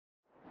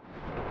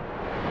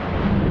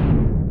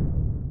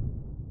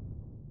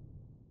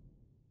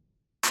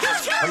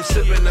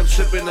I'm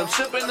sipping, I'm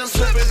sipping, I'm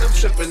sipping, I'm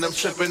sipping, I'm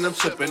sipping, I'm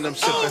sipping, I'm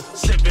sipping.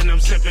 Sipping, I'm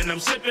sipping, I'm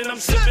sipping, I'm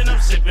sipping, I'm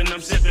sipping, I'm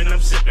sipping,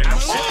 I'm sipping, I'm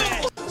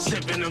sipping.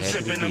 Sipping, I'm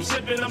sipping, I'm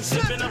sipping, I'm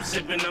sipping, I'm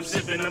sipping, I'm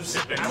sipping, I'm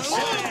sipping, I'm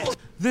sipping.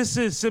 This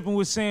is Sipping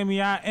with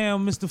Sammy. I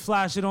am Mr.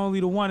 Fly Shit Only,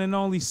 the one and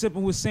only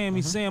Sipping with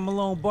Sammy. Sam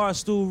Malone,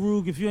 Barstool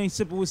Rug. If you ain't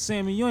sipping with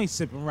Sammy, you ain't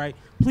sipping right.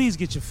 Please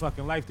get your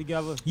fucking life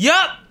together.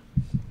 Yup!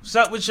 What's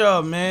up with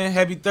y'all, man?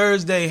 Happy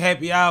Thursday,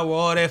 happy hour,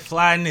 all that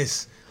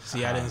flyness.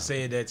 See, I didn't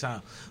say it that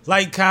time.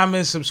 Like,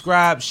 comment,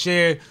 subscribe,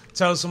 share.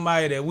 Tell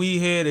somebody that we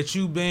here, that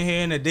you been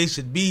here, and that they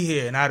should be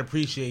here, and I'd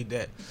appreciate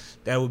that.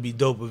 That would be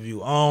dope of you.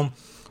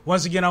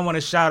 Once again, I want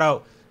to shout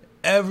out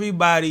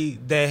everybody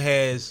that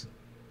has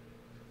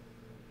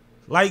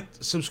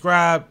liked,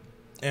 subscribed,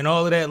 and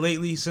all of that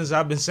lately since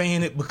I've been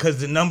saying it,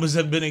 because the numbers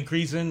have been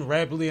increasing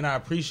rapidly, and I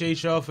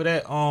appreciate y'all for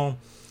that. I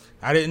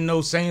didn't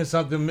know saying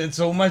something meant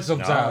so much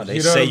sometimes. No, they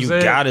you know say you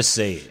gotta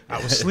say it.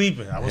 I was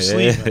sleeping.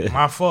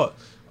 My fault.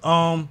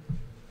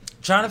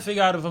 Trying to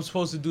figure out if I'm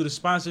supposed to do the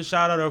sponsor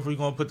shout out or if we're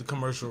going to put the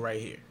commercial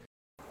right here.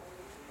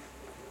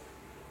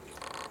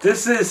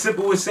 This is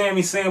Sipping with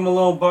Sammy, Sam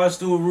Malone,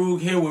 Barstool Rug,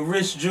 here with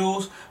Rich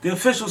Jules, the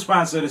official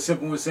sponsor of the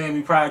Sipping with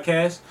Sammy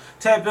podcast.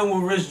 Tap in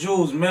with Rich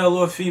Jules, male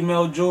or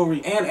female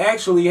jewelry, and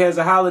actually has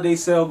a holiday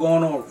sale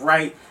going on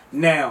right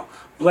now.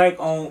 Black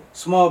owned,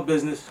 small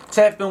business.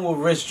 Tap in with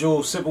Rich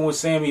Jules, Sipping with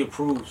Sammy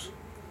approves.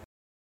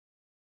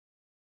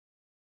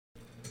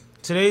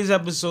 Today's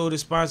episode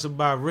is sponsored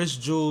by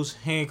Rich Jules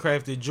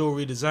Handcrafted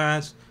Jewelry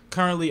Designs.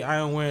 Currently, I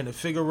am wearing the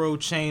Figaro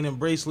chain and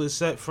bracelet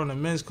set from the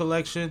men's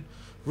collection.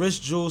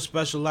 Rich Jules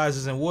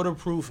specializes in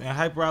waterproof and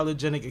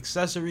hyperallergenic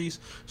accessories.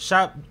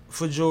 Shop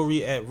for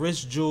jewelry at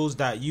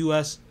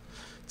richjewels.us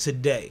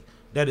today.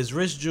 That is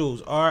Rich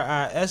Jules,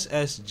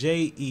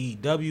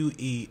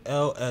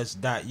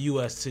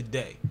 RISSJEWELS.US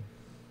today.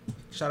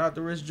 Shout out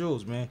to Rich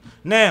Jules, man.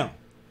 Now,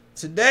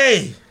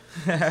 today,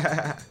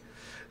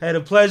 had a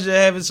pleasure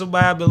having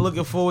somebody I've been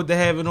looking forward to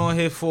having on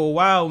here for a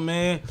while,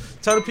 man.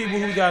 Tell the people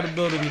who we got in the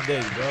building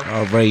today, bro.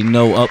 Already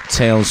know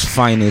Uptown's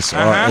finest,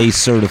 RA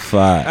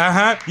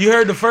certified. You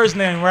heard the first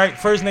name, right?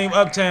 First name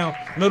Uptown,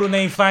 middle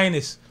name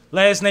Finest,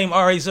 last name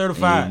RA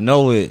certified. You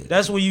know it.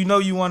 That's when you know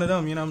you one of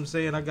them. You know what I'm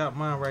saying? I got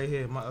mine right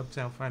here, my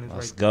Uptown Finest.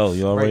 Let's right go.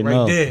 You already right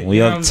know. There. We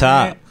you up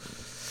top.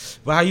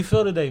 But how you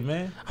feel today,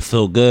 man? I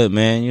feel good,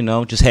 man. You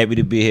know, just happy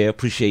to be here.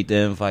 Appreciate the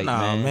invite,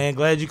 man.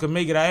 Glad you could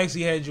make it. I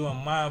actually had you in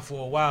mind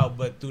for a while,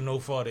 but through no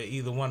fault of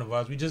either one of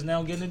us. We just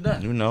now getting it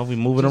done. You know, we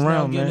moving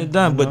around, getting man. it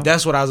done. You But know?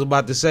 that's what I was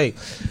about to say.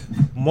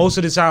 Most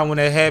of the time when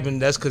that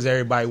happened, that's because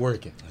everybody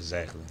working.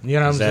 Exactly. You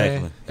know what I'm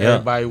saying? Yep.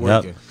 Everybody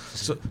working. Yep.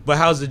 So, but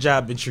how's the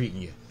job been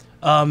treating you?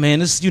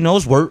 Man, it's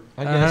it's work.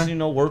 I guess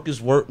work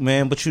is work,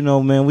 man. But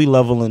man, we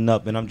leveling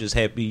up, and I'm just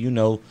happy,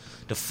 to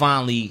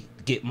finally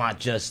get my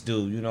just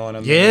due. You know what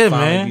I mean? Yeah,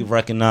 finally man. Be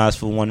recognized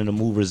for one of the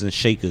movers and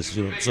shakers.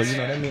 So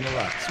that means a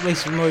lot. Let's make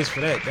some noise for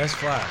that. That's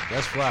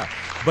fly.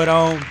 But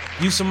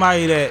you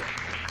somebody that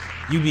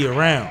you be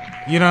around.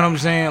 You know what I'm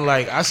saying?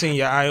 Like I seen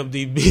your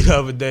IMDb the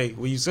other day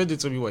when you sent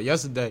it to me.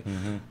 Yesterday?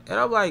 Mm-hmm. And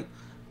I'm like,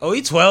 oh,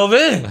 he 12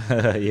 in.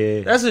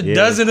 Yeah, that's a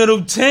dozen of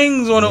them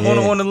tings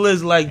on the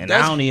list. Like, and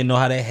I don't even know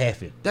how that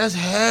happened. That's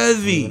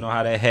heavy. I don't know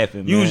how that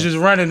happened. You man. was just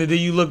running, and then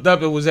you looked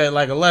up, it was at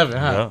like 11,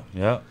 huh?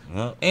 Yeah.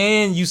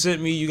 And you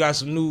sent me, you got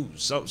some new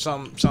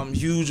something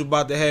huge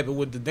about to happen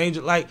with the danger.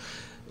 Like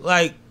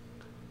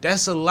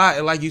that's a lot.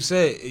 And like you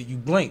said, you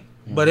blink.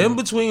 Mm-hmm. But in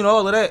between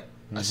all of that,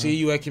 I see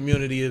you at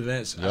community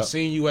events. I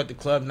seen you at the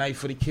club night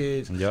for the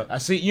kids. I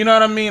see, you know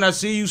what I mean? I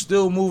see you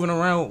still moving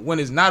around when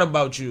it's not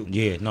about you.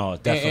 Yeah, no,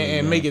 definitely.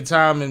 And making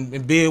time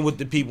and being with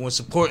the people and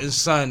supporting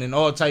son and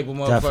all type of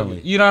motherfuckers.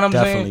 Definitely. You know what I'm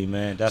saying? Definitely,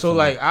 man. Definitely. So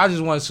like, I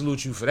just want to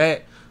salute you for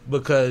that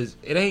because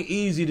it ain't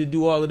easy to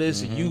do all of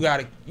this. And you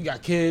got a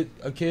kid.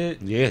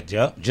 Yeah.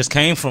 Just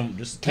came from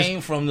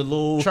the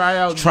little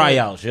tryouts.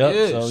 Yep.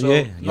 Yeah. So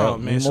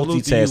man,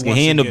 multitasking.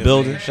 He in the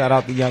building. Man. Shout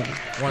out to Young.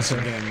 Once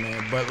again,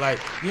 man. But like,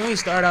 you ain't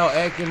start out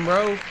acting,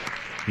 bro.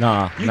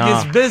 Nah.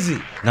 Gets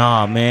busy.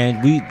 Nah,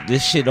 man.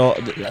 This shit all.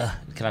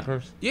 Can I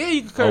curse? Yeah,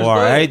 you can curse. All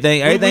right,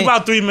 everything. We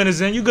about 3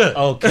 minutes in. You good?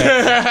 Okay.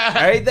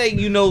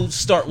 Everything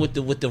start with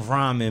the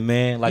rhyming,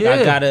 man. Like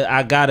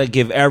I gotta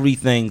give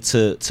everything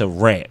to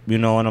rap. You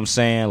know what I'm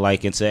saying?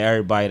 Like, and to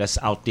everybody that's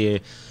out there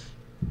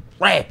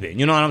rapping.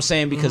 You know what I'm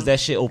saying? Because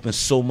that shit opens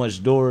so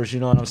much doors. You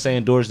know what I'm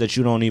saying? Doors that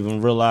you don't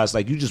even realize.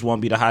 Like, you just want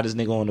to be the hottest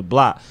nigga on the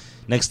block.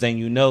 Next thing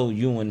you know,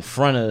 you in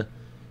front of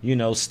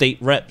state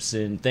reps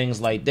and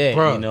things like that.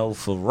 Bro.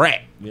 For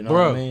rap. You know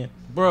what I mean?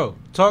 Bro,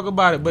 talk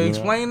about it, but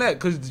explain that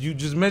because you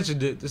just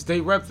mentioned it, the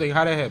state rep thing.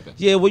 How that happened?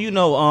 Yeah,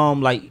 well,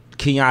 like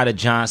Kenyatta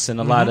Johnson,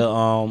 a lot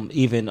of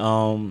even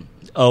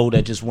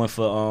that just went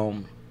for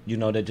you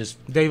know, that just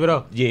David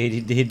O. Yeah,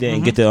 he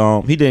didn't get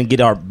the he didn't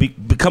get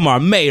become our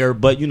mayor,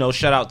 but you know,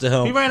 shout out to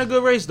him. He ran a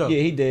good race though.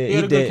 Yeah, he did. He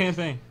had a good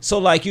campaign. So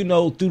like, you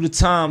know, through the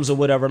times or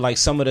whatever, like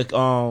some of the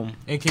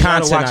and Kenyatta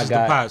content watches I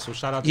got. the pod, so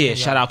shout out to Kenyatta.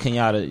 Shout out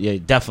Kenyatta. Yeah,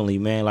 definitely,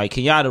 man. Like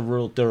Kenyatta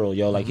real thorough,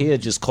 yo. Like he'll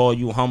just call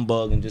you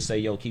humbug and just say,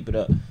 yo, keep it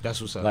up.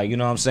 That's what's up. Like, you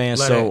know what I'm saying?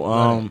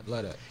 Love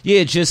that.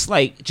 Yeah, just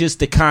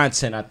the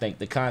content, I think.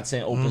 The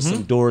content opened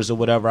some doors or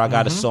whatever. I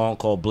got a song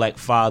called Black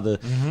Father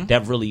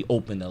that really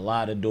opened a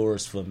lot of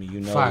doors for me, you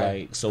know. Fire.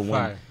 Like, so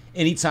when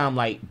anytime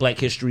like Black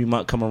History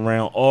Month come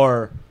around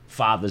or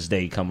Father's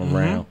Day come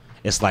around,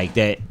 it's like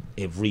that.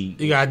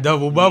 You got a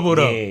double bubble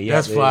though. Yeah,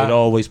 that's fly. It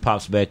always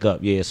pops back up.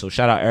 Yeah, so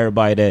shout out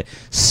everybody that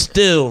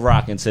still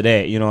rocking to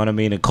that. You know what I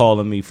mean, and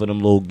calling me for them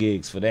little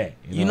gigs for that.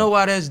 You know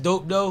why that's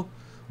dope though?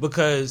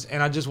 Because,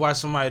 and I just watched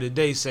somebody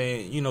today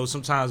saying, you know,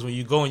 sometimes when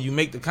you go and you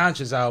make the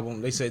Conscious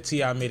album, they said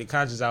T.I. made a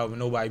Conscious album and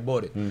nobody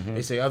bought it.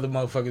 They say other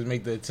motherfuckers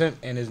make the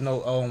attempt and there's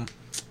no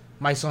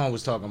Mike Song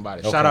was talking about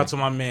it. Okay. Shout out to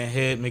my man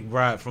Head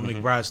McBride from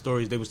McBride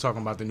Stories. They was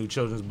talking about the new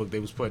children's book they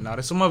was putting out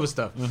and some other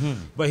stuff.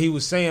 But he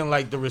was saying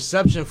like the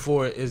reception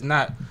for it is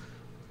not,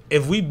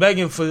 if we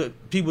begging for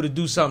people to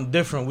do something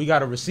different, we got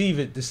to receive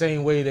it the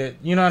same way that,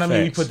 you know what I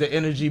mean? We put the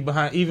energy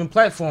behind, even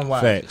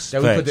platform-wise,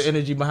 that we put the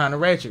energy behind the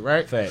ratchet,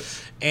 right?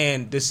 Facts.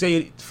 And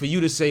for you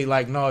to say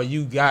like, no,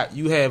 you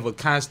have a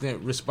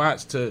constant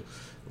response to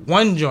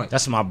one joint.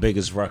 That's my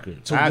biggest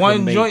record. To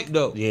one joint,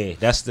 though. Yeah,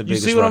 that's the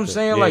biggest record. You see what I'm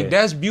saying? Yeah. Like,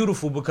 that's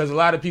beautiful because a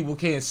lot of people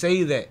can't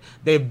say that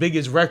their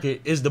biggest record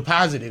is the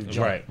positive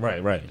joint.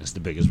 Right. It's the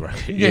biggest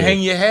record. You can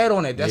hang your hat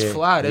on it. That's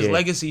fly. That's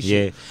legacy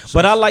shit. Yeah. So,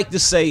 but I like to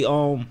say,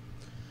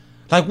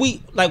 like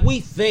we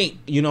think,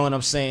 you know what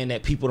I'm saying,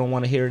 that people don't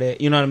want to hear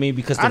that. You know what I mean?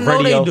 Because the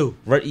radio,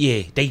 they do.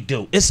 Yeah, they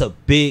do. It's a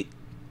big,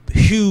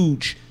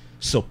 huge,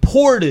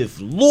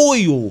 supportive,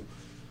 loyal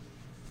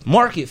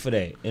market for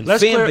that and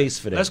fan base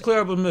for that. Let's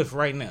clear up a myth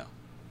right now.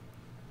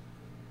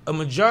 A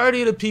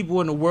majority of the people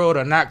in the world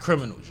are not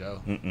criminals,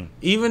 yo.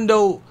 Even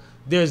though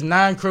there's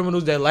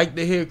non-criminals that like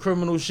to hear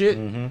criminal shit,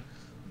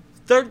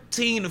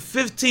 13 to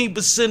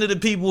 15% of the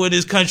people in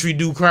this country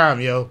do crime,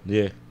 yo.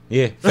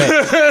 Yeah,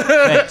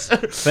 facts.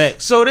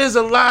 So there's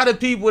a lot of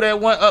people that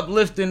want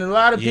uplifting, a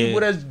lot of people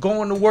that's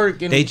going to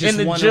work and they just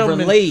in the want gym to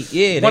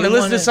relate. Want to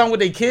listen to something with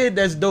their kid.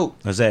 That's dope.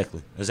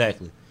 Exactly.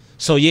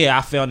 So yeah,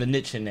 I found a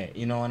niche in that.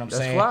 You know what I'm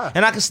saying? Fly.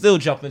 And I can still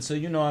jump into,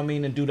 you know what I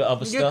mean, and do the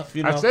other stuff.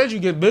 You know, I said you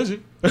get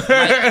busy.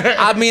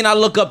 I mean, I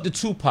look up to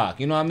Tupac.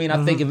 You know what I mean?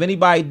 I think if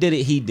anybody did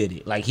it, he did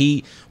it. Like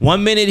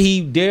 1 minute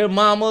he, dear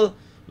mama,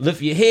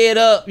 lift your head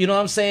up, you know what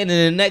I'm saying?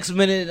 And the next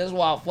minute, that's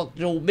why I fucked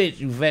your bitch,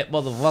 you fat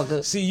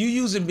motherfucker. See, you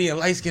using being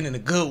light skinned in a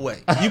good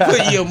way. You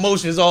put your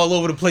emotions all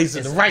over the place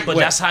in the right way. But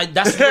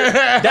that's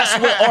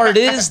what art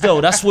is, though.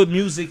 That's what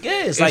music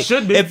is. It like,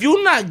 should be. If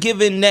you're not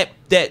giving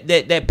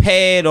that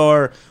pad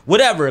or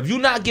whatever, if you're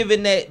not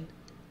giving that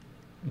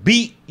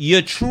beat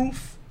your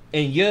truth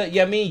and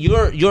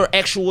your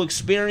actual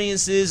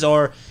experiences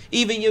or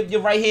even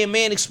your right hand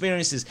man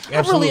experiences,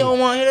 I really don't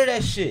want to hear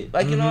that shit.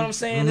 Like, you know what I'm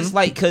saying? It's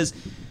like, because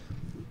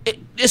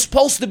it's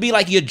supposed to be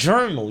like your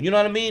journal, you know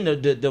what I mean?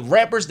 The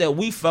rappers that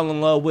we fell in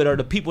love with are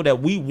the people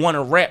that we want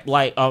to rap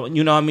like,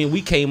 you know what I mean?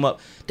 We came up,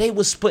 they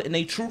was putting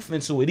their truth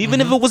into it, even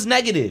if it was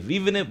negative,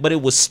 but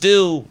it was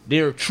still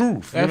their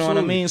truth, you know what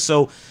I mean?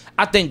 So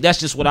I think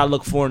that's just what I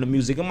look for in the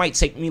music. It might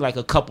take me like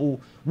a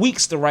couple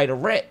weeks to write a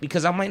rap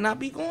because I might not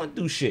be going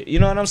through shit, you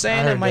know what I'm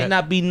saying? There might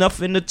not be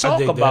nothing to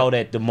talk about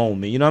at the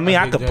moment, you know what I mean?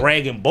 I could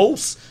brag and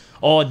boast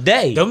all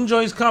day. Them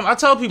joints come. I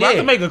tell people I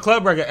can make a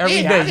club record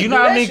every day. You know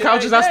how many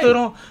couches I stood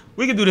on?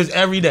 We can do this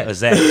every day.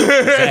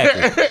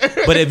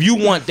 Exactly. But if you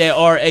want that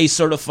RA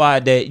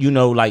certified, that, you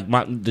know, like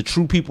the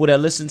true people that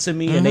listen to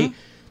me and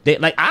they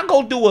like, I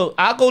go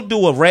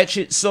do a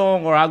ratchet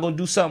song or I go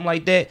do something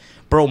like that,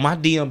 bro. My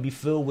DM be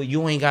filled with,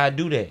 you ain't gotta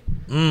do that.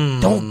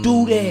 Don't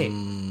do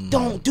that.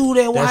 Don't do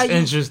that. Why? That's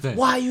interesting.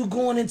 Why you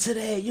going into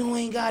that? You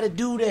ain't gotta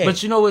do that.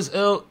 But you know what's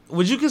ill?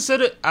 Would you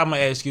consider? I'm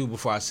gonna ask you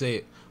before I say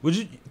it. Would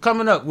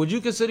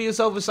you consider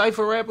yourself a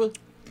cypher rapper?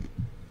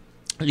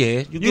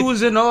 Yeah, you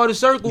was in all the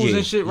circles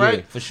and shit, right?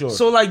 Yeah, for sure.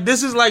 So like,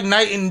 this is like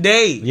night and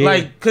day,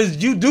 like, cause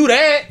you do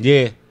that.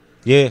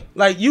 Yeah.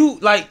 Like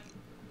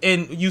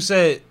and you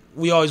said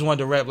we always wanted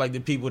to rap like the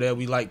people that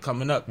we like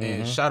coming up.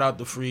 And shout out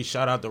to Free,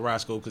 shout out to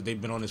Roscoe, because they've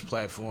been on this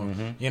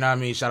platform. You know what I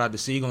mean? Shout out to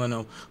Siegel and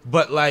them.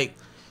 But like,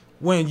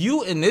 when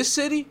you in this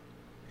city,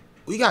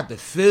 we got to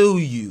feel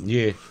you.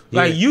 Yeah.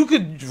 Like, you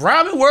could,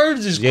 rhyming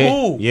words is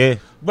cool. Yeah.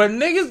 But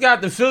niggas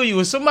got to feel you.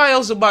 If somebody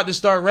else about to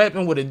start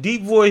rapping with a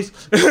deep voice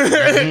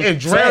and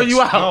drown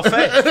you out. No,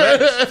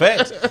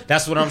 facts.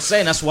 That's what I'm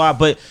saying. That's why.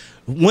 But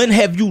when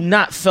have you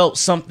not felt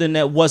something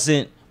that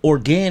wasn't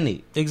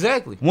organic?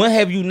 Exactly. When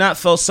have you not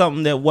felt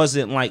something that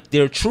wasn't like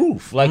their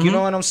truth? Like, you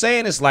know what I'm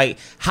saying? It's like,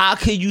 how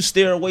can you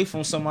steer away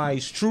from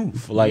somebody's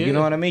truth? Like, you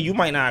know what I mean? You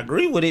might not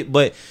agree with it,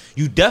 but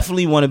you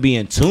definitely want to be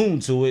in tune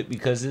to it,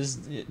 because it's,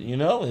 you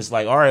know, it's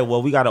like, all right,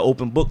 well, we got an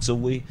open book to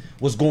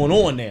what's going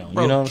on now.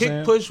 Bro, you know what Kick I'm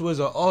saying? Push was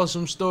an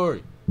awesome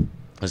story.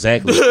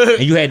 Exactly.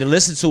 And you had to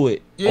listen to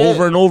it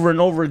over and over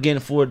and over again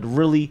for it to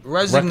really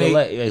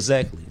resonate.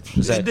 Exactly.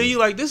 Then you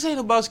like, this ain't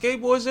about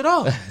skateboards at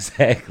all.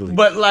 Exactly.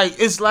 But like,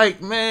 it's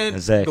like, man,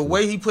 the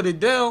way he put it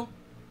down,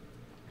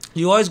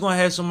 you always gonna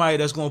have somebody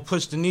that's gonna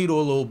push the needle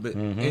a little bit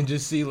and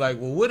just see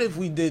like, well, what if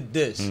we did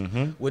this?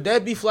 Would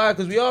that be fly?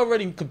 Because we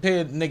already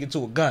compared nigga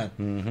to a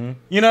gun.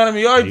 You know what I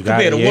mean? You already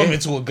compared a woman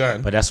to a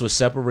gun. But that's what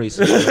separates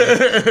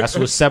it. That's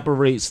what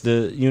separates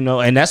the, you know,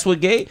 and that's what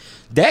gave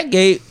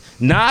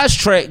Nas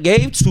track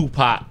gave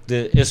Tupac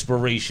the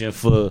inspiration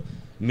for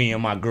me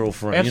and my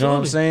girlfriend. Absolutely. You know what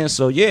I'm saying?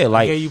 So yeah,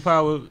 like gave you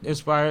power,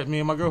 inspired me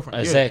and my girlfriend.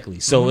 Exactly.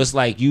 So it's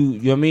like you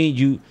know what I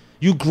mean?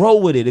 You grow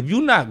with it. If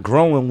you're not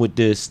growing with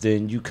this,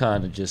 then you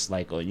kind of just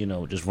like, you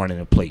know, just running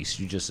a place.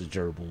 You just a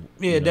gerbil.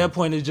 Yeah, at that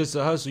point, it's just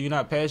a hustle. You're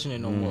not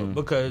passionate no more.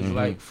 Because,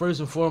 like,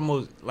 first and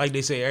foremost, like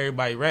they say,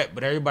 everybody rap,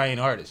 but everybody ain't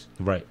an artist.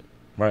 Right.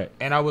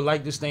 And I would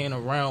like to stay in a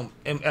realm,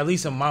 at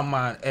least in my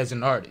mind, as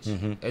an artist.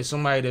 As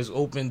somebody that's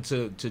open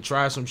to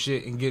try some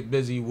shit and get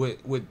busy with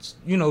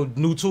you know,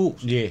 new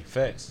tools. Yeah,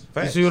 facts.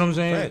 You see what I'm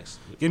saying? Facts.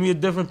 Give me a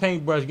different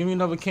paintbrush. Give me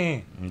another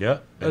can.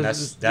 Yep. And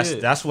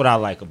that's what I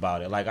like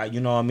about it. Like,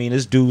 you know what I mean?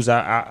 It's dudes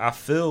I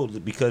feel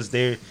because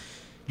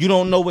you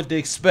don't know what to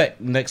expect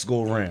next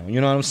go around.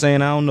 You know what I'm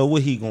saying? I don't know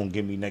what he gonna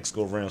give me next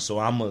go around, so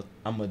I'm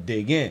a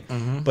dig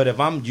in. But if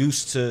I'm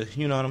used to,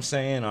 you know what I'm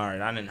saying? All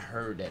right, I done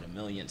heard that a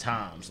million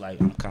times.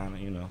 Like, I'm kind of,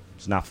 you know,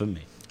 it's not for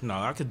me. No,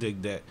 I could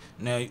dig that.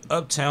 Now,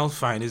 Uptown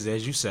finest,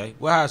 as you say.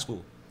 What high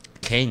school?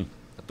 King.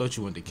 I thought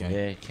you went to King.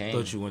 Yeah, King. I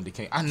thought you went to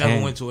King. I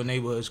never went to a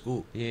neighborhood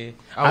school. Yeah.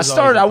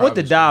 I went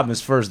to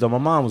Dobbins first, though. My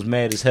mom was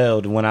mad as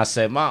hell when I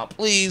said, Mom,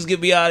 please get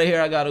me out of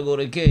here. I got to go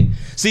to King.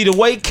 See, the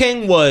way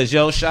King was,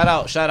 yo, shout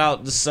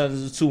out the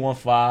Sons of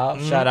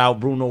 215. Shout out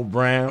Bruno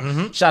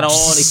Brown. Shout out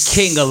all the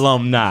King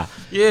alumni.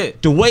 Yeah.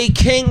 The way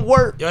King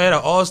worked. Y'all had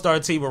an all-star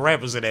team of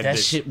rappers in that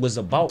bitch. Shit was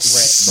about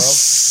rap, bro.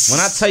 When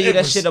I tell you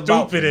that shit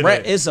about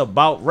rap, it's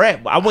about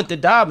rap. I went to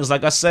Dobbins,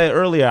 like I said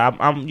earlier.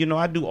 I'm you know,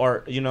 I do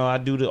art. You know, I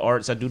do the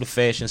arts. I do the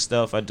fashion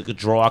stuff. I could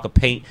draw. I could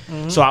paint.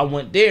 So I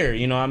went there.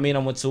 You know what I mean? I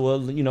went to a,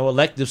 you know,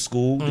 elective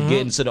school to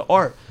get into the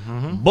art.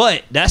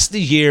 But that's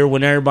the year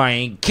when everybody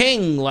ain't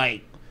King.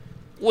 Like,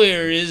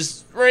 where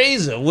is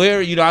Razor?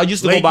 Where, you know, I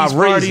used to go by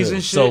Razor.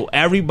 And shit. So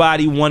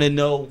everybody want to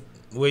know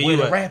where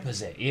the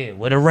rappers at. Yeah,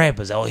 where the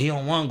rappers at. Oh, he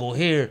don't want to go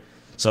here.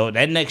 So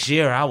that next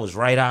year, I was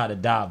right out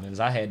of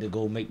Dobbins. I had to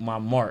go make my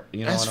mark.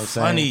 You know what I'm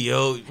saying? Funny,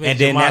 yo. And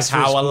then that's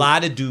how a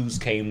lot of dudes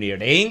came there.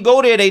 They ain't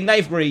go there. They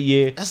 9th grade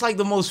year. That's like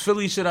the most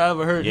Philly shit I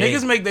ever heard. Yeah.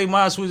 Niggas make their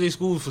mind switch their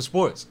school for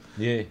sports.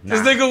 Yeah. This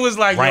nigga was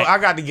like, yo, I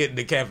got to get in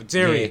the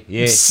cafeteria.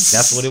 Yeah.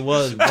 That's what it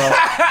was, bro.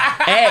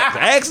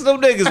 Ask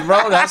them niggas,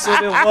 bro. That's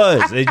what it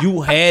was. And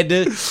you had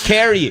to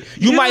carry it.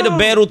 You might have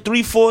battled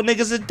 3-4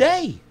 niggas a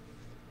day.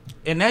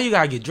 And now you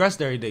got to get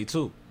dressed every day,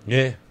 too.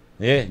 Yeah.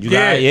 Yeah, you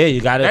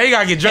got to. Now you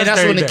got to get dressed. And that's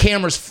every when day. The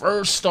cameras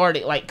first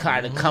started, like,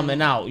 kind of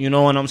coming out. You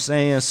know what I'm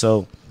saying?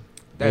 So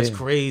that's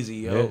crazy,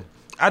 yo. Yeah.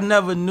 I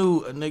never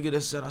knew a nigga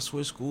that said I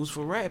switched schools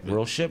for rapping.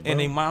 Real shit, bro.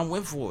 And they mom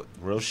went for it.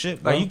 Real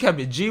shit, bro. Like, you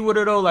kept it G with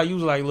it, though. Like, you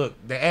was like, look,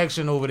 the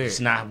action over there. It's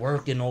not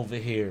working over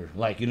here.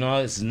 Like, you know,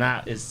 it's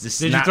not. It's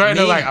just Did not you threaten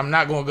me. her like, I'm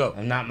not gonna go?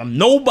 I'm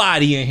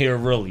nobody in here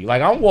really.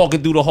 Like, I'm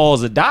walking through the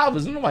halls of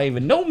Dobbins. Nobody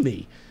even know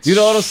me. You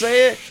know what I'm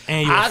saying?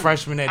 And you're a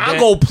freshman at that. I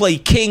go play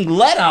King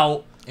Let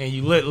Out. And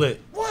you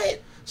lit.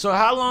 What? So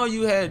how long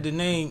you had the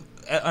name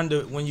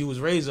under when you was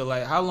Razor?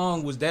 Like, how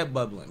long was that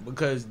bubbling?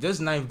 Because this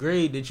 9th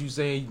grade that you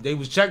saying they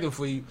was checking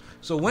for you.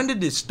 So when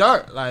did it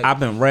start? Like, I've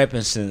been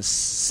rapping since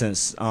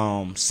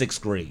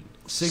 6th grade.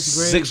 6th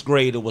grade. 6th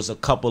grade, it was a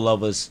couple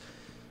of us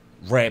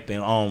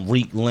rapping.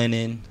 Reek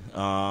Lennon.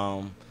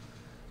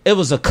 It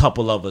was a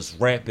couple of us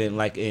rapping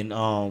like in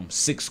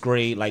 6th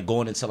grade, like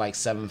going into like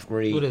 7th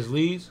grade. What is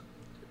Lee's?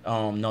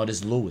 No,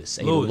 this Lewis.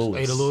 Ada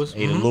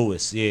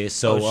Lewis. Yeah.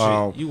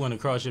 So you went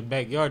across your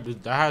backyard to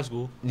the high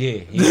school.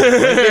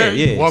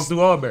 Yeah. Walk through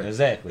Auburn.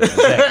 Exactly.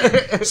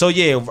 So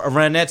yeah,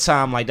 around that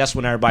time, like that's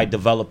when everybody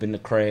developing the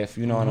craft.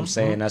 You know what I'm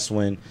saying? That's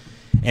when,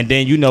 and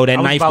then you know that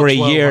 9th grade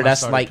year,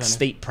 that's like penning.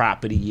 State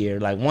property year.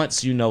 Like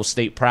once you know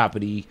state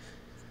property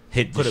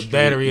hit put the a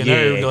battery in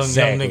every young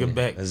nigga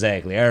back.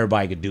 Exactly.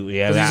 Everybody could do it.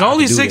 Yeah, he's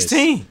only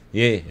 16.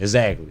 Yeah,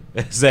 exactly.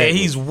 And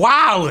he's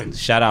wilding.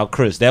 Shout out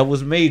Chris. That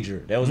was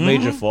major. That was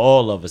major for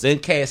all of us. And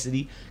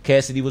Cassidy.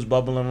 Cassidy was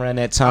bubbling around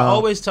that time. I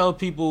always tell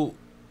people,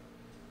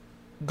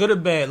 good or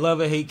bad, love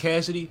or hate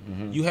Cassidy,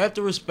 you have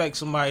to respect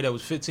somebody that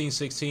was 15,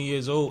 16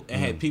 years old and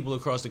had people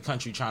across the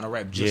country trying to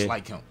rap just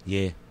like him.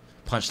 Yeah.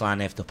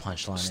 Punchline after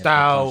punchline.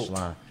 Style, after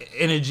punchline.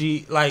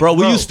 Energy. Like, bro,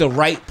 we used to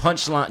write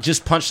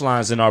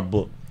punchlines in our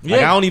book.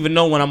 Like, I don't even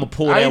know when I'm going to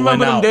pull that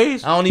one out.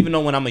 Days. I don't even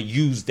know when I'm going to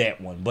use that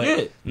one.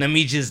 But let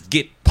me just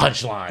get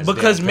punchlines.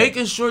 Because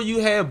making sure you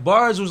had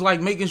bars was like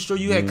making sure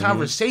you had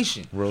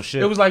conversation. Real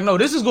shit. It was like, no,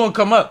 this is going to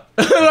come up.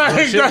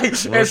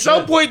 At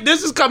some point,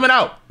 this is coming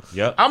out.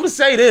 Yep. I'm going to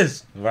say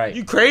this. Right.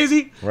 You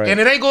crazy? Right. And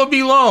it ain't going to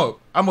be long.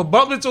 I'm going to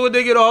bump into a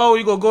nigga in the hall.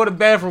 You going to go to the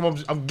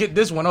bathroom. I'm get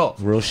this one off.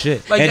 Real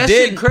shit. Like, and that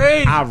then, shit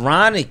crazy.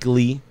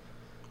 Ironically,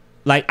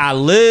 like I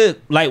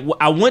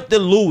went to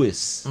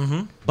Lewis,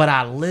 but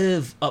I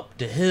live up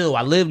the hill.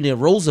 I live near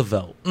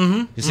Roosevelt.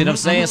 You see what I'm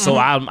saying? So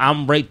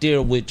I'm right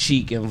there with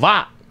Cheek and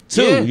Vop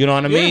too. Yeah, you know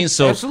what I mean?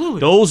 So absolutely.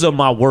 those are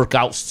my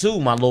workouts too.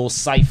 My little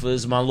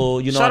ciphers, my little,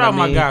 you know Shout what I out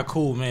mean? my guy,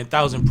 Cool, man.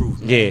 1,000 proof.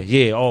 Man.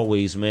 Yeah,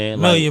 always, man.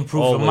 Million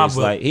proof in my always,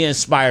 book. Like, he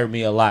inspired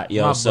me a lot,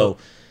 yo. My So book.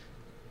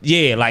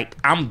 yeah, like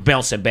I'm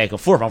bouncing back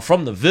and forth. I'm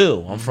from the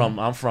Ville. I'm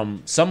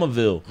from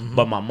Somerville,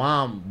 but my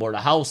mom bought a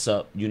house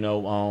up, you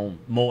know,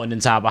 Morton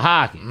and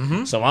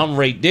Tabahocky. So I'm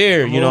right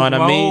there. You know what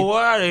I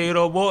mean?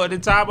 More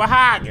than top of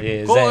hockey.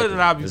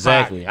 Yeah,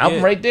 exactly.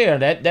 I'm right there.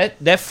 That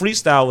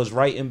freestyle was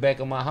right in back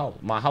of my house.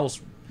 My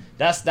house.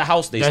 That's the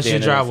house they That's your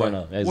stand in driveway. front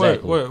of.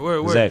 Exactly.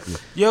 Word. Exactly.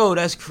 Yo,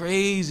 that's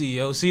crazy,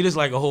 yo. See, this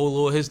like a whole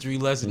little history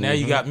lesson. Now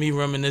you got me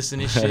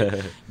reminiscing and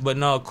shit. But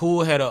no,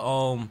 Cool had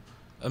a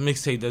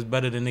mixtape that's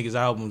better than niggas'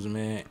 albums,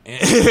 man.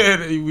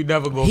 And we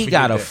never go. He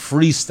got a that.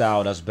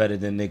 freestyle that's better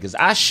than niggas.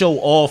 I Show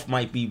Off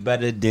might be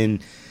better than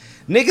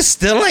niggas.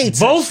 Still ain't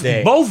touched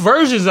that. Both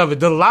versions of it,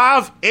 the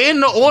live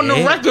and the on the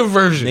record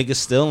version. Niggas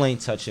still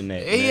ain't touching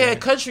that. He man.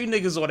 had country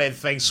niggas on that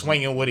thing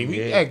swinging with him. He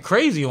Yeah. had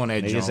crazy on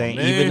that Niggas joint, ain't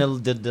man.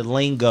 even the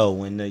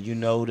lingo and the, you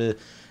know, the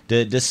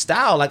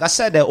style. Like I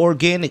said, that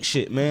organic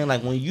shit, man.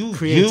 Like when you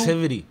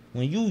creativity.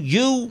 You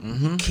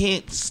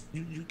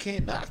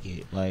can't knock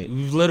it. Like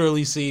You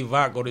literally see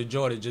Vok go to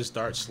Jordan just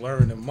start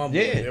slurring and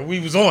mumbling. Yeah. And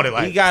we was on it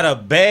like he got a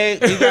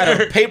bag, he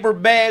got a paper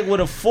bag with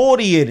a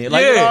 40 in it.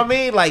 Like you know what I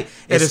mean? Like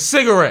and a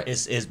cigarette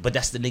it's but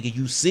that's the nigga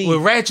you see.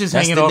 with ratchets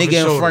That's hanging the off his nigga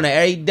shoulder. in front of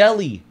every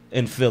deli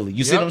in Philly.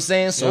 You see Yep. what I'm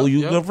saying? So Yep, you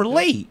yep, can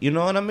relate. You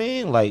know what I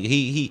mean? Like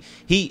he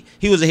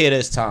was ahead of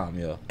his time,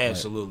 yo.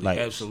 Absolutely, Like,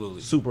 absolutely.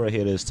 super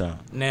ahead of his time.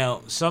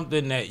 Now,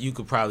 something that you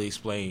could probably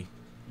explain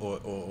or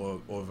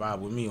vibe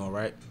with me on,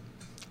 right?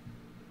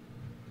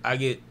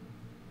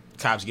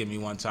 Cops get me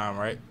one time,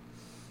 right?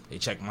 They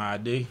check my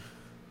ID.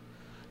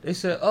 They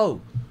said, "Oh,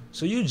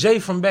 so you Jay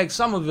from back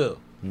Somerville?"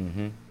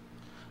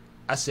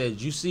 I said,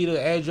 "You see the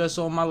address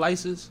on my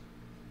license?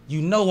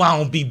 You know I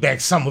don't be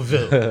back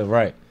Somerville."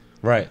 Right.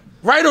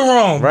 Right or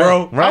wrong, Right,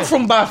 bro? right. I'm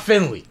from by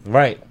Finley.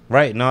 Right.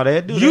 No,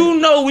 they do. You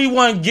know we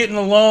wasn't getting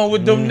along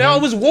with them. Now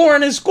it was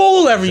warring in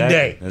school every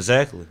day.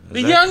 Exactly.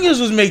 The youngins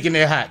was making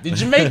it hot. The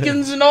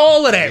Jamaicans and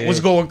all of that was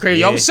going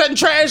crazy. I was setting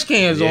trash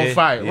cans on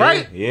fire,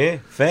 right? Yeah,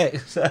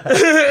 facts.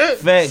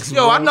 Facts.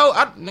 Yo, bro.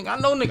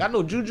 I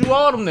know Juju,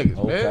 all them niggas,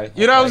 man. Okay.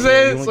 You know what I'm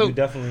saying? You, So, you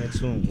definitely in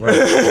tune.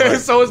 Right.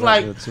 so it's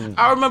like, Definitely in tune.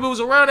 I remember it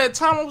was around that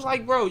time. I was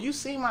like, bro, you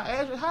see my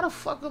address? How the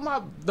fuck am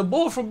I? The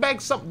boy from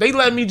back, they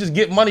let me just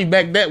get money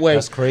back that way.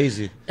 That's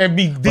crazy. And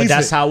be decent.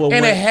 that's how it and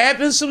went. it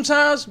happens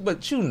sometimes,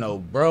 but you know,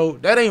 bro,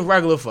 that ain't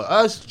regular for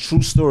us.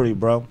 True story,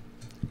 bro.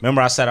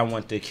 Remember I said I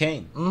went to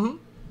King.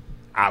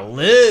 I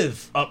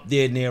live up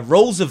there near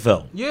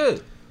Roosevelt. Yeah.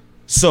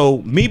 So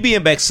me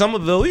being back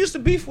Somerville, we used to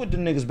beef with the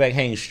niggas back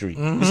Haynes Street.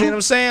 You see what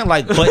I'm saying?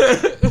 Like,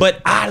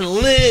 but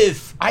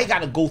I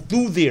gotta go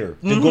through there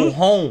to go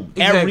home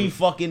every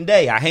fucking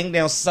day. I hang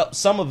down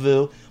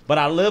Somerville, but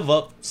I live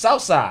up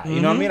Southside. You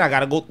know what I mean? I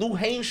gotta go through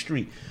Haynes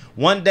Street.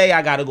 One day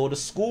I gotta go to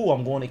school.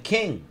 I'm going to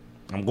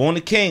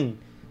King,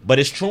 but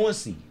it's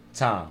truancy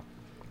time.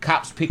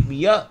 Cops pick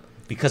me up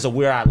because of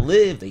where I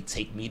live. They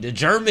take me to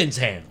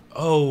Germantown.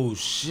 Oh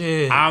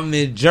shit. I'm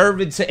in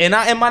Germantown,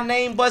 and my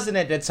name wasn't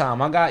at that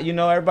time. I got,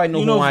 everybody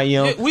know who I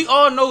am. Yeah, we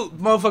all know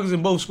motherfuckers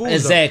in both schools.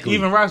 Exactly.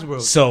 Though, even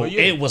Roxborough. So But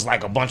yeah. it was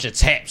like a bunch of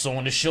taps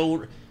on the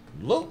shoulder.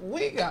 Look,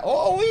 we got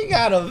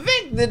a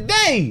Vic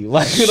today.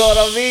 Like, you know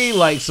what I mean?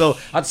 Like, so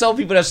I tell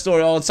people that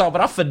story all the time,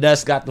 but I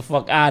finesse got the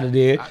fuck out of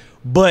there.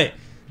 But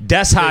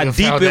that's how Nigga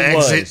deep found the it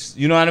was. exit.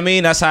 You know what I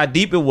mean? That's how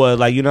deep it was.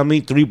 Like, you know what I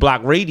mean?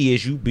 3-block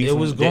radius, you be It from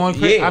was going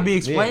crazy. yeah, I be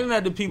explaining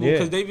that to people Yeah.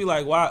 because they be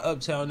like, "Why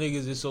uptown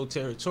niggas is so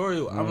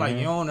territorial?" I'm like,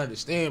 "You don't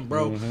understand,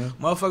 bro.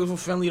 Motherfuckers from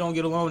Finley don't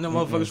get along with them.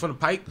 Motherfuckers from the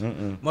Pike.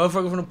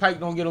 Motherfuckers from the Pike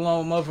don't get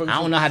along with motherfuckers." I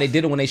don't know how they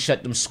did it when they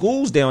shut them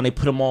schools down. They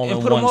put them all and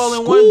in put one them all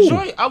in school. one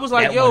joint. I was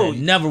like, That "Yo,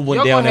 one never went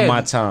y'all down gonna in my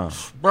have- time.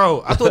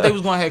 bro." I thought they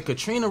was gonna have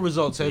Katrina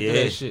results after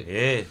that shit.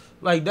 Yeah.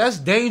 Like that's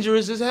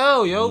dangerous as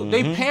hell, yo.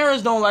 They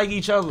parents don't like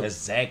each other.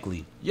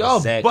 Exactly. Y'all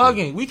Exactly.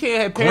 bugging. We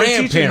can't have parent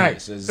teacher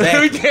Grandparents, nights.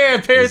 exactly. We can't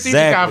have parent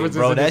teacher conferences.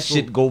 bro. in That this school.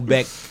 shit go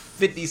back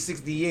 50,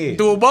 60 years.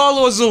 Do a ball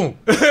or Zoom.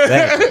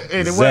 Exactly.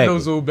 And it wasn't no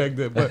Zoom back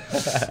then. But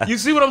you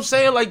see what I'm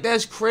saying? Like,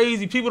 that's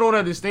crazy. People don't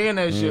understand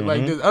that shit.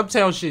 Like, this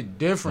uptown shit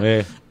different.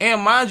 Yeah.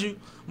 And mind you,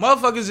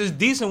 motherfuckers is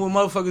decent with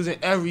motherfuckers in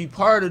every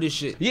part of the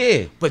shit.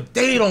 Yeah. But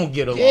they don't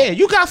get along. Yeah,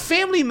 you got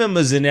family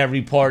members in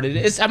every part of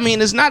it.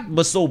 It's not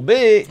but so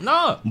big.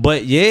 Nah.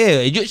 But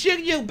yeah,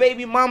 your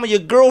baby mama, your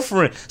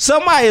girlfriend,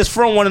 somebody is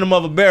from one of them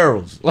other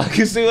barrels. Like,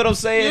 you see what I'm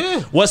saying?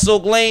 Yeah. West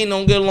Oak Lane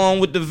don't get along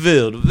with the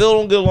Ville. The Ville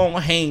don't get along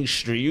with Haynes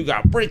Street. You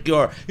got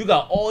Brickyard. You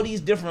got all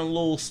these different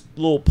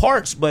little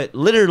parts, but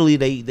literally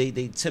they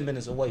 10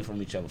 minutes away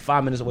from each other,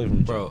 5 minutes away from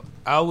each other. Bro,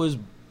 I was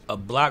a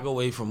block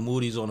away from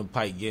Moody's on the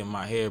Pike getting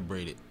my hair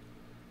braided.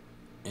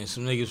 And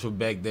some niggas from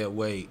back that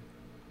way,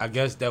 I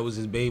guess that was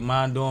his baby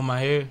mom doing my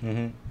hair.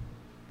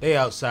 They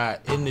outside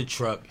in the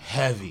truck,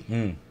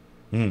 heavy.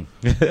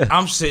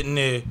 I'm sitting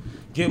there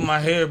getting my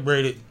hair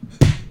braided.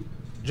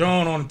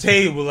 Drawn on the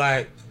table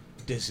like,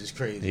 this is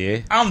crazy. Yeah.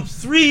 I'm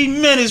 3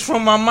 minutes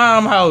from my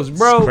mom's house,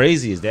 bro. It's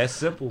crazy. It's that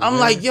simple. I'm man.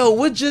 like, yo,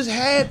 what just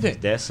happened?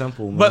 It's that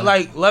simple, man. But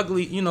like,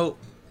 luckily, you know,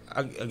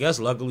 I guess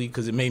luckily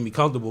because it made me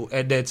comfortable.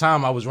 At that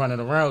time, I was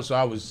running around, so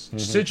I was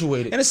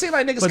situated. and it seems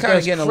like niggas But kind of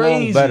that's getting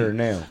crazy. along better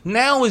now.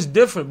 Now it's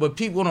different, but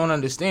people don't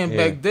understand.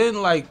 Yeah. Back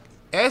then, like,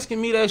 asking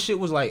me that shit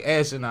was like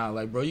asinine.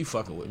 Like, bro, you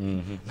fucking with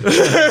me.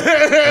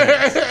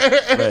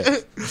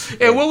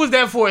 And what was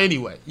that for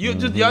anyway? Y'all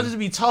just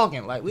be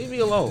talking. Like, leave me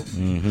alone.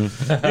 You know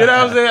what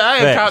I'm saying? I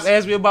had cops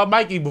ask me about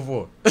Mikey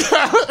before.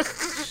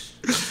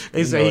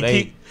 They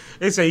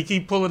say he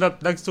keep pulling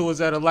up next to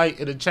us at a light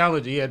in a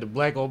Challenger. He had the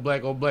black on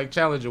black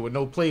Challenger with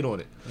no plate on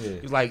it. Yeah.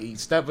 He's like, he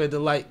step at the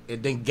light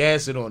and then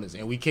gas it on us,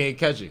 and we can't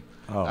catch it.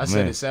 Oh, I said,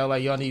 man. it sound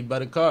like y'all need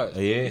better cars.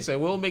 Yeah. He said,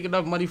 we don't make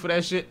enough money for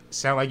that shit.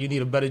 Sound like you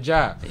need a better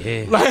job.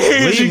 Yeah. Like,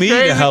 Leave me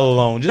the hell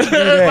alone. Just do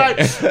that.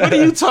 Like, what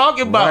are you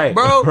talking about, right,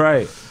 bro?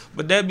 Right.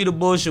 But that be the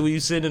bullshit when you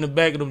sit in the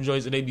back of them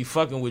joints and they be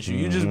fucking with you.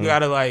 You just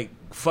gotta like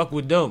fuck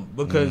with them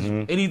because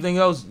anything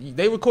else,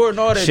 they recording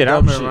all that Shit, I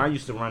dumb remember shit. I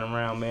used to run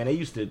around, man. They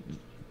used to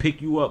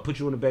pick you up, put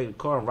you in the back of the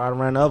car, and ride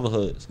around the other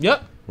hoods.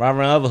 Yep. Ride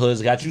around other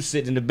hoods, got you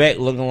sitting in the back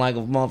looking like a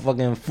motherfucking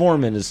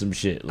informant or some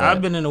shit. Like,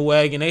 I've been in a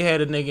wagon. They had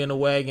a nigga in a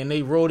wagon.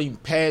 They rode him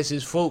past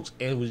his folks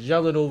and was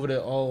yelling over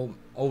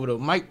the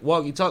mic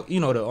walkie talk, you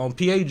know, the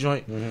PA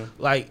joint,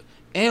 like,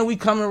 and we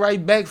coming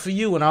right back for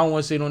you. And I don't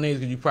want to say no names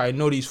because you probably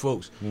know these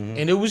folks.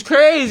 And it was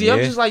crazy. I'm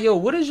Yeah. just like, yo,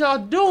 what is y'all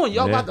doing?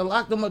 Y'all Yeah. about to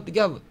lock them up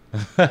together.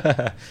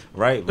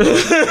 right, bro.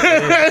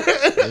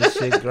 That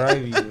shit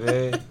gravy,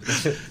 man.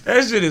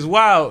 That shit is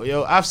wild,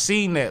 yo. I've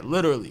seen that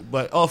literally,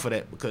 but off of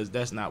that because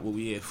that's not what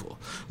we here for.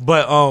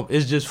 But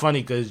it's just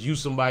funny because you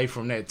somebody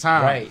from that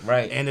time,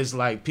 Right. And it's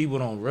like people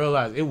don't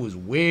realize it was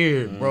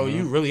weird, bro.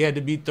 You really had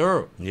to be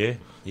thorough. Yeah.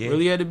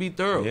 Really had to be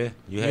thorough. Yeah.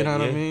 You know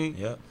what I mean?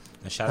 Yep.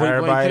 And shout out Point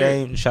blank everybody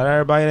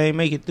period. that ain't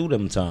make it through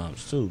them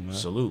times too, man.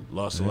 Salute.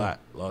 Lost a lot,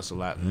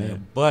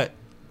 man. But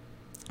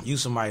you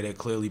somebody that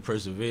clearly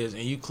perseveres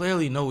and you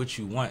clearly know what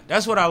you want.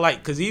 That's what I like.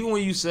 Because even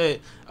when you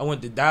said I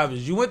went to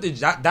Dobbins, you went to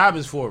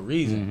Dobbins for a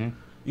reason.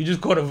 You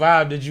just caught a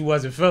vibe that you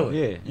wasn't feeling.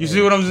 Yeah. You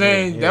see what I'm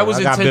saying? Yeah. That was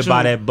I got intentional. bit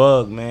by that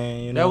bug,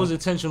 man. You know? That was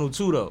intentional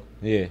too, though.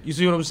 Yeah. You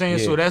see what I'm saying?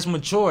 Yeah. So that's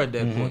mature at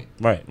that point.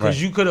 Right.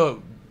 Because you could have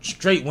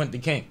straight went to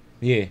King.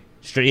 Yeah.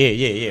 Straight.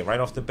 Yeah. Right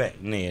off the bat.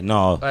 Yeah.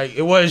 No. Like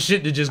it wasn't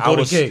shit to just go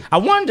to King. I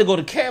wanted to go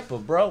to Kappa,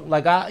 bro.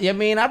 Like I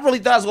mean, I really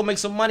thought I was gonna make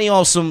some money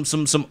off some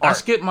I art.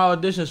 skipped my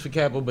auditions for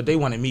Kappa, but they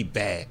wanted me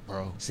bad,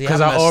 bro. See,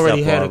 Because I I messed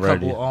already up had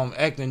already. a couple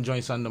acting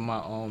joints under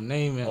my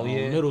name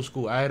in middle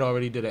school. I had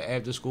already did an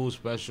after school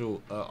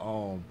special.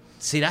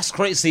 See, that's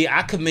crazy. See,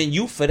 I commend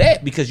you for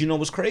that because you know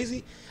what's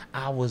crazy?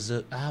 I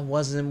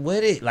wasn't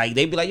with it. Like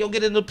they be like, "Yo,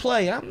 get in the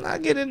play." I'm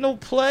not getting no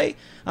play.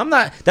 I'm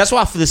not. That's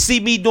why for to see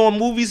me doing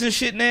movies and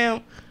shit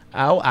now,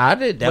 I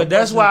did that. But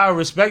that's why I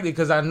respect it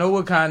because I know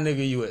what kind of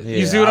nigga you is. Yeah,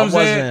 you see what I I'm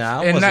saying?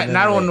 wasn't And in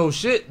not on that. no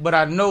shit, but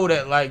I know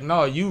that like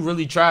no, you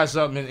really tried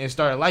something and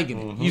started liking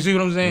it. You see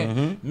what I'm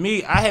saying?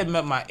 Me, I had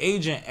met my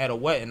agent at a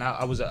wedding.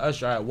 I was an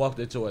usher. I had walked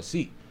her to her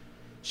seat.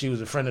 She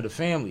was a friend of the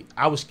family.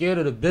 I was scared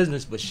of the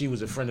business, but she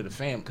was a friend of the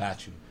family.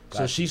 Got you.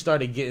 So she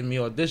started getting me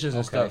auditions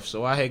and stuff.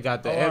 So I had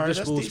got the alright, after that's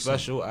school decent.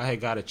 special. I had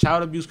got a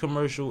child abuse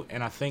commercial,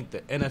 and I think the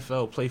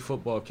NFL play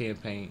football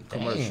campaign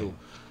commercial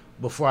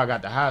before I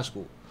got to high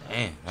school.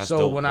 Damn, that's So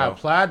dope, when bro. I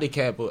applied to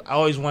Kappa, I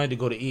always wanted to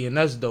go to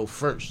ENS though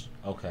first.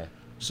 Okay.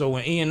 So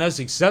when ENS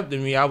accepted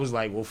me, I was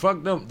like, well,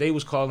 fuck them. They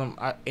was calling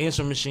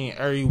answer machine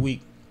every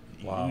week.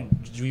 Wow.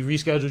 We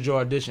rescheduled your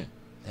audition.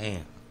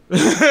 Damn. See,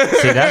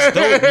 that's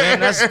dope, man.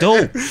 That's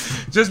dope.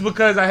 Just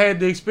because I had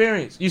the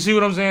experience. You see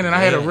what I'm saying? And I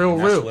had a Yeah, real.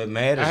 that's what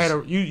matters. I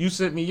had you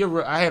sent me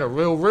your. I had a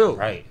real.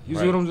 Right, You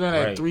see right, what I'm saying? I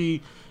had right.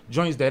 3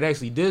 joints that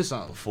actually did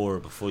something.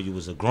 Before you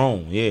was a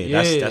grown,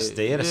 Yeah, See,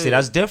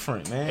 that's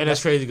different, man. And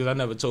that's crazy because I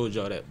never told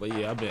y'all that. But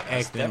yeah, I've been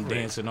acting, different.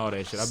 dancing, all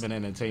that shit. I've been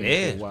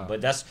entertaining for a while.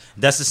 but that's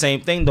the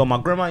same thing though. My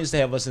grandma used to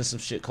have us in some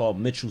shit called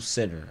Mitchell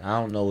Center. I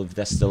don't know if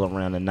that's still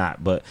around or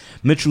not, but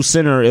Mitchell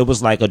Center, it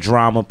was like a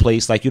drama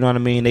place. Like, you know what I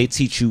mean? They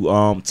teach you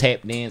tap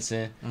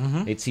dancing.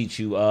 They teach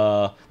you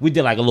we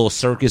did like a little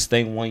circus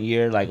thing one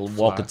year, like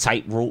walk a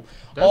tightrope,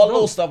 all dope.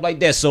 little stuff like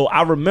that. So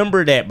I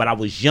remember that, but I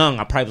was young.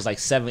 I probably was like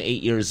 7,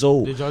 8 years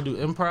old. Did y'all do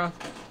improv?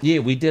 Yeah,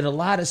 we did a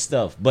lot of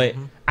stuff, but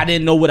I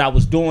didn't know what I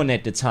was doing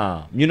at the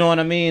time. You know what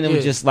I mean? It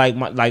was just like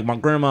my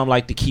grandma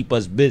liked to keep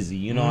us busy.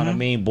 You know what I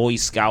mean? Boy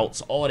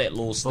Scouts, all that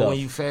little But stuff. when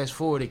you fast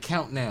forward, it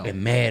count now. It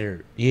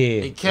mattered. Yeah,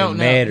 It count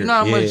now. mattered. You know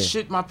how much yeah.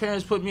 shit my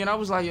parents put me in? I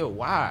was like, yo,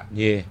 why?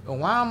 Yeah.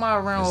 And why am I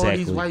around all these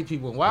Exactly. white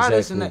people? Why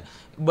this and that?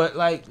 But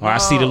like, Or I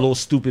see the no. little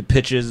stupid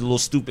pictures, the little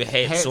stupid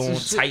hats Hats and on,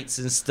 shit. tights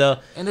and stuff.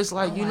 And it's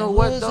like, you I'm know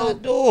like, what though? is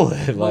I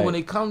doing? But Like, when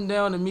it come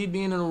down to me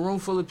being in a room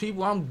full of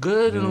people, I'm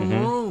good in a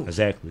room.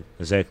 Exactly.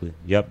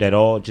 Yep, that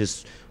all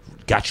just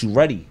got you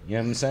ready. You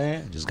know what I'm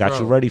saying? Just got Bro.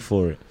 you ready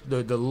for it.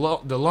 The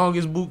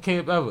longest boot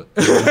camp ever.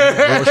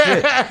 Real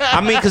shit.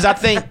 I mean, because I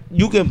think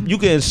you can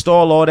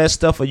install all that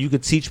stuff, or you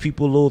can teach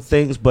people little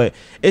things, but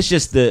it's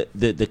just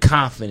the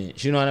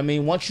confidence. You know what I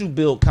mean? Once you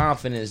build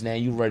confidence, now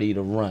you ready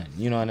to run.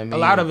 You know what I mean? A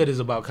lot of it is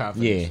about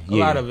confidence. Yeah, A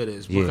lot of it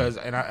is yeah. because,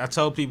 and I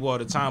tell people all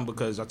the time,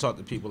 because I talk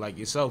to people like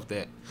yourself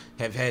that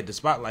have had the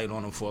spotlight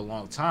on them for a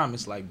long time.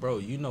 It's like, bro,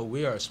 you know,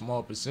 we are a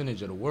small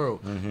percentage of the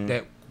world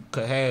that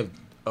could have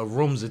a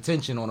room's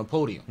attention on a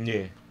podium.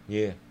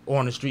 Yeah. Or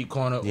on the street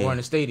corner Yeah. or in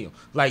the stadium.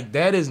 Like,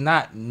 that is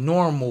not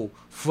normal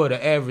for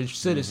the average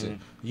citizen.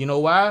 You know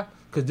why?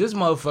 Because this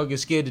motherfucker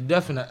is scared to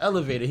death in the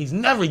elevator. He's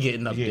never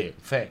getting up there.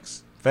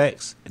 Facts.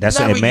 That's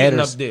Never what it getting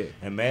matters. up there.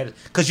 It matters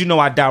because you know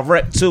I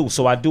direct too,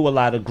 so I do a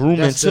lot of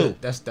grooming too.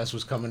 That's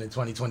what's coming in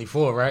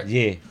 2024, right?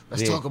 Yeah.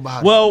 Let's talk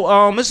about it.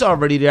 Well, it's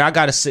already there. I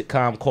got a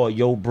sitcom called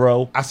Yo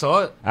Bro. I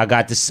saw it. I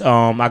got this.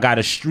 I got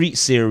a street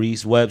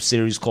series, web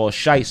series called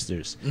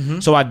Shysters.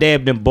 So I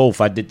dabbed in both.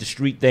 I did the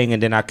street thing,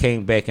 and then I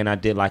came back and I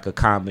did like a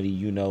comedy.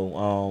 You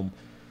know,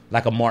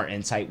 like a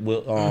Martin type,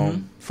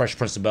 Fresh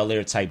Prince of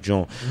Bel-Air type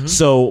joint.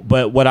 So,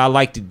 but what I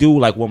like to do,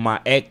 like with my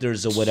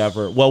actors or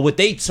whatever, well, what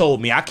they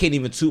told me, I can't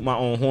even toot my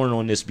own horn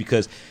on this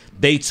because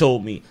they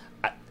told me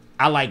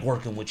I like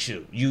working with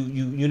you.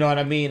 You know what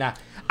I mean? I'm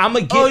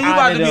gonna get. Oh, you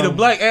about to be them. the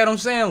black Adam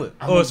Sandler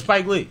or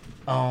Spike Lee?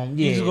 Yeah.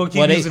 You just gonna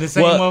keep using the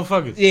same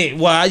motherfuckers? Yeah,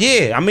 well,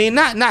 yeah. I mean,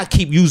 not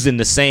keep using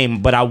the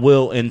same, but I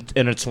will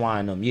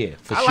intertwine them. Yeah,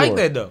 for sure. I like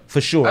that though.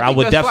 For sure, I I think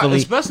would that's fly, definitely.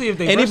 especially if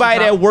they anybody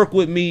versatile. that worked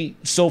with me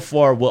so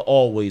far will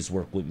always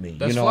work with me.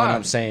 That's you know fly. what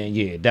I'm saying?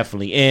 Yeah,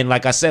 definitely. And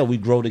like I said, we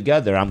grow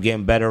together. I'm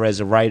getting better as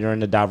a writer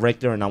and a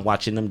director, and I'm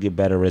watching them get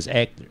better as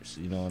actors.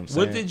 You know what I'm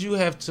saying? What did you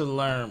have to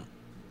learn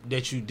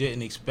that you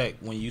didn't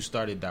expect when you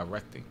started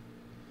directing?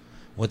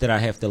 What did I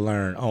have to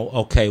learn? Oh,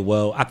 okay.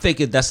 Well, I think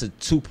that's a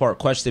 2-part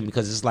question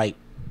because it's like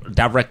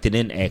directing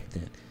and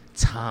acting.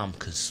 Time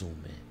consuming.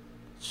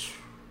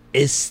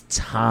 It's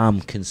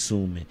time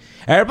consuming.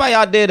 Everybody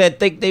out there that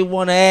think they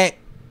want to act,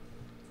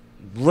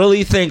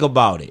 really think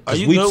about it. Are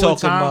you we good with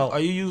talking time? about? Are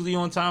you usually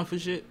on time for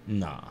shit?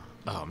 Nah.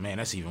 Oh man,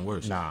 that's even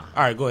worse. Nah.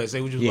 All right, go ahead.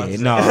 Say what you was about Yeah, to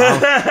say.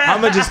 no.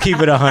 I'm gonna just keep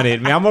it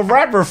 100, man. I'm a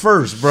rapper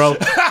first, bro.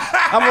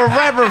 I'm a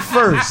rapper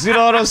first. You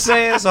know what I'm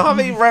saying? So how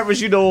many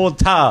rappers you know on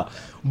top?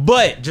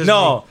 But Just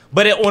no,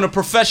 but on a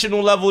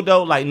professional level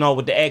though, like no,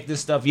 with the acting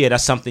stuff, yeah,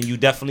 that's something you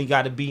definitely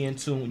got to be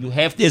into. You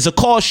have to. It's a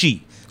call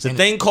sheet. It's a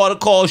thing called a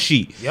call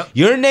sheet. Yep.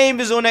 Your name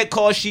is on that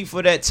call sheet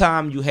for that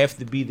time. You have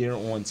to be there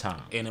on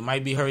time. And it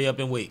might be hurry up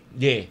and wait.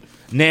 Yeah.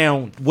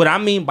 Now, what I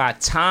mean by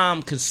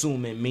time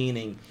consuming,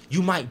 meaning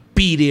you might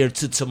be there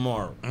to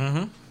tomorrow.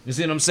 You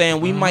see what I'm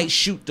saying? We might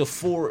shoot to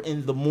 4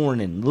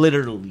 a.m,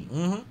 literally.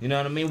 You know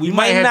what I mean? We You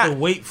might have not to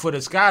wait for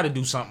the sky to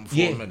do something for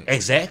a minute.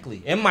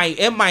 exactly. It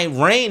might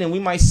rain and we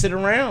might sit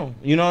around.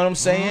 You know what I'm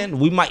saying?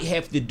 We might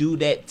have to do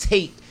that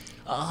take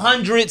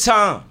 100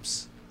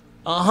 times.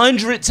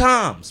 100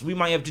 times. We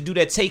might have to do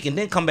that take and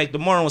then come back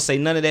tomorrow and say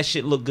none of that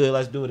shit look good.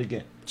 Let's do it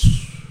again.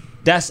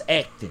 That's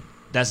acting.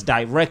 That's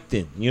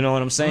directing. You know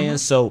what I'm saying?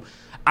 So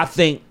I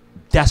think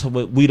that's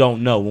what we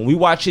don't know. When we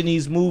watching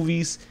these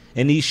movies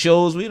and these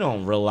shows, we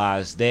don't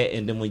realize that.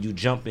 And then when you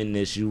jump in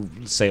this, you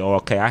say, oh,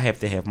 okay, I have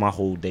to have my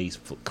whole days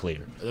clear.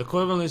 The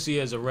equivalency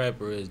as a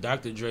rapper is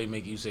Dr. Dre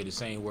making you say the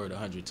same word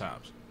 100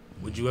 times.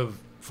 Would you have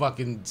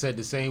fucking said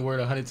the same word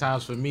 100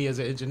 times for me as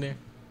an engineer?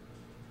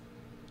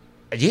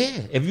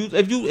 Yeah. If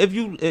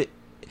you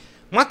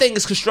my thing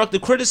is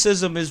constructive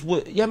criticism is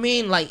what, you know what I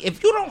mean? Like,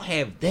 if you don't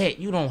have that,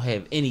 you don't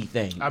have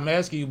anything. I'm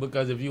asking you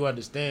because if you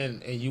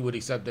understand and you would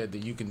accept that,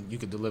 then you can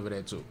deliver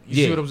that too.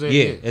 You Yeah, see what I'm saying?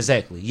 yeah,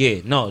 exactly. Yeah,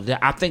 no,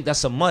 I think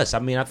that's a must. I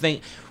mean, I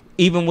think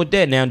even with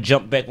that, now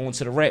jump back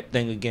onto the rap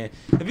thing again.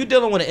 If you're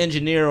dealing with an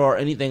engineer or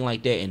anything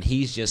like that, and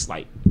he's just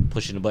like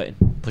pushing the button,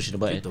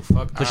 Get the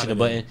fuck pushing the outta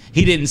button.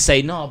 He didn't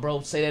say, no,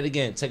 bro, say that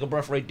again. Take a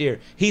breath right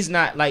there. He's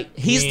not like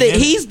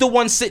he's the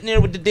one sitting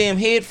there with the damn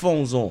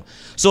headphones on.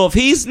 So if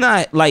he's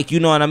not like, you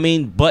know what I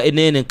mean, butting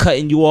in and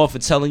cutting you off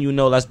and telling you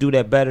no, let's do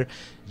that better.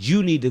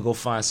 You need to go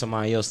find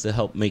somebody else to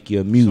help make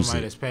your music.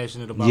 Somebody that's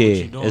passionate about what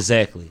you're doing.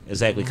 Exactly.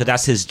 Because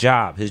that's his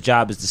job. His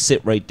job is to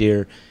sit right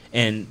there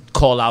and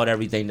call out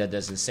everything that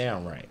doesn't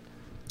sound right.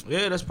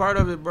 Yeah, that's part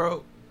of it,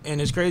 bro. And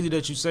it's crazy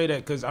that you say that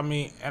because, I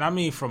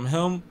mean from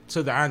him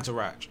to the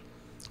entourage.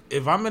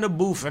 If I'm in a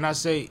booth and I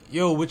say,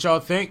 yo, what y'all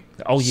think?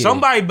 Oh, yeah.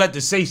 Somebody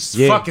better say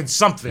fucking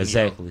something.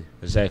 Exactly. Yo.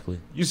 Exactly.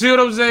 You see what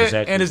I'm saying?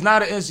 Exactly. And it's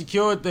not an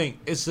insecure thing.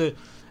 It's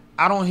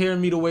I don't hear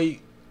me the way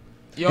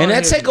y'all And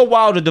that hear take me. a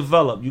while to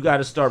develop. You got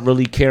to start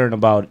really caring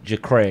about your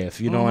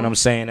craft. You know what I'm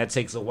saying? That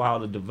takes a while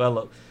to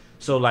develop.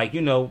 So, like, you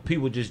know,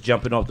 people just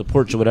jumping off the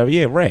porch or whatever.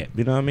 Yeah, rap.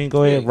 You know what I mean?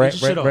 Go ahead, rap.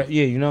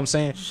 Yeah, you know what I'm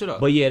saying? Shut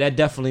up. But, yeah, that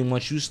definitely,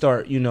 once you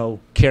start, you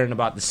know, caring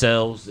about the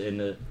sales and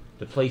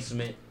the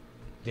placement,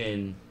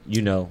 then,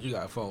 you know. You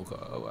got a phone call.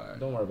 Oh, all right.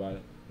 Don't worry about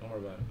it.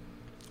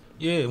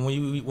 Yeah,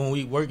 when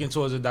we working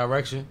towards a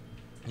direction,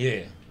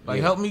 Yeah.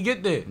 help me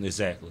get there.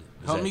 Exactly.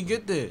 Help me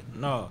get there.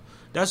 No,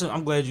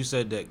 I'm glad you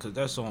said that because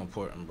that's so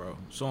important, bro.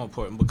 So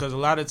important because a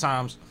lot of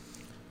times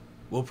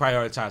we'll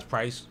prioritize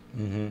price,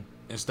 and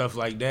and stuff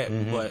like that.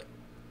 But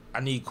I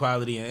need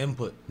quality and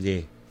input.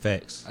 Yeah,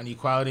 facts. I need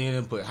quality and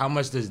input. How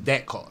much does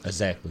that cost?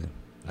 Exactly.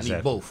 I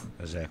need both.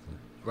 Exactly.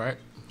 Right?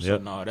 Yep.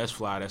 So, no, that's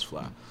fly. That's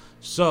fly.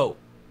 So,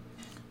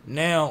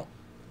 now,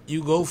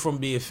 you go from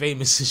being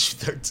famous since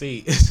you're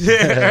 13.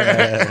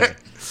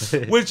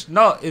 Which,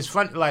 no, it's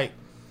funny. Like,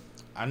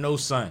 I know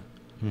son.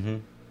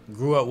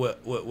 Grew up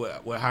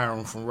with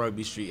Hiram from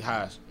Rugby Street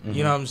Highs.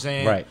 You know what I'm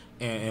saying? Right.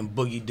 And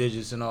Boogie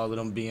Digits and all of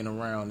them being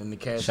around in the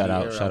Cassidy Shout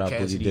out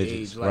Cassidy Boogie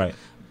Digits. age. Like, Right.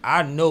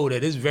 I know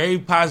that it's very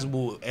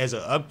possible as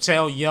an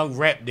uptown young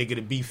rap nigga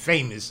to be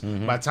famous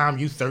by the time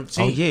you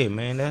 13. Oh yeah,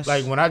 man. That's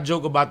Like when I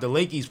joke about the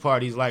Lakey's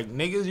parties, like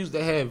niggas used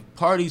to have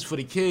parties for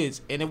the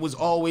kids, and it was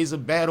always a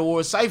battle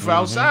or a cipher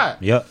outside.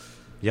 Yep.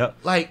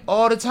 Like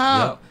all the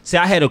time. Yep. See,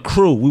 I had a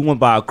crew. We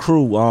went by a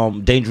crew.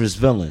 Dangerous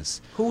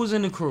Villains. Who was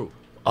in the crew?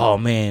 Oh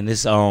man,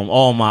 this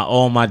all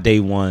my day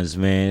ones,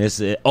 man.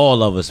 It's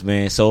all of us,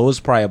 man. So it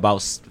was probably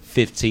about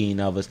 15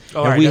 of us.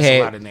 Oh, and right, we that's had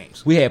a lot of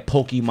names. We had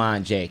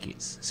Pokemon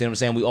jackets. See what I'm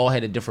saying? We all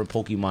had a different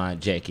Pokemon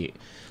jacket.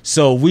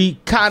 So we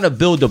kind of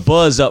build the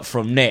buzz up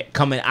from that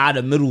coming out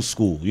of middle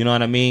school. You know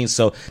what I mean?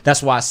 So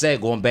that's why I said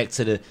going back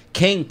to the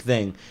King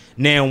thing.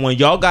 Now, when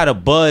y'all got a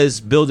buzz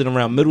building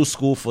around middle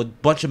school for a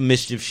bunch of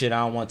mischief shit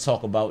I don't want to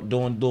talk about,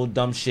 doing little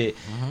dumb shit.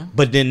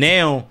 But then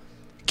now,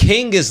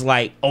 King is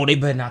like, oh, they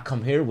better not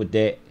come here with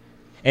that.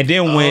 And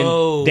then when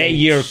that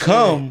year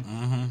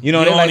come, you know,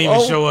 You they don't like,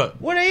 even show up.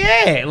 Where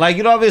they at? Like,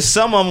 you know, there's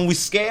some of them we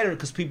scattered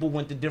because people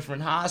went to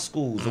different high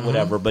schools or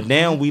whatever. But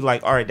now we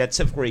like, all right, that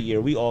 10th grade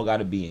year, we all got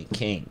to be in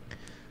King.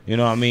 You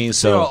know what I mean?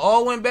 So So y'all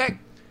all went back?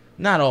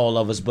 not all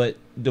of us, but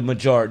the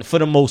majority, for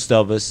the most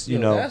of us, you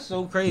know. That's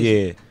so crazy.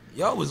 Yeah.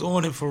 Y'all was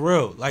on it for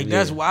real. Like,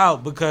 that's Yeah.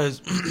 wild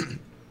because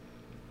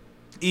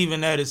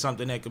even that is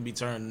something that could be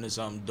turned into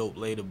something dope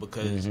later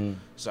because,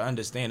 so I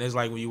understand. It's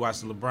like when you watch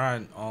the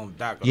LeBron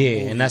doc. Yeah,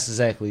 movie, and that's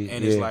exactly.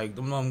 And it's like,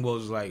 them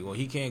goes like, well,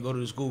 he can't go to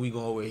the school, we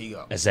go where he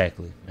go.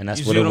 Exactly. And that's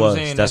You what see it what I'm was.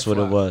 saying? That's That's what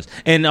it fly. was.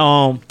 And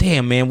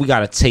damn man, we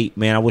got a tape,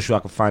 man. I wish I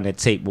could find that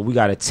tape, but we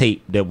got a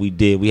tape that we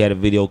did. We had a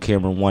video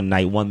camera one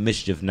night, one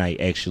mischief night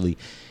actually.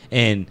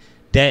 And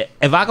that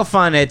if I could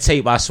find that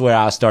tape, I swear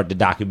I'll start the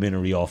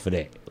documentary off of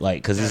that.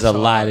 Like, cause there's a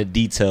lot of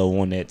detail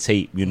on that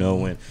tape, you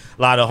know, and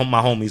a lot of my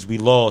homies we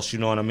lost, you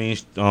know what I mean?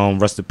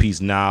 Rest in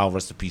peace Nile,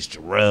 rest in peace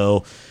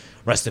Jarrell,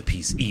 rest in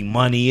peace E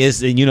Money.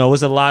 It's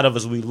a lot of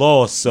us we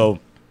lost. So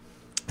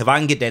if I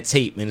can get that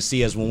tape and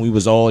see us when we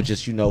was all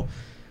just, you know,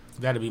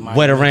 That'd be my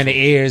wet around the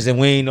ears and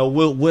we ain't know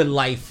what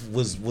life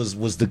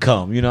was to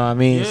come, you know what I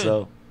mean? Yeah.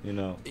 So, you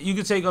know. You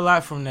could take a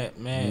lot from that,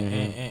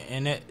 man,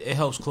 and that it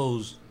helps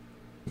close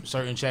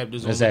certain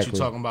chapters on what Exactly.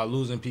 you're talking about,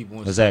 losing people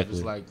and Exactly. stuff.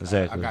 It's like,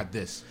 Exactly. I got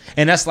this.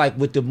 And that's like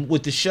with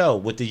the show,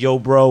 with the Yo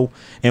Bro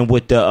and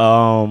with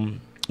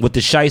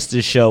the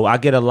Shyster show, I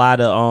get a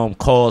lot of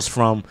calls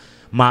from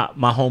my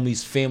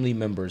homies' family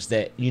members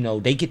that, you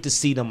know, they get to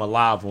see them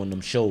alive on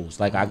them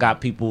shows. Like I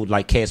got people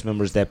like cast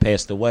members that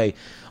passed away.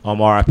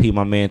 RIP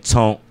my man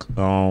Tonk.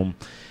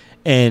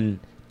 And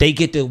they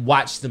get to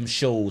watch them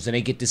shows and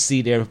they get to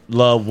see their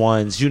loved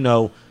ones, you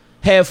know,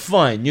 have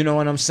fun, you know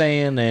what I'm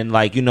saying? And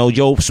like, you know,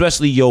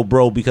 especially Yo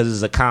Bro, because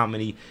it's a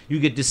comedy, you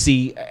get to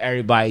see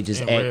everybody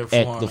just In rare act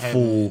form, the having-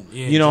 fool.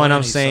 yeah, You know what I'm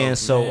enjoying saying?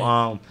 themselves, So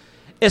man.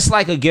 it's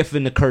like a gift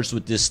and a curse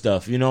with this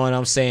stuff. You know what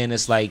I'm saying?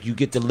 It's like you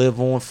get to live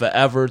on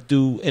forever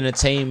through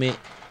entertainment,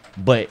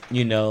 but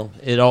you know,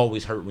 it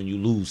always hurt when you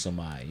lose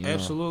somebody. You know?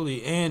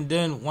 Absolutely. And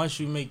then once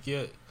you make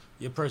your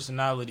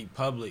personality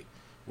public,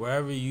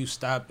 wherever you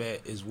stop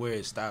at is where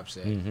it stops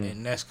at.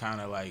 And that's kind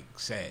of like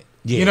sad.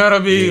 Yeah, You know what I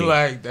mean? yeah.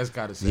 Like, that's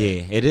kind of sad.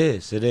 Yeah, it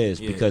is. It is.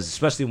 Yeah. Because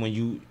especially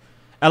when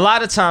a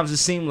lot of times it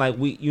seems like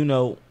we, you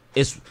know,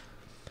 it's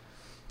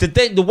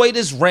the way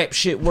this rap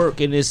shit work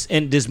and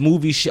this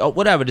movie shit or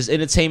whatever, this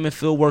entertainment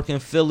field work in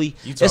Philly,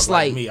 You talk it's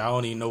like me. I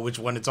don't even know which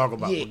one to talk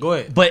about. yeah, But go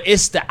ahead. But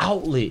it's the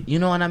outlet. You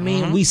know what I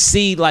mean? We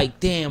see like,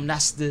 damn,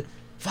 that's the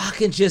if I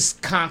can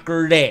just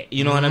conquer that,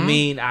 you know what I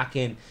mean? I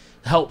can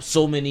help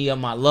so many of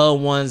my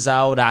loved ones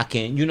out. I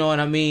can, you know what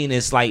I mean?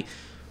 It's like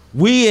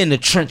we in the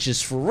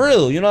trenches for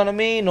real. You know what I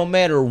mean? No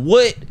matter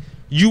what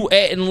you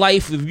at in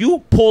life, if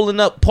you pulling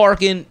up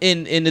parking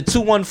in the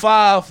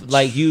 215,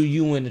 like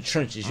you in the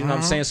trenches. You know what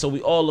I'm saying? So we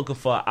all looking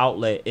for an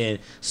outlet, and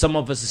some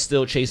of us are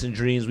still chasing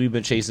dreams we've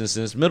been chasing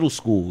since middle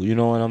school. You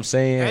know what I'm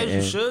saying? As you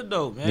And- should,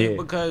 though, man. Yeah.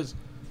 Because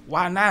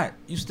why not?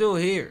 You still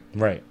here.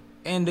 Right.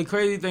 And the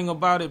crazy thing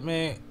about it,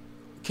 man,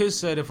 Kiss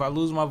said, if I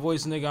lose my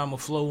voice, nigga, I'ma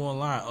flow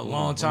online a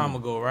long time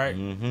ago, right?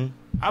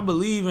 I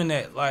believe in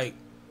that. Like,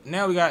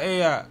 now we got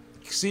AI.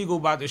 Siegel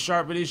about to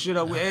sharpen this shit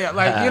up with AI.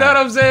 Like, you know what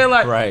I'm saying?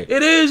 Like, Right.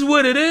 it is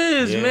what it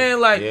is, Yeah, man.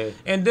 Like, yeah.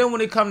 and then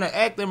when it come to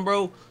acting,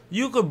 bro,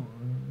 you could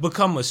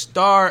become a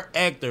star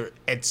actor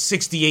at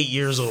 68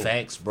 years old.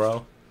 Facts,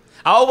 bro.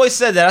 I always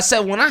said that. I said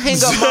when I hang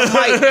up my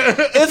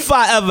mic, if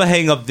I ever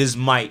hang up this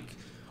mic,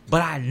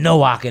 but I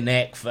know I can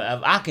act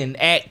forever. I can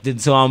act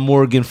until I'm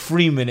Morgan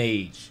Freeman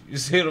age. You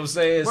see what I'm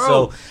saying?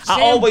 Bro, so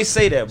I always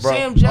say that, bro.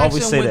 Sam I always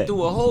Jackson say went that.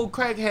 through a whole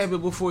crack habit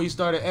before he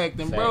started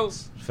acting, bro.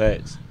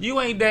 Facts.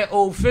 You ain't that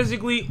old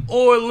physically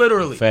or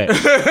literally. Facts.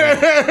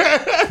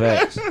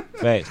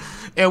 Facts.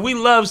 And we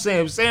love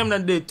Sam. Sam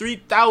done did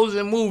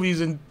 3,000 movies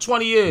in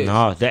 20 years.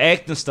 No, the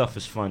acting stuff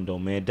is fun though,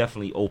 man.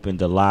 Definitely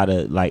opened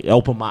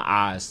opened my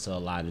eyes to a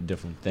lot of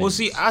different things. Well,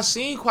 see, I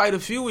seen quite a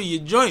few of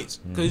your joints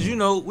because you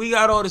know we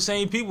got all the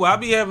same people. I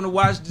be having to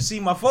watch to see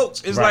my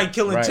folks. It's like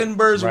killing 10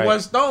 birds with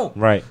one stone.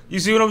 Right. You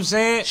see what I'm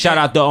saying? Shout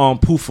out the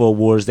PUFA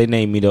Awards. They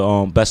named me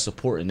the best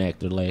supporting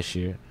actor last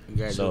year.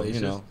 Congratulations. So, you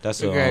know,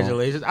 that's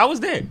congratulations. I was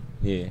there.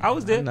 Yeah, I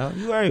was there. No,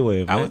 you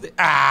everywhere, man. I was there.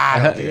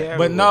 Ah, Yeah,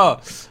 but no,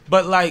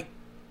 but like,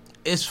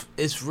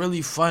 it's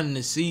really fun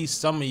to see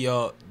some of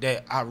y'all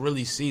that I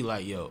really see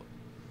like, yo,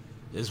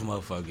 this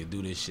motherfucker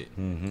do this shit.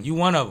 Mm-hmm. You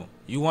one of them.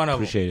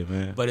 Appreciate it,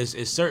 man. But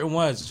it's certain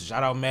ones.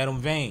 Shout out Madam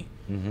Vane.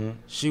 Mm-hmm.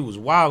 She was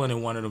wilding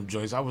in one of them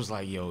joints. I was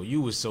like, yo,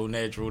 you was so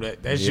natural.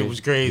 That shit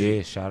was crazy.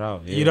 Yeah, shout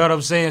out. Yeah. You know what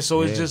I'm saying?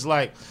 So it's just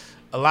like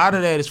a lot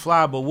of that is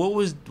fly. But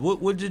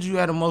what did you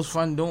have the most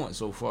fun doing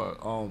so far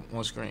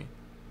on screen?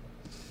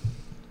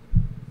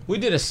 We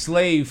did a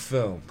slave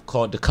film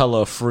called The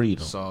Color of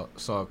Freedom. Saw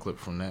a clip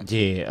from that.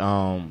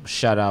 Yeah,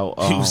 shout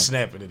out. He was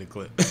snapping at the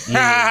clip.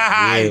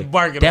 Yeah.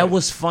 Barking that on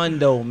was fun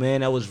though,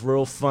 man. That was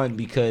real fun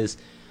because,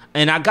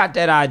 and I got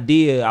that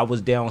idea. I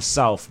was down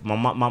south. My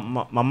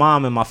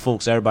mom and my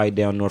folks, everybody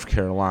down North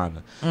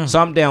Carolina. So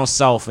I'm down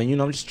south, and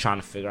I'm just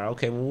trying to figure out,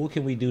 okay, well, what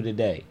can we do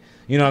today?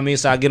 You know what I mean?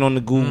 So I get on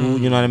the Google.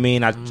 You know what I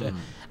mean? And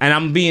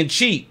I'm being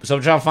cheap, so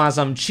I'm trying to find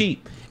something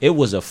cheap. It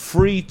was a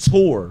free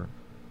tour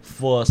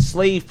for a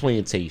slave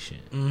plantation.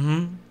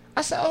 Mm-hmm.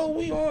 I said, oh,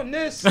 we on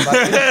this. Like, you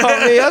know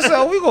what I mean? I said,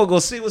 oh, we gonna go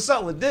see what's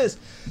up with this.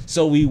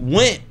 So we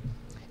went,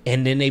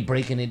 and then they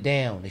breaking it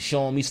down. They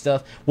showing me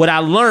stuff. What I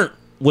learned,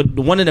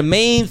 one of the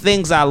main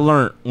things I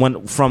learned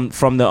from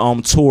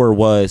the tour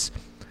was,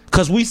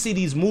 because we see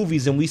these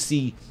movies and we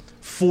see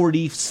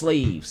 40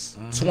 slaves,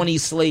 20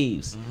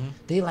 slaves.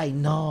 They like,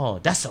 no,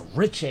 that's a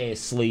rich ass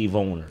slave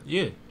owner.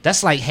 Yeah.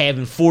 That's like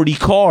having 40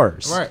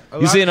 cars. Right.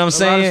 You see what I'm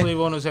saying? A lot of slave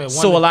owners had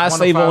a lot of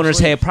slave owners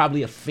had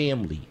probably a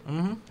family.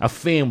 A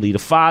family. The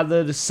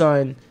father, the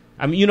son.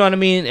 I mean, you know what I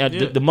mean?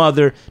 The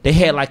mother. They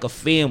had like a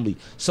family.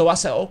 So I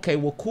said, okay,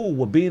 well, cool.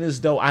 Well, being as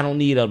though I don't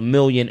need a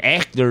million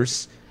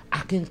actors, I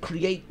can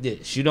create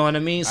this. You know what I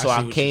mean? So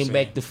I came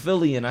back to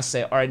Philly and I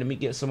said, all right, let me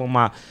get some of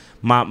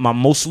my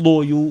most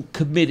loyal,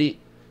 committed,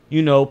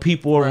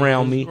 people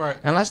around me. Right.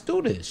 And let's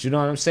do this. You know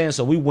what I'm saying?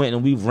 So we went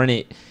and we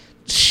rented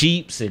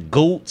sheeps and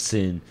goats,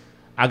 and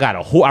I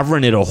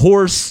rented a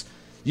horse.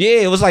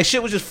 Yeah, it was like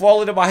shit was just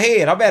falling in my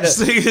head. I'm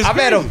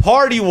at a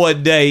party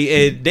one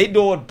day and they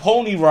doing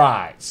pony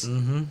rides.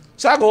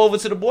 So I go over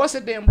to the boy. I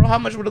said, damn, bro, how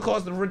much would it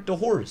cost to rent the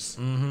horse?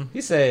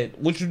 He said,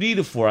 what you need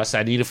it for? I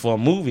said, I need it for a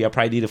movie. I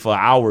probably need it for an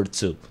hour or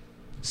two.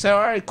 I said,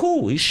 all right,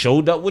 cool. He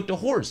showed up with the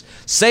horse.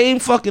 Same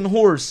fucking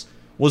horse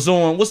was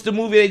on, what's the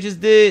movie they just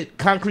did?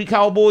 Concrete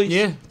Cowboys?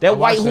 Yeah. That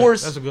white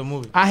horse. That's a good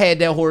movie. I had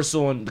that horse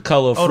on The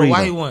Color of Freedom. Oh, the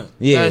white one.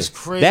 Yeah. That's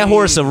crazy. That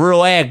horse a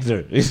real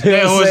actor.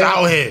 That horse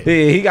out here.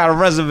 Yeah, he got a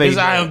resume. His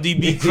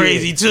IMDb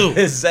crazy too.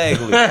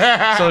 Exactly.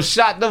 So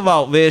shout them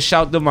out, man.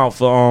 Shout them out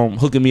for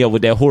hooking me up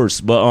with that horse.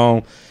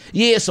 But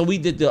yeah, so we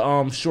did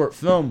the short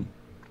film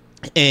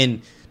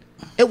and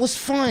it was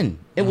fun.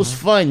 It was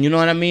fun, you know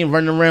what I mean?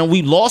 Running around.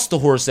 We lost the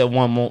horse at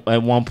one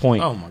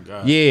point. Oh my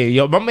god. Yeah,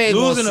 yo, my man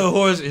losing a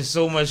horse is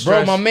so much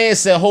stress. Bro, my man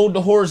said, hold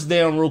the horse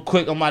down real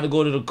quick. I'm about to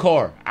go to the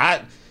car.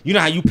 You know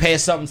how you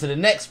pass something to the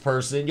next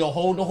person. Yo,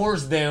 hold the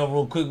horse down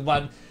real quick.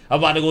 I'm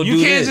about to go do this.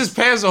 You can't just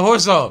pass a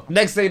horse off.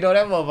 Next thing you know,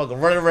 that motherfucker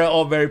running around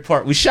Albury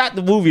Park. We shot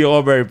the movie at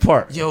Albury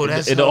Park. Yo,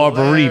 that's in the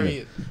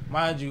hilarious. Arboretum.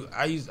 Mind you,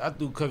 I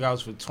threw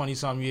cookouts for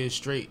 20-something years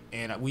straight,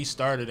 and we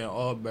started in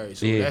Albury,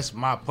 so that's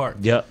my park.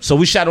 Yeah. So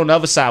we shot on the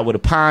other side where the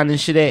pond and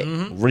shit at.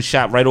 We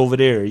shot right over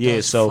there. Yeah.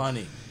 That's so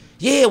funny.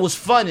 Yeah, it was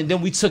fun, and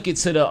then we took it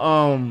to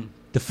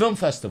the film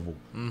festival.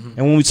 And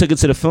when we took it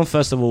to the film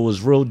festival, it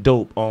was real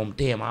dope.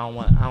 Damn, I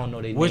don't know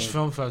their name. Which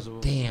film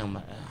festival?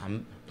 Damn.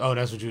 Oh,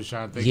 that's what you was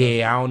trying to think of?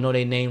 Yeah, I don't know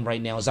their name right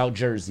now. It's out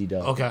Jersey,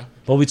 though. Okay.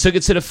 But we took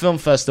it to the film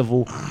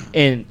festival,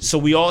 and so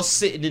we all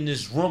sitting in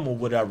this room or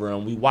whatever,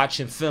 and we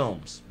watching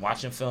films.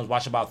 Watch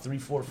about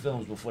 3-4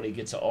 films before they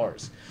get to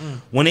ours.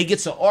 When they get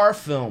to our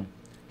film,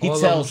 he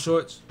tells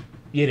shorts?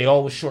 Yeah, they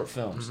all were short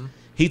films.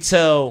 He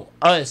tell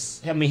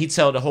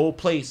the whole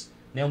place,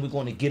 now we're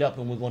going to get up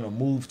and we're going to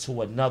move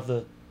to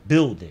another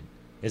building.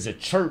 There's a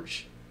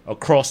church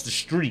across the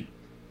street.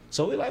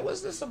 So we're like,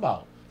 what's this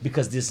about?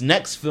 Because this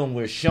next film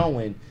we're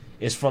showing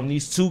is from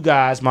these two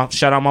guys.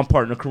 Shout out my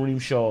partner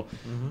Kareem Shaw.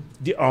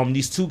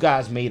 These two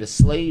guys made a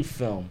slave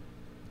film,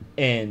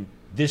 and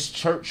this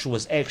church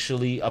was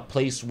actually a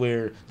place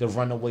where the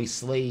runaway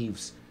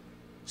slaves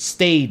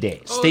stayed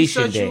at,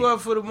 stationed at. Set you up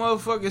for the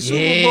motherfucking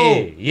Super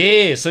Bowl.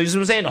 Yeah. So you see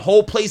what I'm saying? The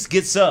whole place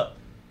gets up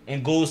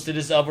and goes to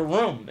this other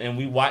room, and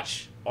we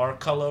watch Our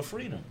Color of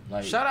Freedom.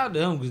 Like, shout out to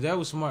him because that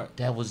was smart.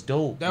 That was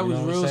dope. That was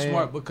real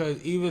smart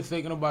because even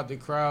thinking about the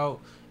crowd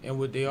and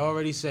what they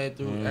already said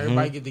through.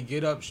 Everybody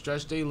get up,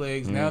 stretch their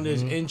legs. Now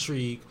there's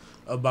intrigue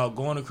about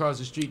going across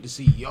the street to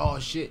see y'all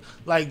shit.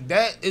 Like,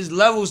 that is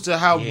levels to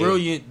how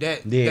brilliant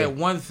that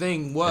one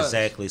thing was.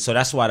 Exactly. So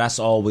that's why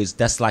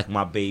that's like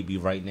my baby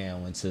right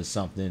now until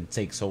something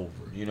takes over.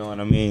 You know what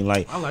I mean?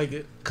 Like, I like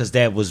it. Because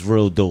that was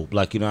real dope.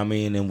 Like, you know what I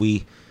mean? And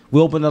we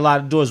opened a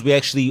lot of doors. We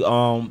actually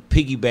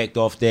piggybacked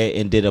off that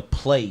and did a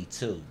play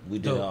too. We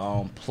did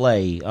a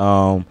play.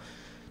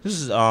 This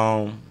is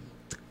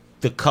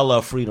the Color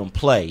of Freedom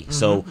play.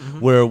 So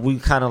where we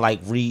kind of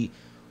like we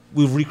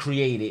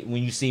recreated,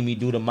 when you see me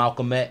do the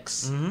Malcolm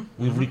X,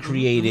 we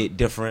recreated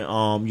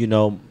different you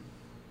know,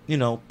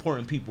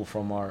 important people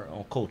from our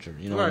culture.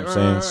 You know what I'm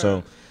saying? Right.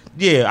 So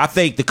yeah, I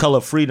think the Color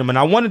of Freedom, and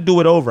I want to do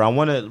it over. I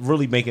want to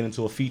really make it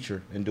into a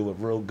feature and do it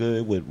real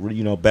good with,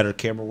 you know, better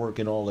camera work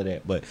and all of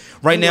that. But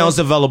right now it's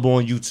available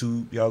on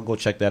YouTube. Y'all go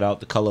check that out.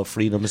 The Color of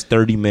Freedom is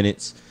 30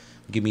 minutes.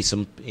 Give me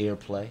some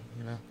airplay.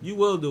 You know, you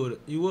will do it.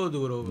 You will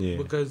do it over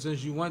because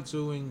since you want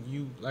to, and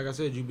you, like I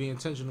said, you be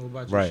intentional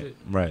about your shit.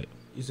 Right.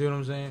 You see what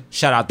I'm saying?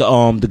 Shout out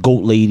to the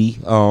goat lady.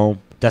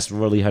 That's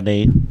really her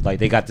name. Like,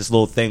 they got this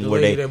little thing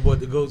where they that bought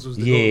the goats was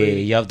the goat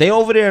lady. Yeah. They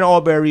over there in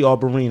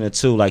Alberina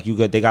too. Like,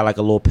 they got like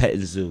a little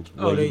petting zoo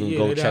where you can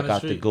go check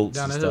out the goats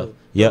and stuff.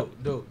 Yep.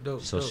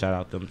 Dope. So shout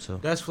out them too.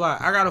 That's fly.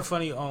 I got a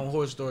funny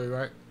horse story,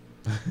 right?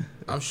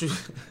 I'm shooting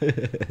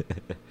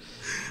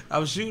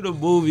a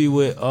movie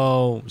with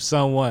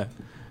someone.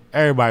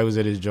 Everybody was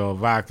at his joint.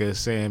 Vodka,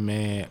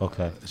 Sandman.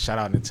 Okay. Shout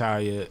out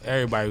Natalia.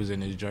 Everybody was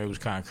in this joint. It was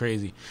kind of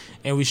crazy.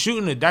 And we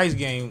shooting a dice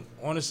game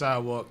on the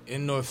sidewalk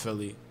in North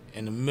Philly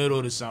in the middle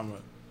of the summer.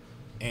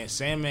 And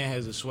Sandman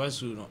has a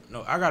sweatsuit on.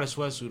 No, I got a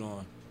sweatsuit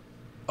on.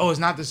 Oh, it's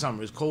not the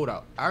summer. It's cold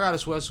out. I got a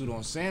sweatsuit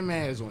on.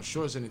 Sandman has on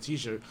shorts and a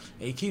t-shirt.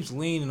 And he keeps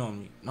leaning on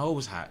me. No, it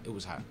was hot.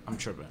 I'm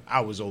tripping. I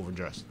was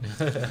overdressed.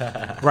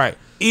 Right.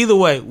 Either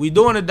way, we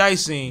doing a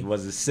dice scene.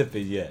 Wasn't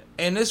sipping yet.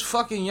 And this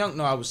fucking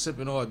no, I was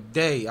sipping all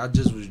day. I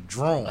just was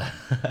drawn.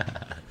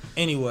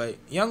 Anyway,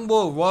 young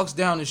boy walks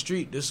down the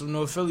street. There's some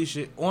North Philly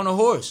shit on a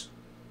horse.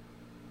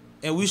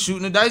 And we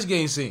shooting a dice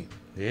game scene.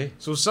 Yeah.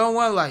 So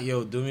someone like,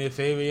 yo, do me a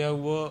favor,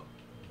 young boy.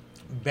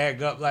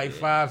 Back up like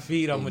 5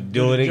 feet. I'm going to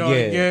do it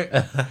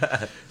again.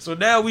 So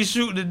now we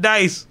shooting the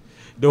dice.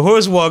 The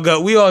horse walk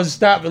up. We all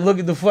stop and look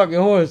at the fucking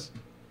horse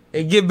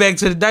and get back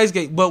to the dice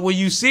game. But when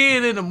you see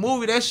it in the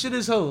movie, that shit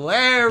is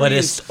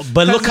hilarious.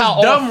 But look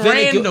how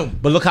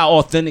authentic. But look how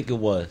authentic it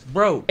was,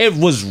 bro. It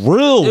was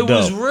real. It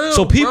was real.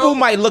 So people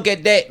might look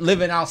at that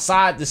living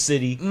outside the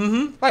city,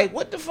 like,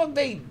 what the fuck?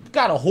 They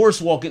got a horse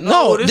walking?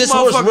 No, this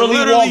horse really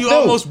literally walked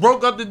almost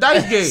broke up the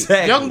dice game.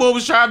 Exactly. Young boy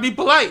was trying to be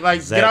polite,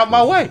 like get out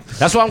my way.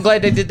 That's why I'm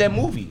glad they did that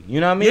movie. You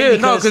know what I mean? Yeah,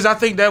 because I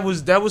think that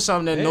was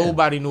something that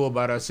nobody knew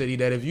about our city.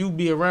 That if you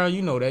be around,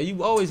 you know that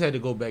you always had to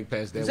go back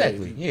past that.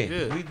 Exactly. Way.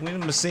 Yeah. We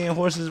been seeing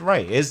horses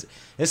right. It's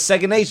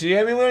second nature. You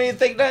know what I mean? We don't even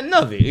think nothing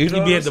of it. You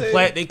know be at the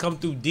plat, they come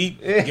through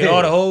deep, get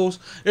all the holes.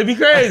 It'd be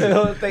crazy.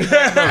 Don't think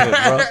nothing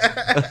of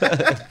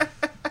it, bro.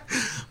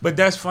 But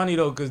that's funny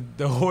though, because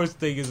the horse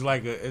thing is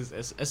like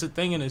it's a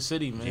thing in the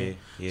city, man.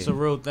 Yeah. It's a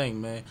real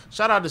thing, man.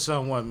 Shout out to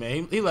someone,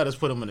 man. He let us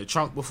put him in the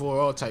trunk before,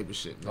 all type of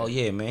shit, man. Oh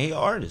yeah, man. He an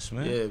artist,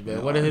 man. Yeah,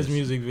 man. One of his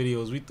music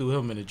videos, we threw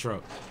him in the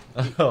trunk.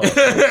 Man.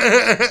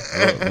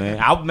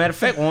 Matter of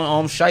fact,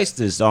 on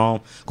Shysters,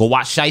 go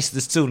watch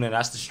Shysters too. Now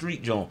that's the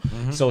street joint.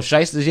 So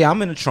Shysters,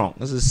 I'm in the trunk.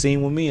 This is a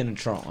scene with me in the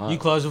trunk. You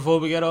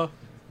claustrophobic at all?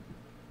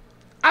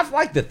 I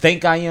like to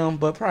think I am,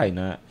 but probably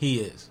not. He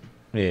is.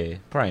 Yeah,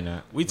 probably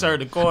not. We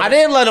turned the corner. I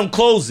didn't let him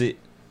close it.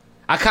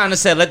 I kind of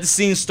said, let the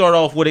scene start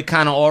off with it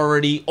kind of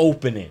already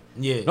opening.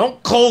 Yeah.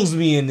 Don't close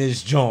me in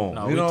this joint.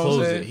 No, we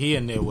closed it. He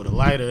in there with a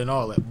lighter and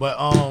all that. But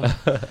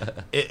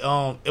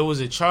it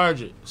was a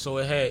Charger, so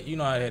it had, you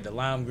know how it had the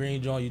lime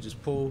green joint you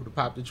just pull to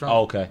pop the trunk.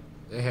 Oh, okay.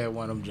 It had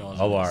one of them joints.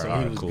 Oh, all right, so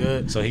he was cool.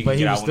 good. So he but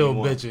he was still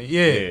bitching.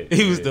 Yeah,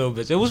 he was still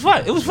bitching. It was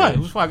fun. It was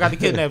fun. I got to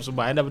kidnap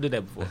somebody. I never did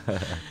that before.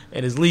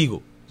 And it's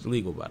legal. It's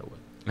legal, by the way.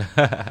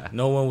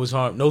 No one was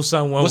harmed. No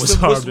someone was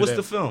harmed. What's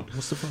the film?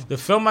 The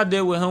film I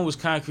did with him was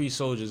Concrete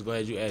Soldiers.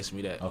 Glad you asked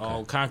me that.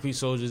 Okay. Concrete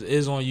Soldiers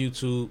is on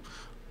YouTube.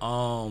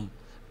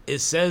 It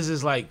says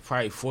it's like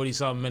probably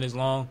 40-something minutes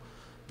long.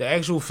 The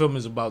actual film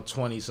is about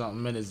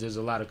 20-something minutes. There's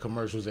a lot of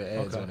commercials and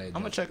ads on that joint.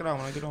 I'm gonna check it out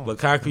when I get on. But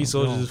Concrete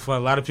Soldiers is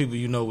fun. A lot of people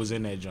was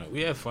in that joint.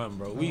 We had fun,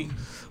 bro.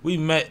 We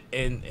met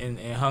and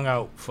hung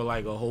out for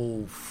like a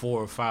whole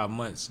 4 or 5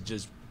 months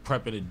just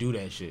prepping to do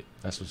that shit.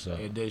 That's what's up.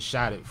 And then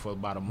shot it for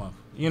about a month.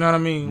 You know what I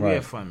mean? Right. We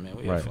had fun, man.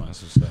 We had fun.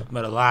 That's what's up.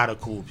 Met a lot of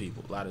cool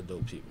people, a lot of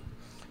dope people.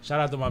 Shout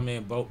out to my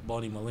man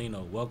Bonnie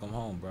Molino. Welcome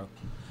home, bro.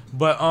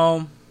 But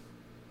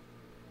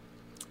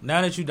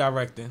now that you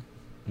directing,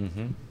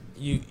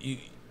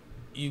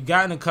 you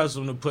gotten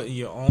accustomed to putting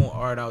your own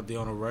art out there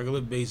on a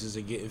regular basis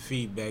and getting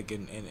feedback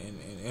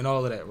and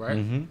all of that,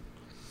 right?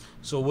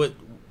 So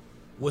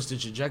what's the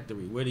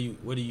trajectory?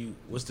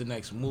 What's the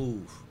next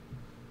move?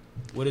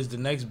 What is the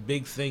next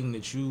big thing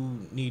that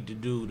you need to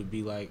do to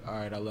be like, all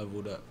right, I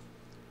leveled up?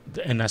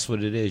 And that's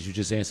what it is. You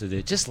just answered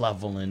it. Just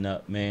leveling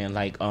up, man.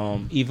 Like,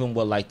 even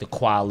with like the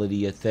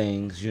quality of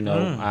things, you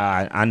know,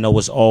 I know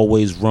it's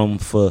always room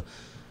for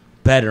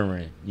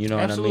bettering. You know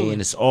what I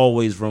mean? It's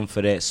always room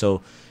for that.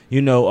 So,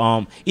 you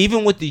know,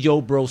 even with the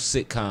Yo Bro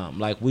sitcom,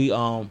 like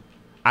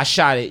I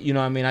shot it. You know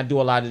what I mean? I do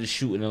a lot of the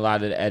shooting, a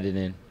lot of the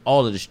editing,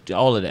 all of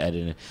the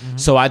editing.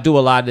 So I do a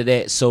lot of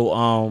that.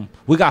 So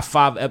we got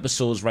 5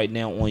 episodes right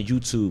now on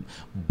YouTube,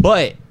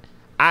 but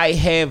I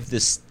have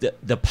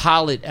the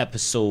pilot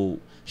episode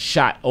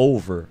shot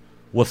over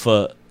with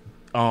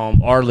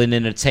Arlen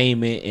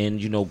Entertainment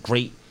and, you know,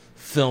 great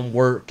film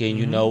work and,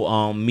 you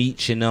know,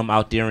 Meech and them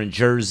out there in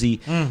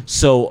Jersey.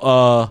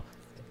 So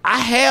I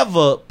have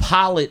a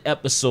pilot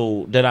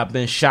episode that I've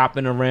been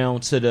shopping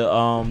around to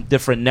the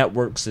different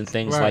networks and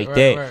things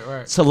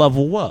that to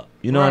level up.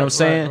 You know what I'm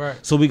saying?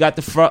 So we got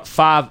the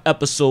 5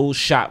 episodes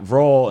shot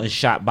raw and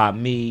shot by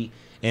me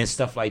and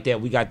stuff like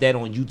that. We got that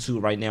on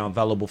YouTube right now,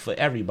 available for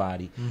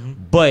everybody.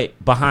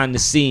 But behind the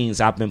scenes,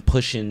 I've been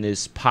pushing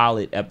this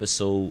pilot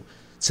episode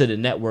to the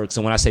networks,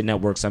 and when I say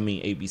networks, I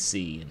mean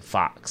ABC and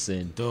Fox,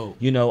 and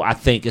you know, I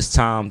think it's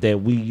time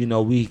that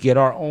we get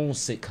our own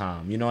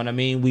sitcom. You know what I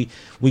mean?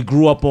 We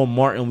grew up on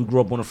Martin, we grew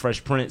up on the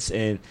Fresh Prince,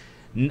 and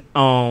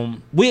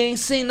we ain't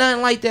seen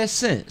nothing like that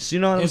since. You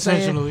know what I'm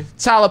saying?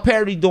 Tyler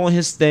Perry doing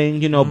his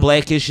thing. You know,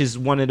 Blackish is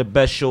one of the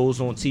best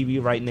shows on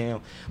TV right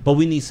now, but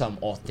we need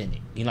something authentic.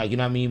 You know what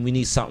I mean? We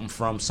need something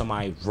from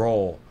somebody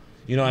raw.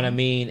 You know what I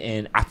mean?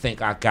 And I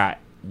think I got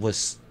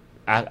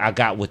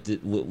what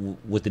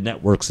the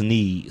networks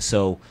need.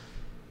 So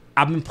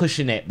I've been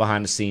pushing that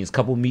behind the scenes,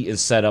 couple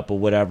meetings set up or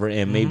whatever,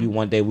 and maybe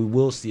one day we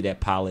will see that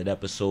pilot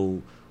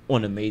episode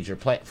on a major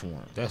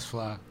platform. That's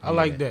fly. I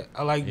like that.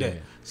 That.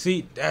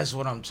 See, that's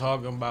what I'm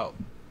talking about.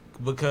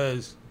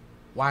 Because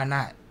why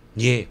not?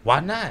 Yeah, why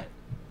not?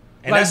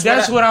 And like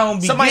that's what I don't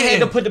be somebody getting.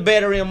 had to put the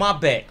battery in my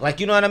back. Like,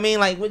 you know what I mean?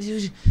 Like, what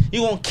you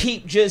gonna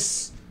keep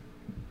just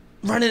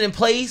running in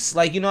place?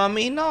 Like, you know what I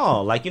mean?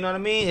 No. Like, you know what I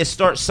mean? It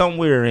starts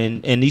somewhere,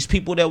 and these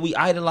people that we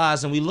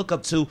idolize and we look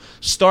up to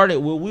started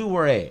where we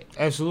were at.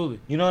 Absolutely.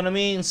 You know what I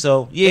mean?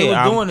 So, yeah. They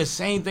were doing the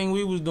same thing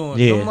we was doing.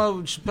 Yeah. Them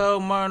mother,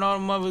 Chappelle, Martin, all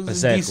the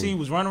mothers in D.C.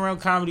 was running around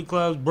comedy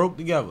clubs, broke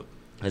together.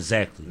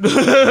 Exactly.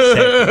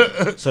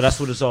 So that's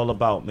what it's all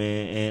about,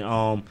 man.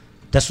 And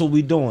that's what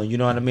we doing. You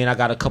know what I mean? I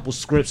got a couple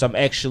scripts. I'm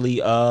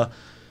actually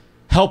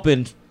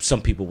helping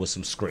some people with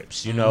some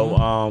scripts, you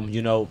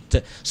know,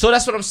 so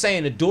that's what I'm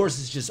saying. The doors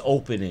is just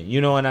opening,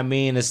 you know what I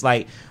mean? It's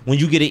like when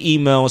you get an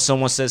email and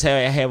someone says,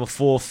 hey, I have a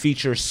full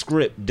feature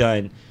script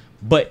done,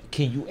 but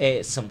can you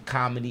add some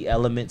comedy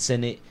elements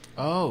in it?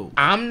 Oh,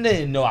 I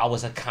didn't know I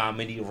was a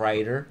comedy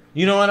writer,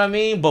 you know what I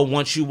mean? But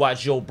once you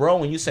watch Yo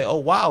Bro and you say, oh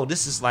wow,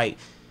 this is like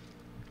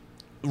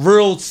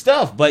real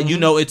stuff. But you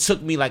know, it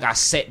took me, like, I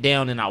sat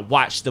down and I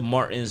watched the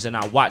Martins and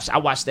I watched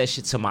that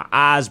shit till my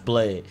eyes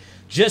bled,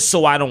 just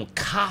so I don't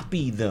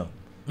copy them.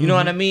 You know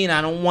what I mean?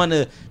 I don't want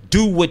to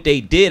do what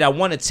they did. I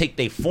want to take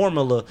their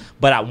formula,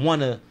 but I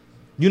want to,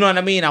 you know what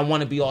I mean? I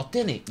want to be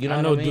authentic. You know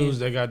what I mean? Dudes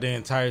that got their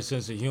entire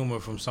sense of humor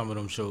from some of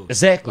them shows.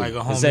 Exactly. Like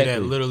a homie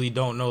that literally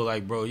don't know,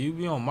 like, bro, you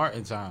be on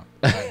Martin time.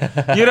 Like,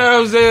 you know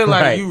what I'm saying?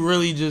 Like, you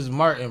really just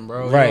Martin,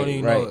 bro. You don't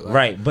even know it. Like,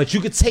 right. But you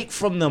could take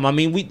from them. I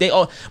mean,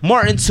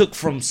 Martin took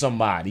from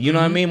somebody. You know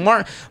what I mean?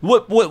 Martin.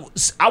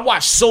 What I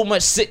watched so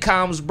much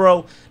sitcoms,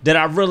 bro, that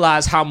I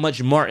realized how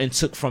much Martin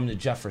took from the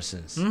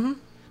Jeffersons.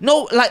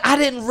 No, like, I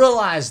didn't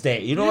realize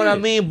that. You know what I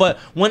mean? But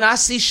when I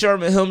see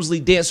Sherman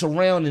Hemsley dance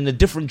around and the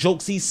different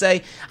jokes he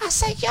say, I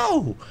say,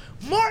 yo,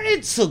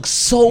 Martin took much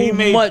from him.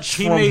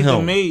 He made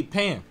the maid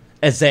Pam.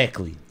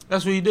 Exactly.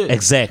 That's what he did.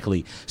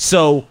 Exactly.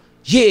 So,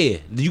 yeah,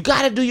 you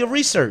got to do your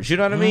research. You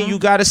know what I mean? You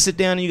got to sit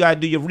down and you got to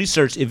do your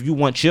research if you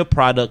want your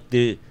product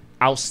to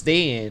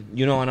outstand,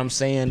 you know what I'm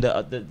saying,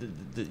 the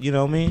you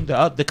know what I mean,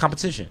 the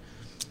competition.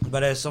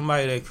 But as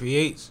somebody that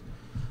creates,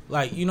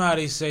 like, you know how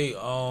they say,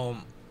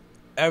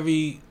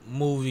 every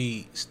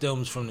movie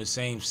stems from the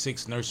same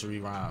 6 nursery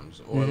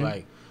rhymes, or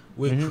like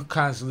we're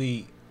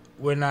constantly,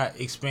 we're not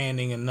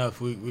expanding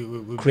enough.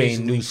 We're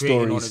creating new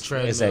stories on the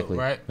treadmill, exactly.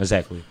 Right?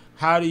 Exactly.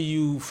 How do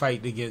you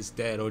fight against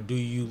that, or do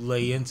you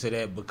lay into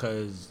that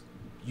because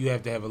you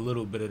have to have a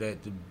little bit of that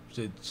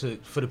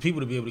to for the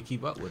people to be able to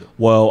keep up with it?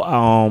 Well,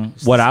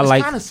 it's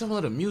kind of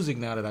similar to music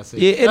now that I say.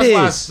 Yeah,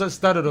 That's why I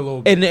stuttered a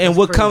little bit. And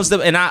what crazy. Comes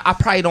to, and I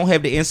probably don't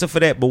have the answer for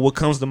that, but what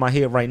comes to my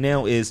head right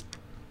now is,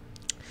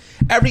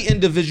 every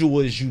individual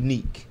is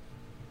unique.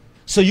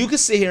 So you can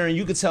sit here and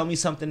you can tell me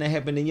something that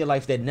happened in your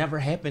life that never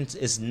happened.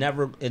 It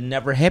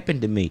never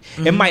happened to me.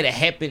 It might have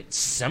happened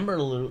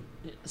similar.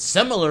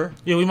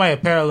 Yeah, we might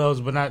have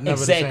parallels, but never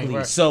exactly. the same.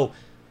 Right? So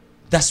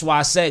that's why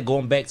I said,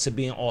 going back to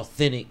being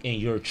authentic and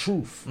your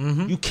truth,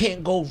 you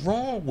can't go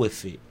wrong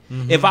with it.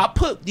 If I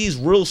put these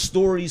real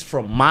stories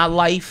from my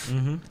life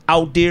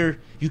out there,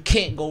 you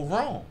can't go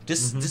wrong.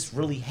 This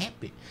really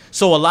happened.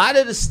 So a lot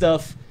of the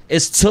stuff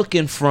is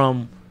taken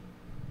from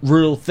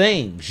real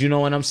things, you know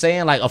what I'm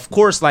saying? Like, of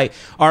course, like,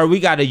 all right, we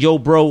got a Yo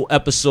Bro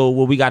episode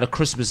where we got a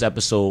Christmas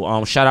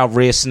episode. Shout out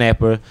Red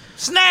Snapper.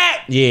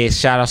 Snap! Yeah,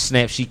 shout out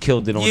Snap. She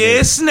killed it on there.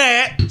 Yeah,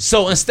 Snap!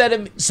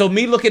 So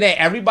me looking at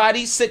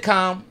everybody's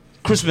sitcom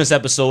Christmas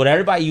episode,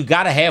 everybody, you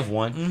gotta have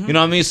one. You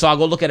know what I mean? So I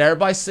go look at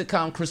everybody's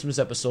sitcom Christmas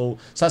episode.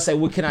 So I say,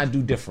 what can I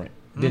do different?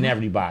 than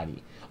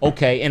everybody.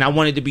 Okay, and I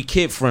wanted to be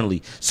kid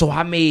friendly, so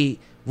I made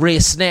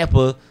Red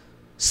Snapper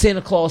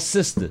Santa Claus'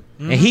 sister,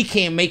 and he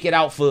can't make it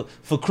out for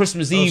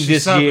Christmas Eve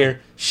this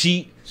year.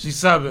 She's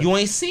subbing. You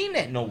ain't seen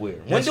that nowhere.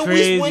 When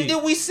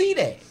did we see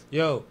that?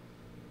 Yo,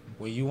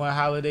 when you want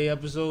holiday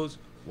episodes,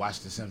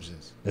 watch The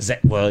Simpsons. Is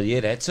that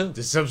that too?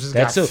 The Simpsons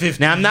That got too.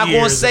 50 Now I'm not years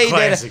gonna say of that.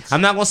 classics.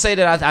 I'm not gonna say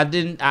that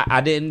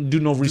I didn't do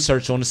no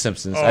research on The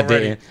Simpsons. I Already.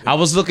 didn't. I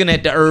was looking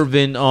at the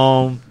urban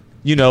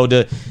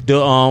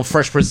the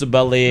Fresh Prince of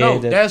Bel-Air. No,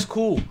 that's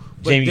cool.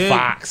 But Jamie then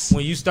Foxx.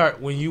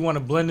 When you want to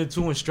blend the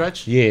two and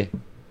stretch. Yeah.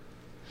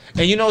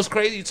 And you know what's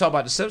crazy? You talk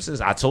about The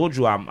Simpsons. I told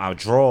you I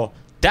draw.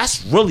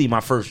 That's really my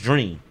first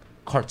dream.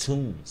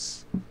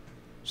 Cartoons.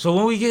 So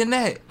when we getting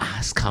that?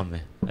 It's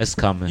coming. It's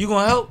coming. You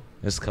gonna help?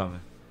 It's coming.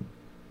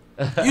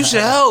 You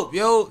should help,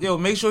 yo.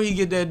 Make sure he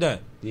get that done.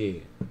 Yeah.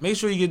 Make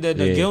sure you get that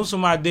done. Yeah. Give him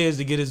some ideas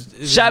to get his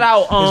Shout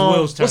out, his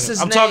wheels turning. what's his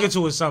I'm name? talking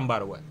to his son, by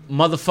the way.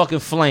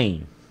 Motherfucking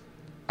Flame.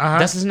 Uh-huh.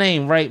 That's his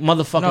name, right?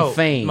 Motherfucking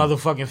Fame.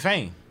 Motherfucking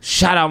Fame.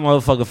 Shout out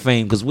motherfucking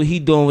Fame, because what he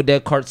doing with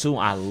that cartoon,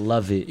 I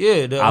love it.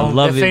 Yeah, I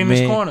love that it, Famous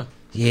man. Corner.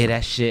 Yeah,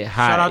 that shit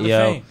hot, Shout out to yo.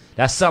 Fame.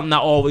 That's something I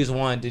always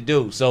wanted to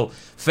do. So,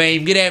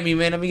 Fame, get at me,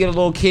 man. Let me get a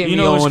little cameo You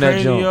know what's on that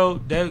crazy, joint. yo?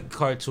 That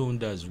cartoon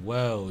does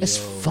well, It's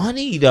yo.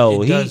 funny,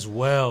 though. It does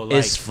well. Like,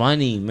 It's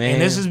funny, man.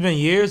 and this has been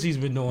years he's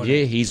been doing it.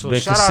 Yeah, he's So been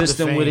shout out to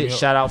consistent with Fame, it. yo.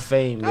 Shout out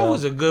Fame, That yo.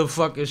 was a good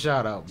fucking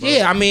shout out, bro.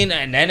 Yeah, I mean,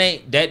 and that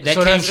So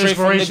came that's straight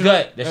from the inspirational?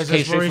 gut. That That's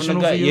came straight from the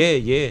inspirational gut. for you?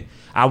 Yeah.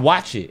 I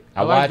watch it.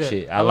 I like watch that.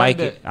 it. I I like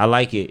like it. that. I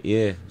like it.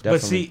 Yeah, definitely.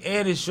 But see,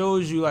 and it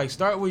shows you, like,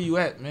 start where you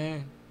at,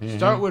 man.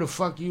 Start where the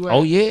fuck you at.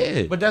 Oh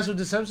yeah. But that's what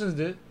The Simpsons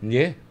did.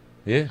 Yeah.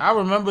 I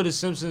remember The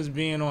Simpsons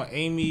being on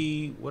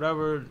Amy,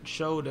 whatever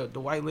show, the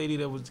white lady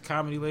that was the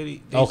comedy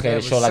lady. They used to Okay,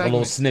 have they show like a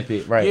little segment.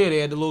 snippet, right? Yeah, they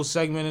had the little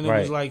segment and it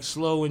was Right. like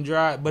slow and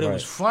dry, but it Right.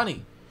 was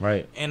funny.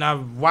 Right. And I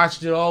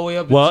watched it all the way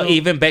up Well, until...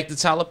 even back to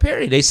Tyler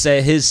Perry, they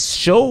said his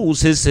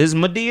shows, his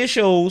Medea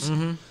shows,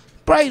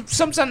 right?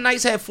 Sometimes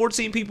nights had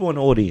 14 people in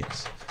the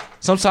audience.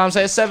 Sometimes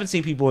had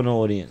 17 people in the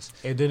audience.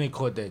 And then they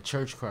caught that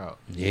church crowd.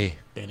 Yeah.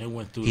 And it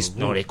went through He's the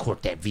no, roof. they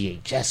caught that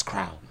VHS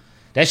crowd.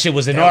 That shit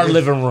was in That our was-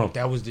 living room.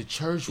 That was the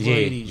church Yeah,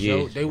 ladies, yo.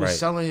 yeah, They were right.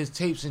 selling his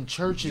tapes in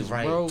churches, You're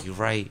right. bro. You're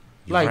right.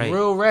 You're Like right.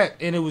 real rap.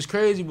 And it was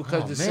crazy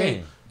because Oh, the man.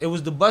 same... It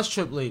was the bus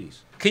trip ladies.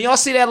 Can y'all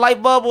see that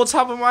light bulb on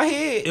top of my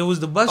head? It was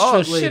the bus Oh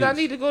trip shit! ladies. I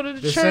need to go to the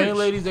The church. same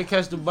ladies that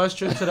catch the bus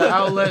trip to the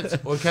outlets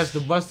or catch the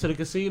bus to the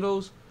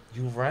casinos,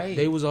 You right.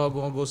 they was all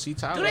gonna go see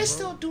Tyler. Do they bro.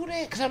 still do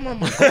that? Cause I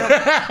remember my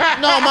grandma.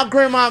 No, my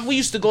grandma. We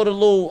used to go to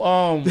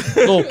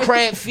little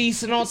crab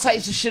feasts and all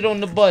types of shit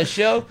on the bus,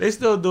 yo. They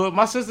still do it.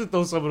 My sister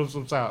throws some of them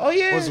sometimes. Oh,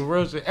 yeah? On some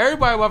real shit.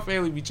 Everybody in my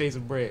family be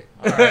chasing bread.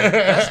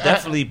 That's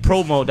definitely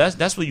promo.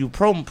 That's where you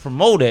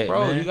promote at,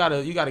 Bro, man.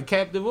 you got a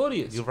captive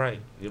audience. You're right.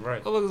 You're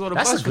right. Go look us on the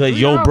That's bus a for good $3.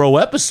 Yo Bro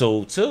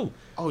episode too.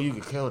 Oh, you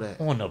could kill that.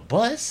 On the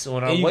bus,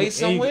 on our And you way could-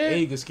 somewhere.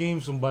 And you could scheme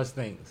some bus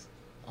things.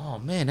 Oh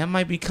man, that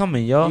might be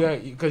coming, yo. Yeah,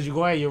 because you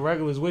go out your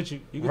regulars with you.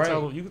 You can Right.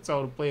 tell them. You can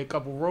tell them to play a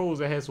couple roles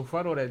that had some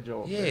fun on that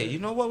joint. Yeah, man. you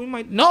know what? We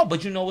might no,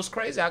 but you know what's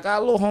crazy? I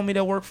got a little homie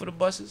that worked for the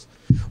buses.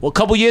 Well, a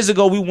couple years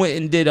ago, we went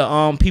and did a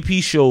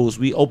PP shows.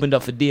 We opened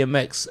up for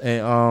DMX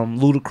and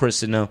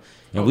Ludacris and them,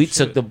 and Oh, we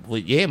shit. took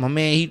my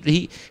man.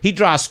 He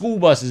drives school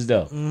buses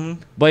though. Mm-hmm.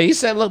 But he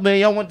said, "Look, man,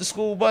 y'all want the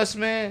school bus,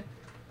 man?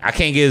 I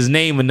can't get his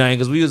name or nothing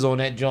because we was on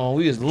that joint.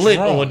 We was lit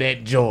Drunk. on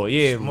that joint.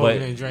 Yeah, Smoking but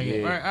and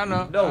drinking. yeah. Right, I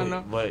know. No, I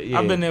know. but yeah.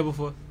 I've been there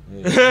before.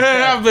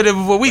 Yeah. I've been there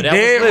before. We But that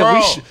was dead lit.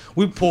 wrong.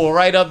 We pull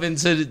right up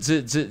into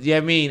the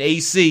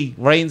AC,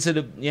 right into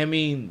the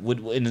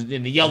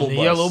in the yellow The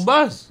bus. yellow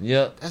bus.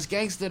 Yep. That's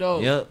gangster though.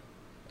 Yep.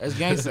 That's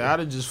gangster. I'd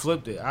have just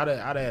flipped it. I'd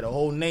have had a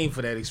whole name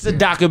for that It's a experience.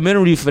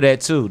 documentary for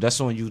that too.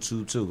 That's on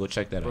YouTube too. Go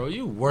check that Bro, out.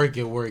 you work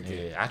it.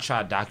 Yeah, I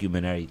try to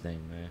document everything,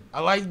 man. I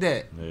like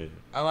that. Yeah.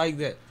 I like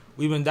that.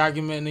 We've been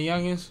documenting the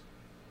youngins.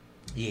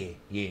 Yeah.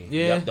 Yeah.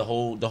 Yep, the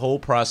whole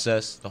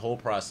process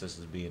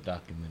is being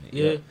documented.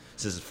 Yeah. Yep.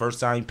 Since the first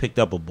time he picked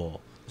up a ball.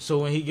 So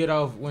when he get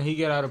out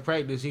of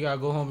practice, he gotta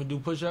go home and do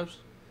push-ups.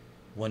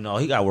 Well, no,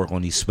 he got to work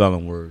on these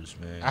spelling words,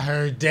 man. I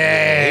heard Yeah,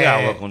 that. he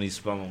got to work on these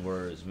spelling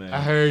words, man.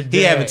 I heard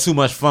he that. having too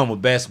much fun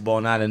with basketball,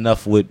 not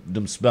enough with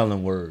them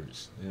spelling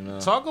words. You know.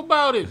 Talk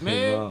about it, man.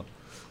 You know?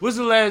 What's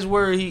the last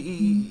word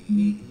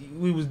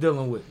we was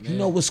dealing with? Man? You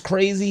know what's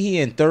crazy? He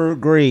in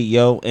 3rd grade,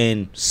 yo,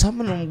 and some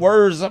of them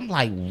words, I'm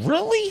like,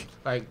 really?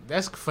 like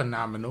that's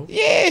phenomenal.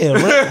 Yeah,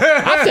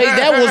 I think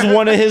that was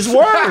one of his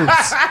words.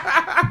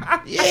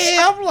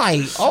 Yeah, I'm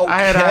like, I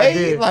had an okay,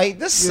 idea. like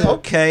this, Yeah.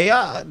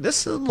 okay,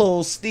 this is a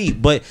little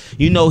steep, but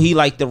you know, he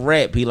like the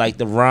rap, he like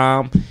the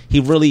rhyme, he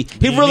really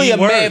need a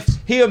words.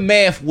 he a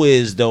math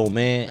whiz though,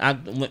 man.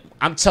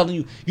 I'm telling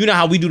you, you know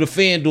how we do the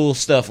FanDuel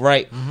stuff,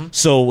 right? Mm-hmm.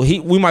 So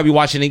we might be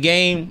watching the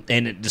game,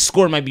 and the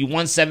score might be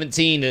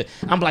 117.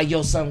 I'm like,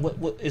 yo, son,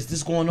 what is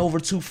this going over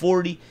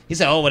 240? He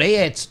said, oh, well, they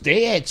had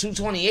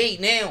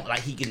 228 now. Like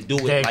he can do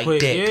it That like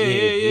quick. that.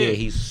 Yeah.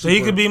 He's So he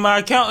super- could be my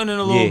accountant in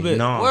a little bit.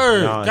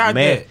 Word, got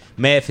that.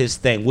 Math his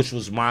thing, which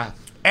was my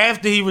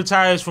After he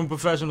retires from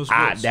professional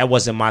sports. that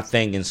wasn't my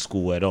thing in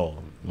school at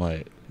all.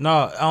 Like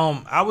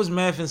No, I was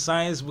math and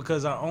science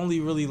because I only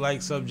really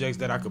like subjects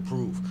that I could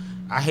prove.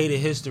 I hated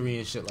history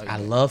and shit like that.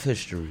 I love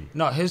history.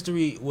 No,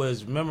 history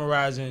was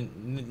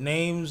memorizing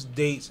names,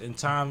 dates, and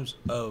times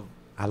of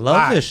I love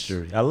lies.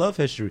 history. I love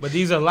history. But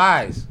these are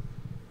lies.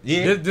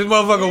 Yeah. This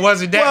motherfucker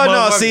wasn't that. Well,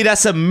 no, motherfucker. see,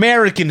 that's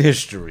American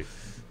history.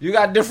 You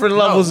got different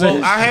levels No,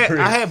 of well, history.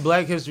 I had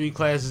black history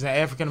classes and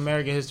African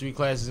American history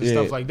classes and Yeah.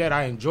 stuff like that.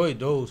 I enjoyed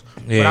those,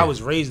 but Yeah. I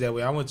was raised that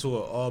way. I went to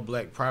an all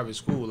black private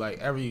school. Like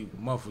every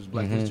month was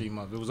Black History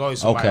Month. It was always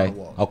somebody on the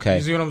wall. Okay.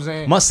 You see what I'm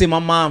saying? Must see my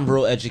mom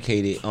real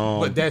educated.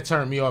 But that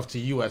turned me off to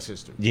U.S.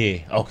 history. Yeah.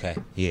 Okay.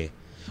 Yeah.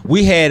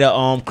 We had a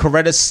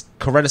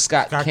Coretta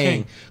Scott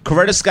King.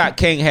 Coretta Scott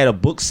King had a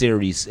book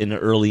series in the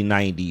early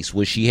 '90s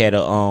where she had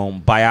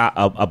a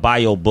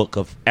bio book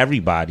of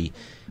everybody.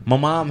 My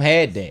mom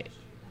had that.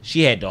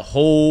 She had the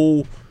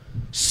whole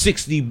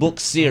 60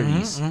 book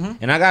series,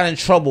 and I got in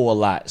trouble a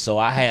lot, so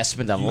I had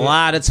spent a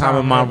lot of time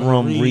in my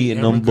room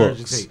reading them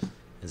books.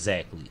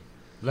 Exactly.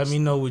 Let me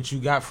know what you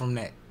got from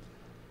that.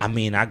 I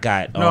mean, I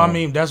got. No, I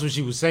mean that's what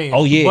she was saying.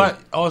 Oh yeah. But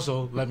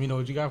also, let me know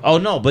what you got. From Oh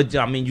that. no, but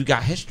I mean, you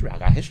got history. I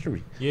got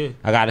history. Yeah.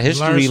 I got a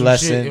history Learn some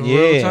lesson. shit in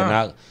real Yeah,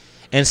 time.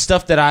 and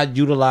stuff that I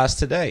utilize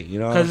today. You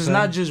know, Because it's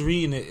not just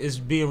reading it; it's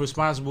being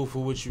responsible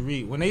for what you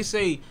read. When they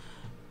say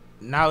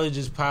knowledge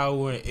is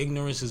power and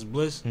ignorance is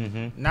bliss,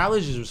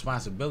 knowledge is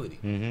responsibility.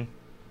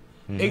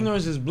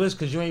 Ignorance is bliss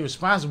because you ain't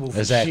responsible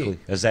for shit.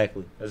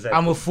 Exactly.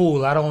 I'm a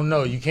fool. I don't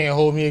know. You can't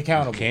hold me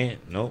accountable. Can't.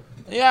 Nope.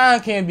 Yeah, I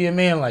can't be a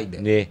man like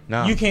that. Yeah.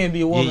 No. You can't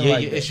be a woman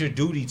like that. It's your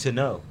duty to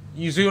know.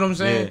 You see what I'm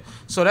saying? Yeah.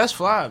 So that's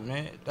fly,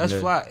 man. That's Yeah.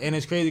 fly, and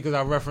it's crazy because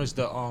I referenced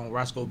the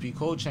Roscoe P.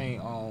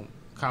 Coltrane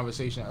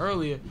conversation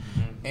earlier,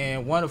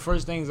 and one of the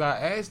first things I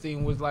asked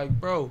him was like,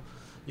 "Bro,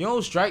 you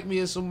don't strike me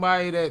as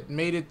somebody that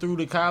made it through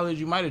the college.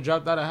 You might have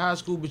dropped out of high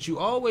school, but you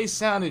always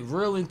sounded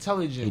real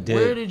intelligent. He did.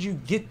 Where did you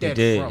get that He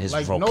did. from? His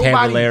Like vocabulary.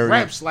 nobody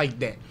raps like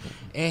that."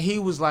 And he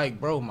was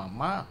like, "Bro, my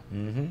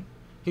mom."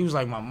 He was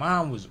like, "My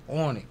mom was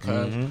on it,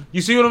 cuz."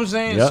 You see what I'm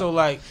saying? Yep. So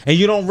like, And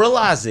you don't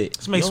realize it.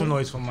 let's make You some don't-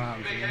 noise for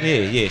moms.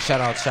 Yeah.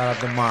 Shout out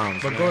to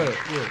moms. But man. go ahead.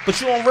 Yeah.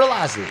 But you don't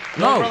realize it.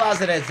 You don't No.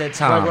 realize it at that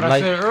time. Like what I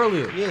said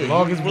earlier, yeah,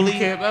 longest you really- boot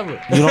camp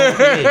ever. You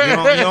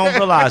don't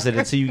realize it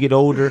until you get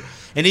older,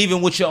 and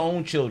even with your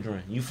own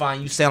children, you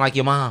find you sound like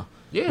your mom.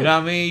 Yeah. You know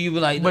what I mean? You be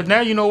like, But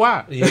now you know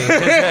why.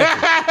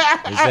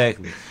 yeah,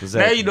 exactly.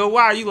 Now you know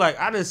why. You like,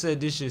 I done said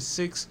this shit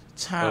 6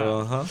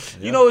 times.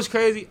 You know what's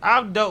crazy?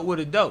 I've dealt with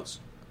adults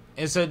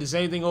and said the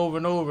same thing over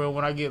and over. And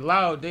when I get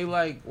loud, they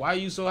like, why are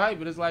you so hype?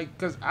 And it's like,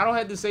 because I don't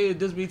have to say it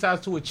this many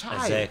times to a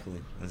child.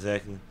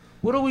 Exactly.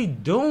 What are we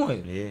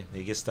doing? Yeah,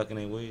 they get stuck in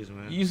their ways,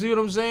 man. You see what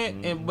I'm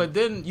saying? And but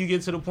then you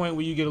get to the point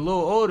where you get a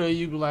little older,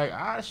 you be like,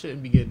 I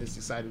shouldn't be getting this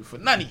excited for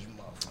none of you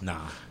motherfuckers. Nah.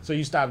 So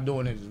you stop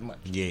doing it as much.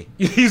 Yeah.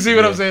 You see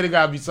what I'm Yeah. saying? It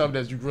gotta be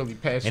something that you're really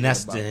passionate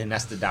about. And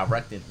that's the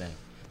directing thing.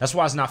 That's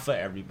why it's not for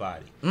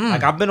everybody.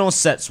 Like I've been on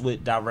sets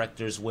with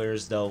directors where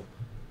as though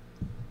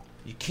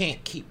you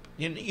can't keep.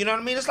 You know what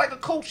I mean? It's like a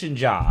coaching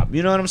job.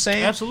 You know what I'm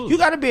saying? Absolutely. You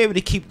got to be able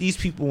to keep these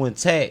people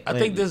intact. I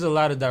think there's a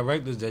lot of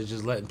directors that's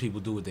just letting people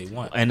do what they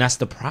want. and that's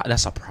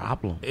that's a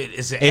problem.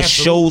 It's an It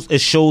absolute-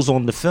 shows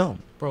on the film.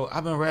 Bro,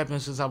 I've been rapping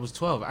since I was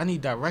 12. I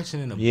need direction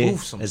in the Yeah,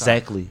 booth sometimes.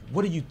 exactly.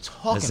 What are you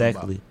talking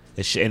Exactly.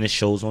 about? And it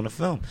shows on the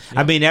film.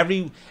 I mean,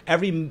 every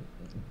 $1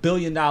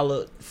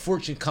 billion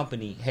Fortune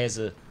company has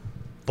a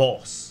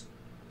boss,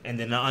 and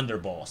then an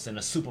underboss, and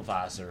a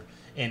supervisor,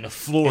 and the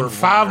floor. And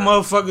 5 runner.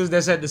 motherfuckers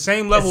that's at the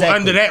same level Exactly.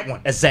 under that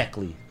one.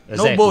 Exactly.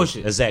 No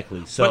bullshit.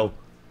 Exactly. So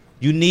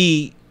you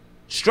need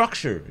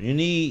structure. You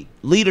need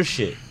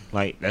leadership.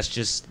 Like that's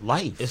just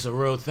life. It's a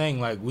real thing.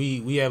 Like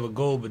we have a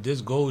goal, but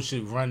this goal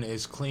should run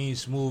as clean,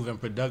 smooth, and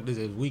productive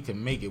as we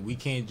can make it. We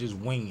can't just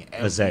wing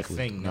everything.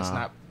 Exactly.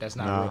 That's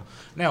not Nah. real.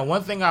 Now,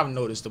 one thing I've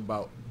noticed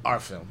about our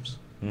films,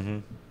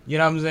 you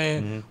know what I'm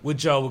saying?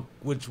 Which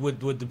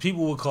what the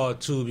people would call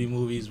Tubi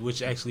movies,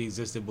 which actually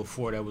existed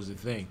before that was a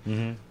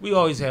thing. We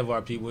always have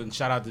our people, and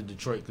shout out to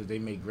Detroit because they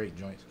make great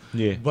joints.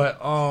 Yeah. But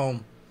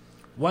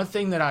one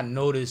thing that I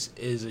noticed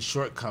is a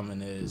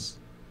shortcoming is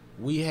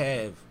we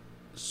have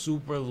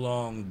super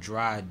long,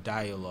 dry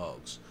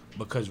dialogues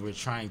because we're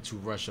trying to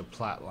rush a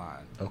plot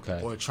line. Okay.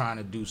 Or trying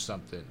to do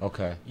something.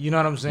 Okay. You know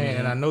what I'm saying?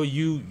 And I know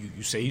you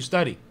say you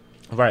study.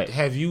 Right.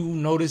 Have you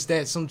noticed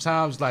that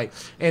sometimes? Like,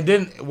 and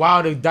then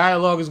while the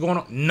dialogue is going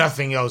on,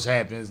 nothing else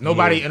happens.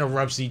 Nobody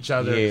interrupts each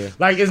other. Yeah.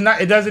 Like, it's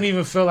not. It doesn't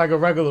even feel like a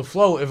regular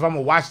flow if I'm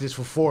gonna watch this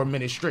for 4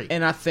 minutes straight.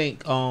 And I think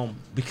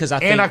because I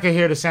think And I can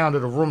hear the sound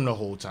of the room the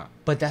whole time.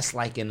 but that's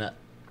like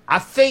I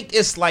think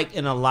it's like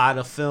in a lot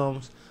of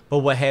films, but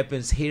what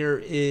happens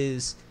here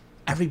is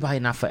everybody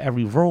not for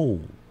every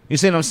role. You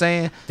see what I'm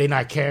saying? They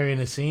not carrying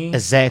the scene.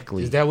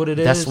 Exactly. Is that what it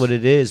is? That's what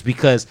it is.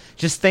 Because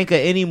just think of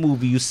any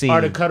movie you see. Are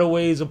the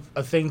cutaways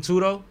a thing too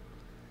though?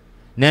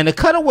 Now the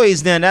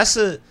cutaways, then that's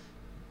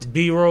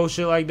B-roll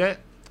shit like that.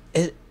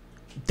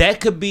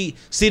 that could be.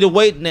 See the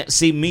way.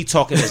 See me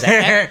talking as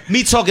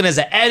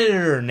an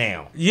editor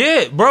now.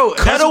 Yeah, bro.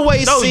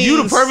 Cutaway No, you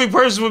the scenes- perfect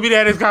person for me to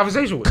have this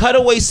conversation with.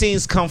 Cutaway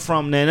scenes come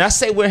from. Then I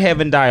say we're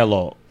having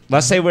dialogue.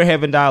 Let's say we're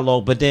having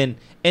dialogue, but then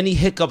any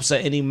hiccups or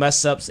any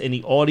mess ups,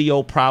 any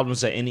audio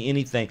problems or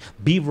anything,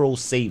 B-roll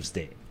saves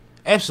that.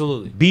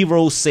 Absolutely.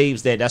 B-roll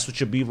saves that. That's what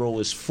your B-roll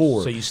is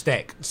for. So you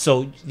stack.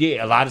 So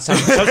yeah, a lot of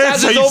times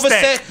sometimes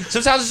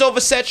sometimes it's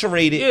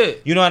oversaturated. Yeah.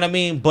 You know what I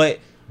mean? But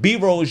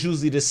B-roll is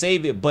usually to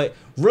save it. But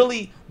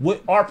really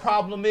what our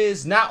problem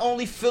is, not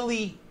only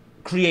Philly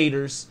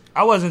creators,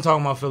 I wasn't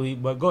talking about Philly,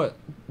 but go ahead.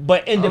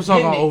 but I was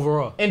talking about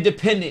overall.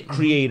 independent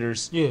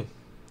creators. Yeah.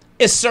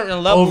 It's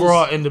certain levels.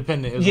 Overall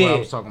independent is what I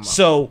was talking about.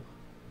 So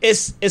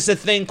it's a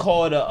thing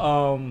called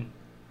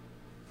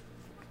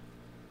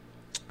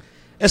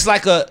it's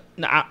like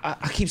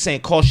I keep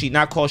saying call sheet,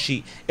 not call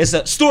sheet. It's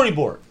a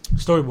storyboard.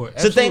 Storyboard.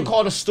 It's a thing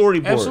called a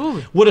storyboard.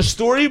 Absolutely. What a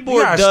storyboard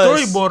You got a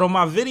does. storyboard on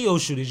my video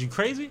shoot. Is you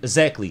crazy?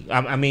 Exactly.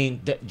 I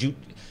mean,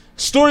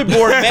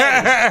 storyboard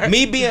matters.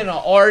 Me being an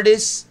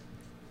artist,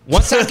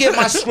 once I get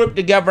my script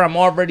together, I'm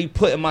already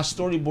putting my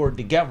storyboard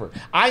together.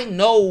 I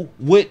know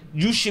what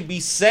you should be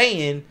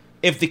saying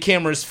if the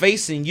camera is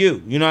facing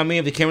you. You know what I mean?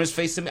 If the camera is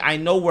facing me, I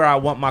know where I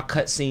want my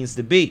cut scenes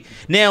to be.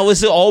 Now,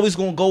 is it always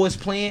going to go as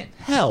planned?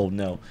 Hell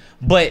no.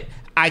 But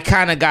I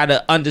kind of got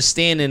an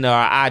understanding or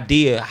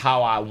idea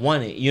how I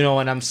want it. You know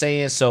what I'm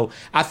saying? So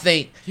I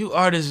think You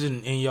artists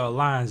in your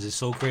lines is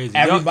so crazy.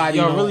 Everybody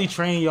y'all know- really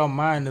train your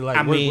mind to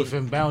work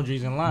within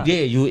boundaries and lines.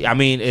 yeah, I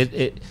mean,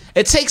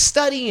 it takes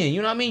studying.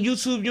 You know what I mean?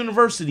 YouTube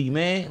University,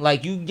 man.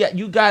 Like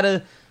you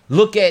gotta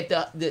look at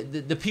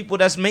the people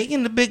that's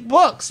making the big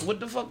bucks. What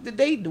the fuck did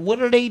they do?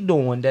 What are they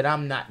doing that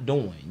I'm not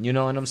doing? You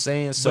know what I'm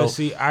saying? So But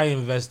see, I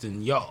invest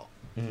in y'all.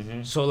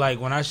 So like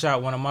when I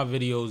shot one of my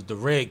videos, the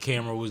red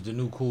camera was the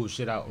new cool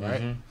shit out,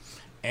 right?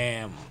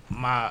 And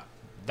my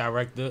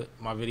director,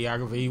 my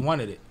videographer, he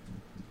wanted it.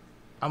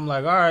 I'm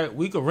like, all right,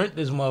 we could rent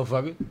this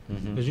motherfucker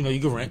because you know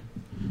you can rent.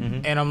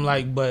 And I'm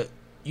like, but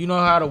you know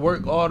how to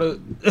work all the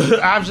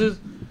options.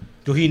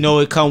 do he know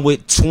it come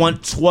with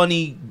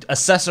 20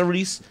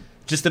 accessories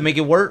just to make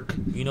it work?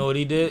 You know what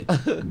he did?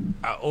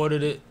 I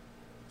ordered it,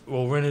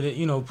 rented it.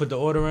 You know, put the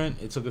order in.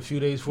 It took a few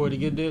days for it to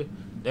get there.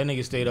 That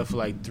nigga stayed up for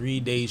like 3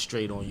 days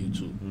straight on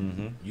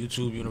YouTube.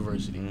 YouTube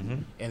University.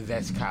 And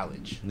that's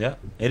college. Yeah,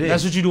 it is.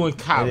 That's what you do in It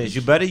college. is.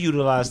 You better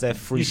utilize that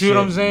free You shit. see what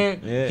I'm saying?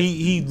 Yeah.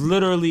 He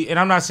literally, and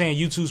I'm not saying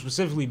YouTube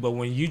specifically, but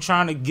when you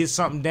trying to get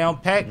something down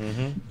packed,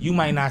 you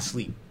might not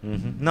sleep.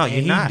 No, And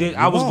you're he not. did. You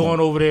I was won't. going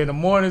over there in the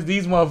mornings.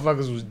 These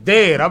motherfuckers was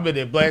dead. I've been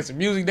there blasting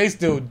music. They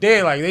still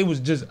dead. Like they was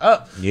just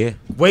up. Yeah.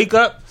 Wake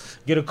up,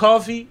 get a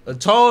coffee, a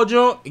tall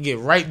joint, and get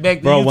right back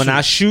to Bro, YouTube. when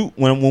I shoot,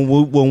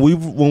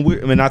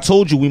 when I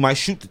told you we might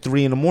shoot to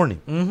 3 in the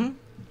morning.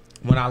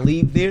 When I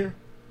leave there,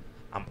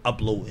 I'm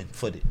uploading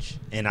footage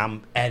and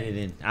I'm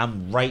editing.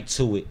 I'm right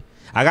to it.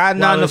 I got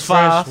 9 to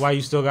 5. Why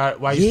you still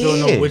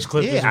know which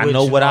clip is which? I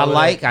know what and I all of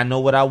like. that? I know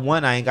what I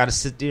want. I ain't got to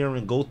sit there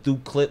and go through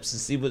clips and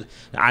see what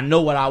I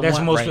know what I That's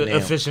want most right now.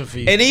 efficient for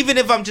you. And even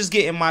if I'm just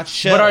getting my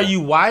shell, But are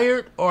you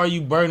wired or are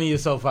you burning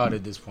yourself out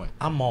at this point?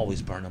 I'm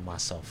always burning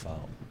myself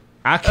out.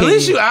 I can't. At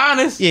least you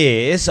honest.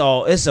 Yeah, it's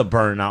a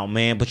burnout,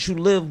 man. But you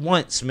live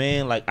once,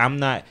 man. Like I'm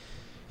not.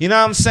 You know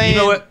what I'm saying? You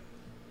know what?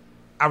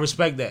 I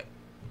respect that.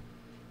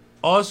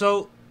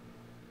 Also,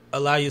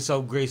 allow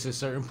yourself grace at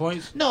certain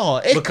points.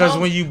 No, Because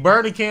when you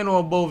burn a candle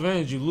on both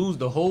ends, you lose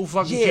the whole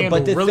fucking yeah, candle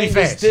but the really thing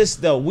fast. is this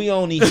though. We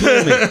only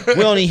human.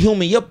 We only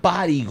human. Your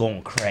body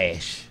gonna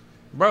crash.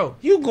 Bro,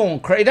 You going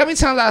crazy? How many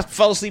times I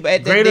fell asleep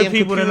at that greater damn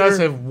people computer? than us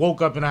have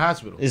woke up in a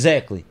hospital.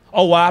 Exactly.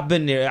 Oh, well, I've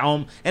been there.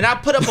 And I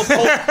put up a post.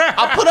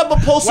 I put up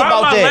a post Why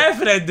about am I that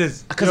laughing at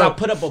this? because Yo, I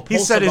put up a post he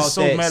said about it's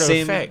so that. matter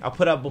Same- of fact. I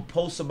put up a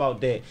post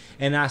about that,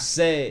 and I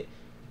said,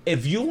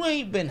 if you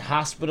ain't been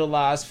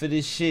hospitalized for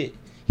this shit,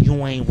 you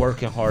ain't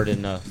working hard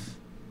enough.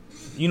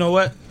 You know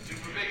what?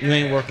 You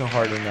ain't working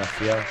hard enough,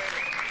 yo.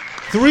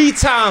 3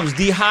 times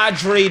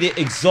dehydrated,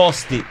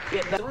 exhausted.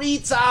 3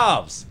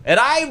 times, and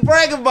I ain't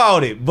bragging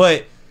about it,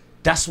 but.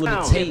 That's what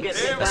it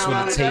takes. That's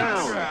what it takes.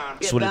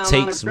 That's what it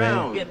takes,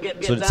 man.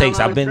 That's what it takes.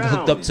 I've been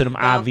hooked up to them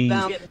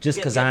IVs just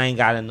because I ain't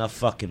got enough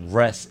fucking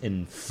rest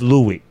and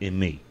fluid in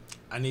me.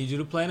 I need you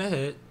to plan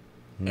ahead,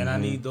 and I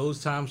need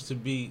those times to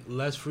be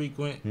less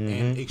frequent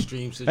and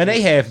extreme situations. And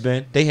they have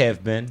been. They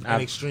have been. In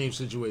extreme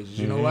situations.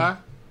 You know why?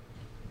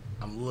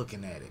 I'm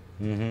looking at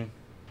it.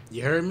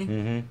 You heard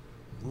me?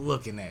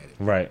 Looking at it.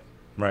 Right.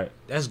 Right.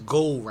 That's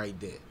gold right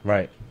there.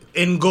 Right.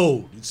 In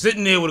gold.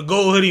 Sitting there with a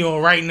gold hoodie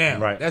on right now.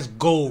 Right. That's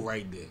gold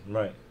right there.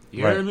 Right.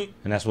 You right. heard me?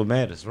 And that's what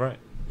matters. Right.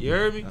 You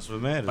heard me? That's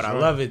what matters. But I right.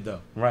 love it though.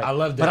 Right. I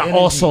love that. But I energy.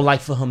 also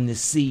like for him to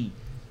see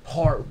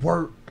hard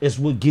work is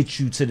what gets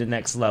you to the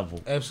next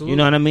level. Absolutely. You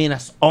know what I mean?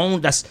 That's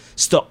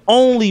the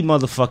only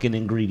motherfucking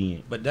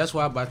ingredient. But that's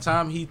why by the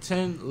time he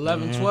 10,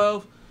 11,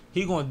 12,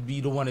 he going to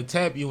be the one to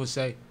tap you and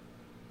say,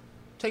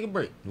 take a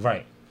break.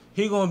 Right.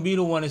 He going to be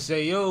the one to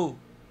say, yo,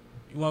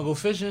 you want to go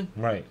fishing?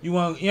 Right. You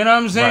know what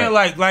I'm saying?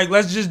 Right. Like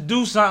let's just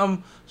do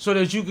something so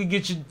that you could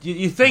get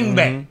your thing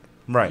back.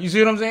 Right. You see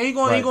what I'm saying? He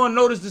gonna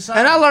notice the signs.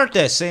 And I learned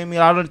that, Sammy.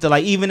 I learned that,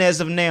 like, even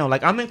as of now,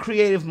 like, I'm in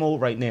creative mode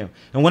right now.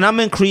 And when I'm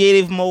in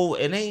creative mode,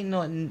 it ain't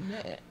nothing.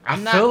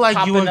 I'm not feel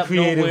like you in up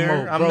creative nowhere.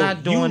 mode, bro. I'm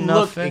not doing you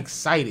nothing. Look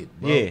excited,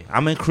 bro. Yeah,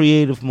 I'm in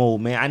creative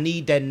mode, man. I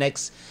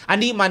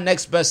need my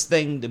next best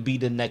thing to be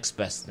the next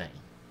best thing.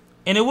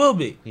 And it will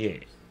be. Yeah.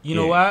 You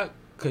know why?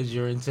 Because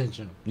you're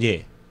intentional. Yeah.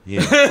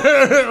 Yeah.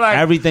 Like,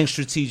 everything's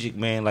strategic,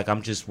 man. Like,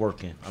 I'm just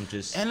working.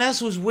 And that's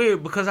what's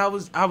weird, because I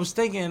was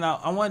thinking,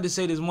 I wanted to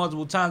say this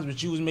multiple times,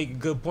 but you was making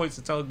good points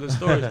to tell good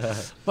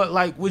stories. But,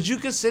 like, would you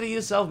consider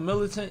yourself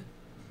militant?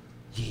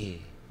 Yeah.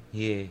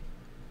 Yeah.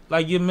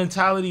 Like, your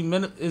mentality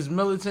is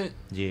militant?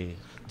 Yeah.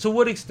 To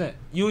what extent?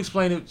 You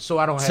explain it so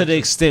I don't have to. The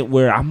extent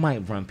where I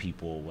might run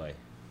people away.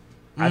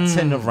 I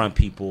tend to run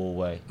people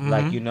away.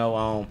 Like, you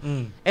know,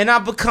 and I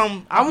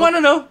want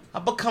to know. I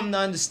become to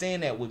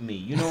understand that with me.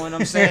 You know what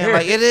I'm saying?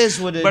 Like, it is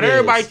what it is. But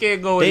everybody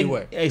can't go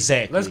anywhere.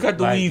 Exactly. Let's cut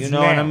the weeds. You know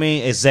what I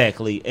mean?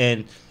 Exactly.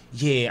 And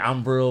yeah,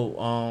 I'm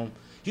real.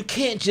 You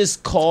can't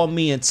just call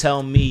me and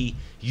tell me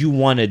you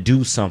want to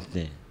do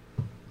something.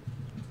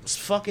 Just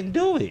fucking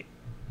do it.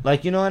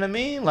 Like, you know what I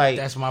mean? Like,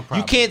 that's my problem.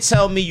 You can't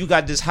tell me you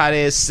got this hot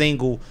ass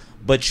single,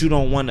 but you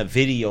don't want a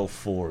video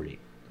for it.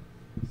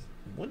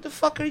 What the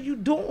fuck are you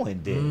doing,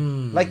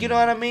 then? Like, you know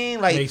what I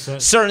mean? Like,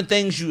 certain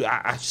things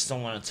I just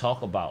don't want to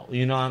talk about.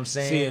 You know what I'm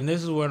saying? See, and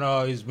this is when I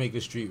always make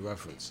a street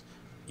reference.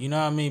 You know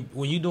what I mean?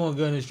 When you're doing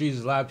good in the streets,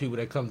 there's a lot of people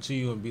that come to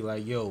you and be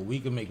like, yo, we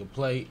can make a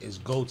play. It's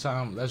go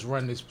time. Let's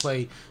run this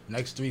play.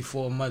 Next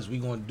 3-4 months, we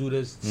going to do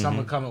this.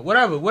 Summer coming.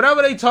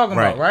 Whatever they talking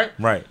about, right?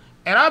 Right.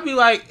 And I'll be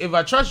like, if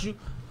I trust you,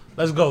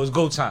 let's go. It's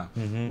go time.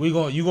 You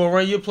going to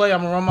run your play. I'm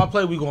going to run my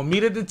play. We going to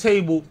meet at the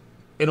table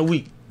in a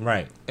week.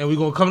 Right. And we're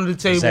going to come to the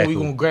table and we're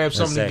going to grab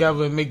something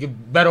together and make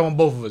it better on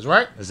both of us,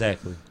 right?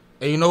 Exactly.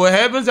 And you know what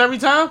happens every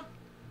time?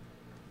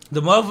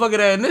 The motherfucker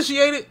that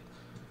initiated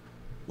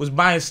was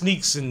buying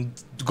sneaks and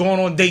going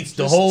on dates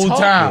the whole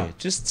time.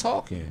 Just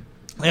talking.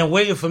 And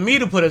waiting for me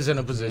to put us in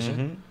a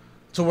position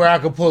to where I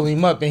could pull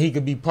him up and he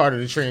could be part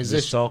of the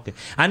transition. Just talking.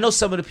 I know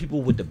some of the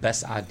people with the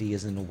best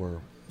ideas in the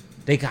world.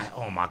 They got,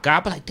 oh my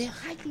God, but like, damn,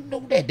 how you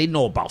know that? They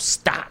know about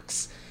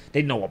stocks.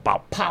 They know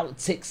about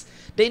politics.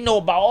 They know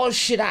about all the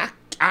shit I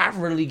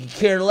really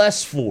care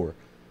less for.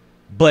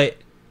 But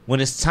when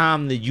it's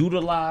time to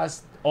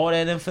utilize all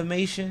that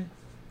information,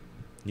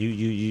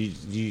 you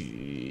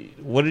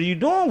what are you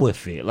doing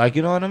with it? Like,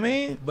 you know what I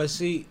mean? But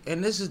see,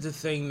 and this is the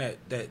thing that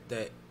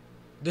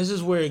this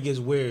is where it gets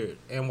weird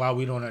and why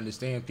we don't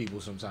understand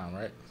people sometimes,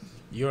 right?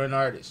 You're an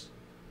artist.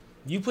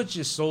 You put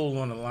your soul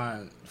on the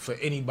line for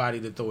anybody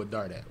to throw a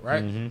dart at,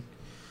 right?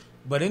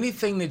 But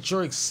anything that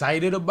you're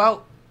excited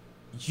about,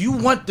 you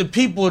want the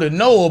people to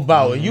know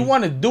about it. You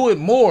want to do it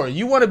more.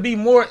 You want to be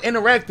more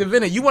interactive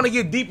in it. You want to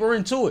get deeper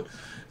into it.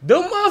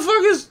 Them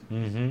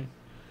motherfuckers,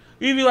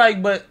 you be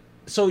like, but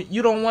so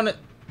you don't want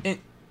to,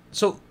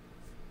 so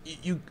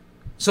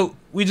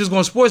we just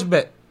gonna sports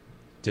bet.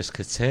 Just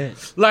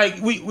content.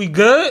 Like we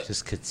good.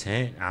 Just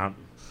content. I'm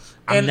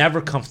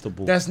never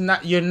comfortable. That's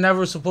not. You're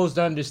never supposed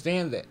to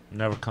understand that.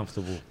 Never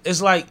comfortable.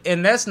 It's like,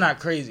 and that's not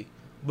crazy.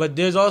 But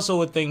there's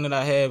also a thing that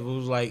I have. It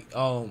was like,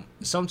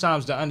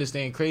 sometimes to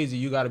understand crazy,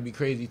 you got to be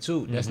crazy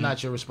too. That's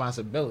not your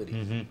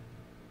responsibility.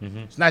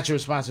 It's not your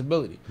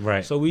responsibility.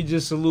 Right. So we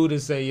just salute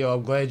and say, yo,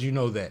 I'm glad you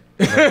know that.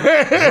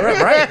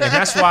 Right. And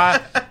that's why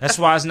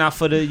it's not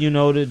for the, you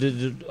know,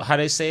 the how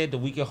they say it, the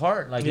weak at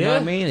heart. Like, you know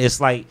what I mean?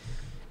 It's like,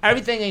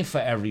 everything ain't for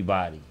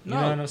everybody. You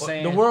know what I'm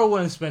saying? The world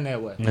wouldn't spin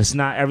that way. It's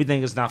not.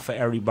 Everything is not for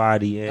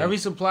everybody. And every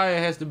supplier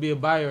has to be a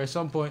buyer at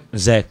some point.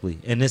 Exactly.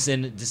 And this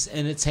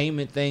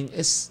entertainment thing,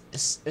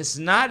 it's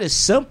not as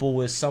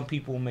simple as some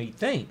people may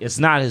think. It's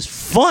not as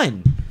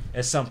fun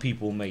as some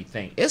people may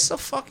think. It's a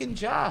fucking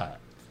job.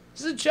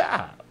 It's a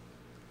job.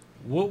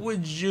 What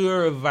would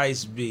your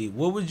advice be?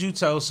 What would you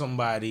tell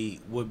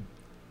somebody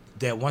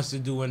that wants to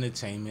do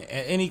entertainment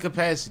at any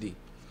capacity?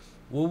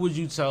 What would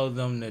you tell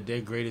them that their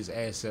greatest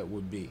asset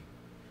would be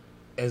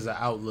as an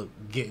outlook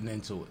getting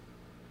into it?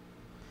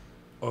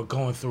 Or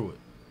going through it?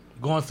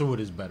 Going through it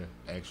is better,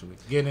 actually.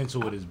 Getting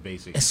into it is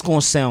basic. It's going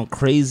to sound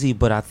crazy,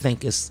 but I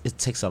think it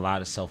takes a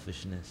lot of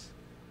selfishness.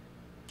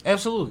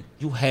 Absolutely.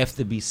 You have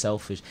to be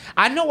selfish.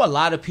 I know a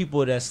lot of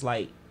people that's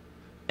like,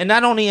 and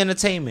not only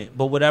entertainment,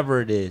 but whatever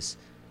it is,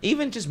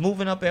 even just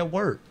moving up at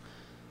work.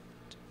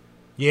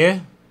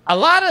 Yeah. A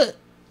lot of,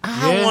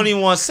 I don't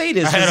even want to say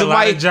this.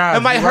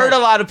 It might hurt a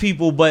lot of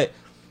people, but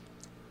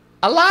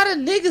a lot of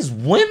niggas,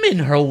 women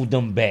hold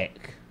them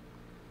back.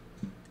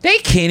 They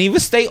can't even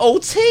stay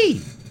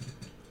OT.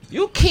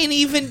 You can't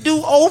even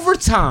do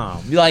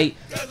overtime. Like,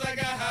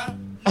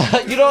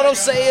 you know what I'm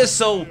saying?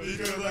 So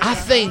I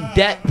think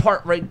that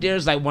part right there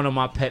is like one of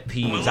my pet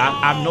peeves.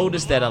 I've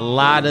noticed that a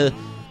lot of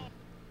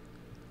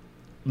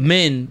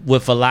men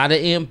with a lot of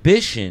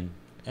ambition,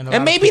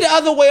 and maybe the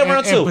other way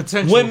around too.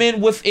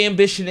 Women with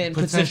ambition and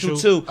potential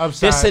too.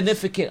 Their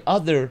significant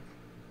other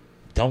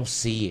don't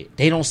see it.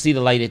 They don't see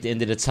the light at the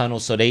end of the tunnel,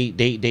 so they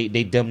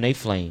dim they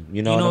flame.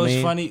 You know what I mean?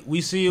 It's funny.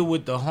 We see it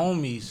with the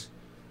homies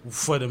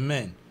for the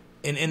men.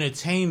 In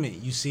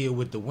entertainment, you see it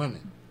with the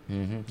women.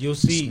 You'll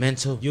see It's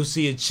mental. You'll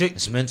see a chick.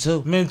 It's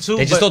mental. Men too.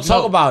 They just but don't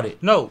talk about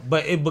it. No,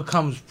 but it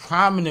becomes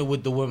prominent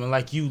with the women.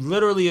 Like you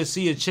literally will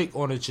see a chick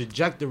on a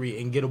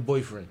trajectory and get a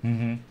boyfriend,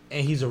 and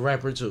he's a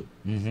rapper too.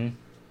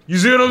 You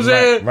see what I'm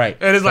saying? Right.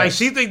 And it's like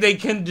she think they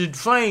kindred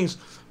flames,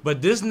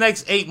 but this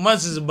next 8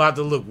 months is about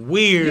to look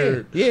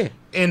weird. Yeah.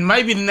 And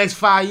maybe the next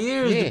 5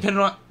 years,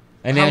 depending on.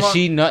 And then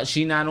she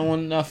not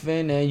on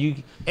nothing,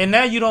 and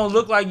now you don't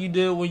look like you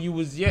did when you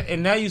was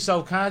and now you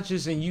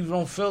self-conscious and you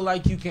don't feel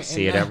like you can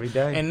see it every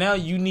day. And now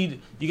you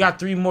got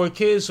 3 more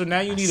kids, so now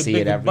you need a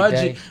bigger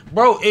budget, day.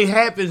 bro. It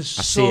happens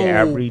so see it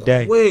every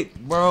day. quick,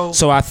 bro.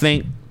 So I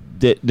think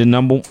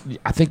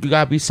I think you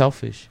gotta be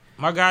selfish.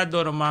 My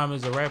goddaughter mom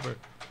is a rapper,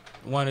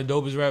 one of the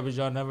dopest rappers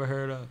y'all never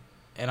heard of,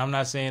 and I'm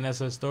not saying that's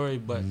her story,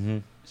 but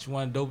she's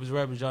one of the dopest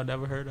rappers y'all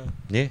never heard of.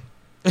 Yeah.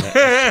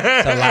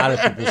 It's a lot of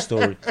people's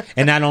story,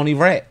 and not only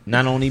rap,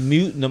 not only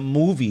the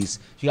movies.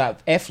 You got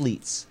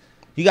athletes.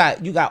 You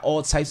got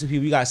all types of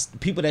people. You got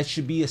people that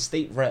should be a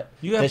state rep.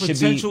 You have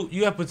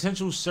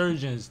potential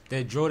surgeons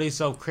that draw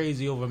themselves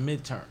crazy over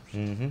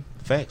midterms.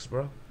 Facts,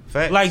 bro.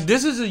 Facts. Like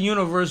this is a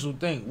universal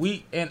thing.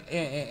 We and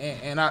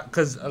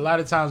because a lot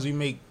of times we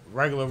make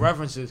regular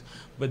references,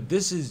 but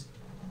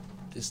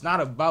it's not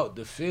about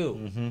the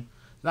field.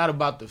 Not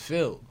about the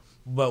field.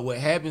 But what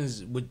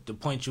happens with the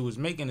point you was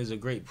making is a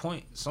great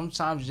point.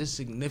 Sometimes your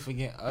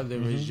significant other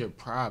is your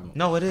problem.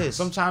 No, it is.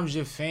 Sometimes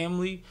your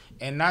family,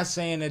 and not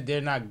saying that they're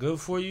not good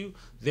for you,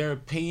 their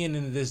opinion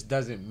in this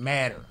doesn't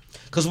matter.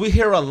 Because we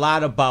hear a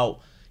lot about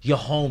your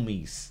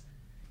homies.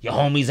 Your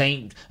homies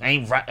ain't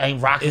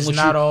rocking It's with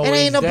not you. always It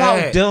ain't that.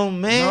 about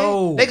them, man.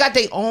 No. They got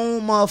their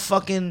own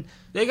motherfucking.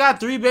 They got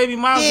 3 baby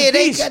moms. Yeah,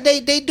 they apiece.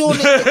 doing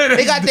it.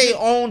 They got their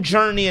own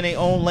journey and their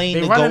own lane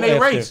They to go running their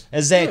after. race.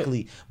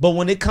 Exactly. Yeah. But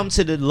when it comes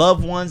to the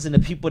loved ones and the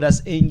people that's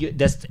in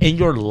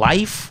your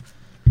life,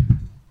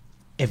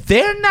 if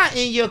they're not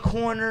in your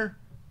corner,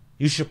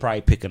 you should probably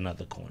pick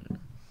another corner.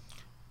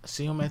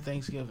 See them at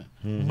Thanksgiving.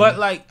 But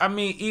like, I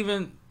mean,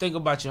 even think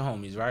about your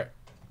homies, right?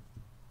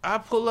 I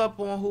pull up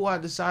on who I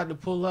decide to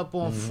pull up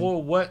on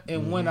for what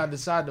and when I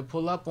decide to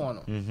pull up on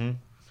them.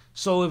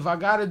 So if I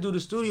gotta do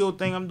the studio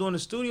thing, I'm doing the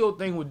studio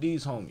thing with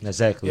these homies.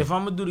 Exactly. If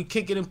I'm gonna do the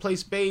kick it and play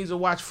spades or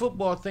watch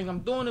football thing, I'm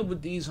doing it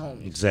with these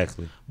homies.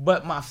 Exactly.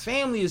 But my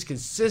family is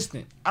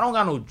consistent. I don't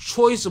got no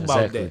choice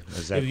about that.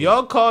 Exactly. If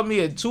y'all call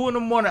me at 2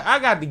 a.m, I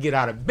got to get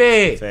out of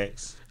bed.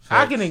 Facts.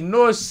 I can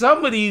ignore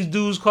some of these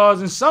dudes' calls,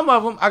 and some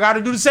of them I got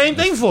to do the same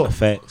thing for.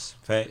 Facts.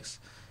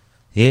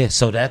 Yeah,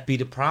 so that be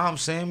the problem,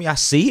 Sammy. I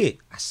see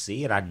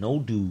it. I know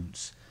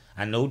dudes,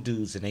 and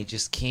they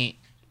just can't.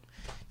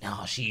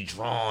 No, she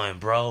drawing,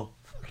 bro.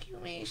 Fuck you,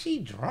 man. She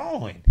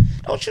drawing.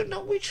 Don't you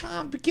know we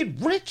trying to get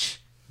rich?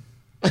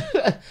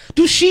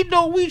 Do she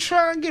know we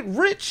trying to get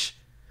rich?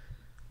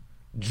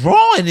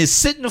 Drawing is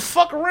sitting the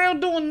fuck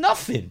around doing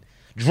nothing.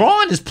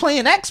 Drawing is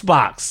playing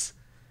Xbox.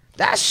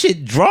 That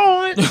shit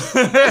drawing.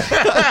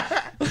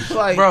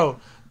 Like, bro,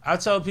 I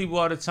tell people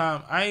all the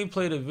time, I ain't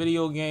played a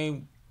video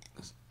game.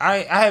 I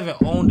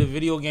haven't owned a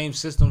video game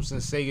system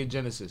since Sega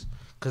Genesis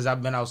because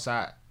I've been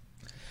outside.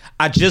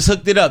 I just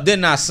hooked it up,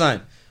 didn't I,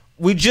 son?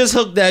 We just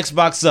hooked the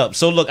Xbox up.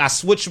 So look, I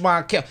switched my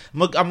account.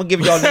 I'm gonna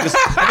give y'all niggas.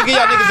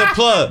 A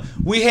plug.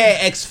 We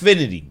had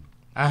Xfinity.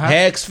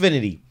 Had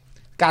Xfinity.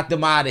 Got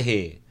them out of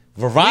here.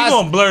 Verizon. We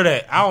gonna blur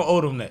that. I don't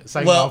owe them that.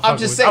 Like, well, I'm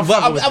just saying.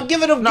 I'm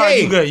giving them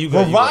game. You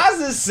good.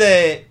 Verizon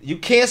said you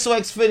cancel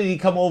Xfinity,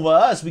 come over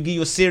us. We give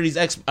you a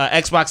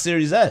Xbox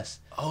Series S.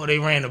 Oh, they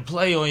ran the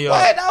play on y'all.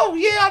 What? Oh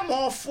yeah, I'm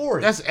all for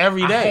it. That's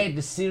every day. I had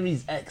the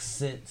Series X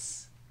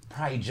since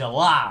probably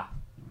July.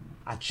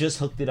 I just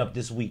hooked it up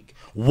this week.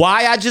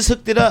 Why I just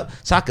hooked it up?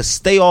 So I could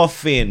stay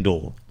off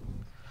FanDuel.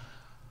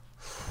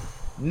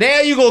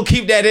 Now you gonna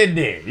keep that in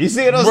there. You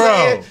see what I'm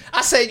saying?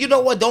 I said, you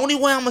know what? The only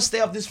way I'm gonna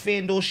stay off this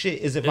FanDuel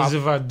shit is if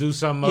I do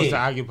something else to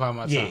occupy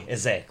my time. Yeah,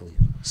 exactly.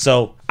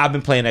 So I've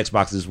been playing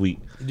Xbox this week.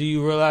 Do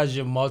you realize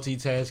your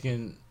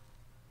multitasking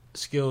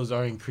skills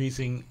are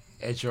increasing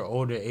at your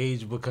older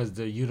age because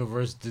the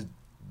universe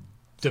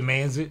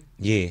demands it?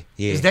 Yeah.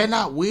 Is that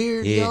not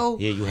weird, yo?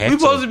 Yeah, you have We're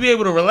supposed to be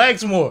able to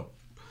relax more.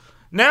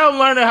 Now I'm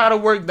learning how to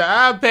work the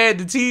iPad,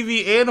 the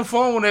TV, and the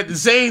phone at the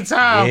same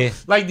time,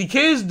 like the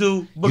kids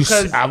do.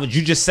 Because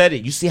you just said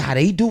it. You see how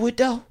they do it,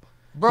 though?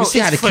 Bro, you see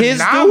how the kids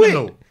do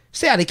it?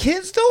 See how the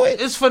kids do it?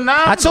 It's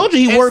phenomenal. I told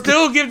you he working.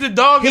 Still give the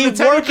dog. He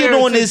working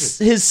on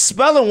his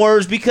spelling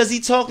words because he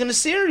talking to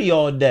Siri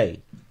all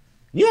day.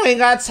 You ain't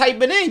got to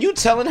type it in. You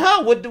telling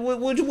her what you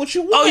want.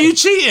 Oh, you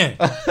cheating?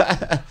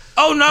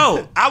 Oh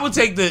no, I would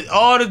take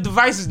all the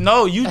devices.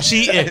 No, you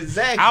cheating.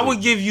 Exactly. I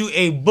would give you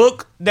a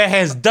book that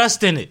has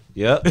dust in it.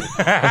 Yep.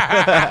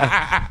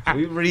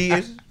 We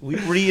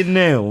reading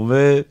now,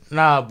 man.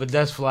 Nah, but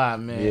that's fly,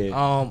 man.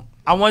 Yeah.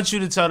 I want you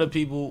to tell the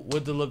people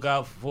what to look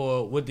out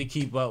for, what to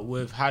keep up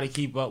with, how to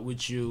keep up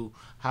with you,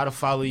 how to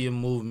follow your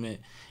movement,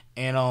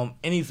 and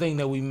anything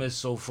that we missed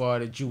so far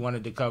that you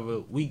wanted to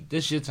cover.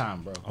 This your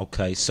time, bro.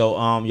 Okay, so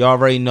y'all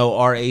already know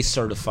RA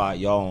certified,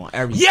 y'all on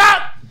everything.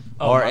 Yep.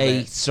 my RA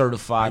bad.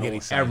 certified I get on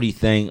excited.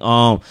 everything.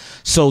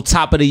 So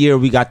top of the year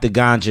we got the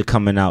Ganja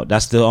coming out.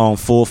 That's the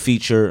full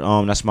feature.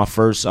 That's my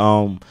first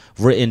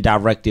written,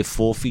 directed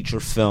full feature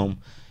film.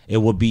 It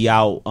will be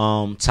out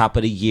top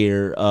of the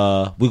year.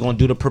 We're gonna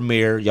do the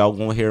premiere. Y'all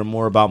gonna hear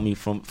more about me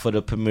for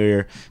the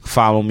premiere.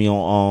 Follow me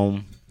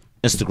on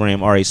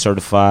Instagram, RA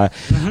certified.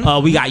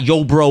 We got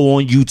Yo Bro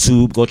on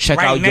YouTube. Go check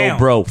Right out now. Yo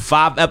Bro.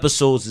 5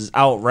 episodes is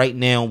out right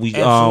now.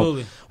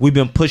 Absolutely. We've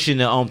been pushing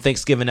the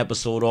Thanksgiving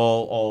episode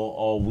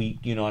all week.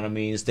 You know what I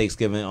mean? It's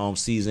Thanksgiving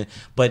season.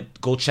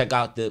 But go check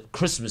out the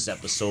Christmas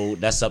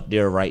episode. That's up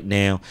there right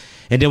now.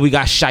 And then we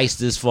got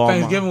Shysters for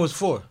Thanksgiving was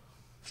 4.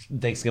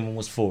 Thanksgiving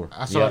was 4.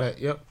 I saw that.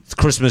 Yep.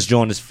 Christmas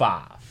joint is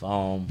 5.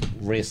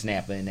 Red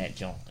Snapper in that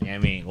joint. You know what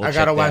I mean? Go I check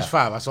gotta that watch out.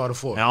 5. I saw the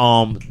 4.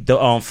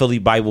 The Philly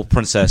Bible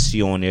Princess,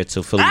 she on there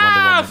too. Philly Wonder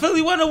Woman.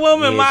 Philly Wonder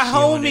Woman, Yeah, my she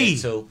on there,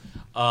 homie.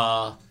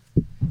 too.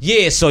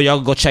 Yeah, so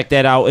y'all go check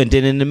that out. And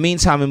then in the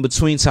meantime, in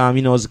between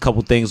time, there's a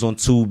couple things on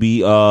Tubi.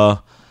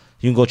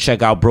 You can go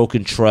check out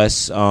Broken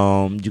Trust.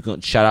 You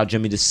can shout out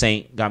Jimmy the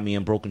Saint. Got me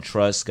in Broken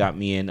Trust. Got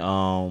me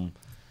in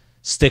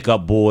Stick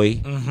Up Boy.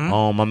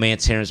 My man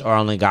Terrence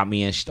Arlen got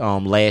me in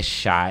Last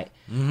Shot.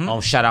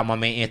 Shout out my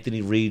man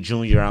Anthony Reed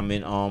Jr.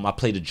 I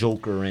played the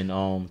Joker in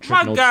Trick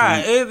My No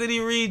guy, Treat. Anthony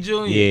Reed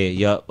Jr. Yeah,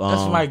 yup.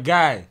 That's my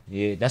guy.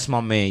 Yeah, that's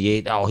my man.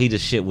 Yeah, he the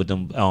shit with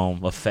them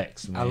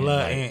effects. Man. I love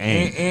Like,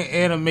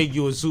 and to make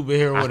you a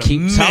superhero I with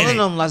keep a telling minute.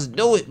 them, let's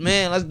do it,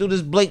 man. Let's do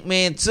this Blake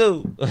Man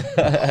too.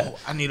 Oh,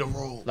 I need a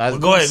role. Let's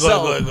Go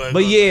ahead.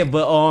 But yeah,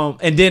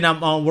 and then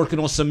I'm working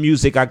on some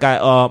music. I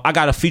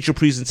got a feature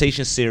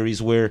presentation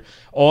series where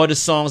all the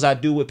songs I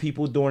do with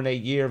people during that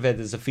year, if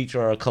there's a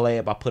feature or a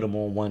collab, I put them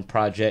on one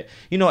project.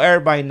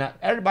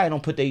 Everybody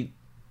don't put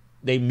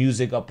they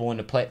music up on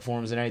the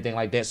platforms and everything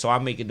like that. So I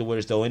make it to where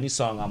as though any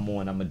song I'm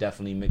on, I'm gonna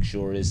definitely make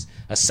sure it's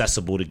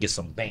accessible to get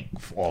some bank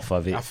off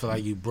of it. I feel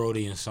like you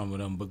Brody in some of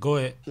them, but go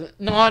ahead.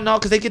 No,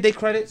 because they get their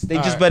credits. They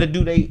All just right. better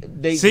do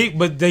they. See,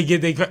 but they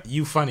get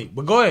you funny,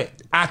 but go ahead.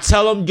 I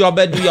tell them y'all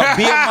better do y'all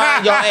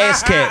BMI, y'all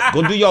ass cat.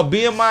 Go do y'all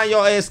BMI,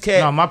 y'all ass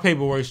cat. No, my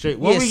paperwork straight.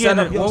 When Yeah, we set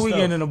getting up your when we stuff.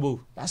 getting in the booth?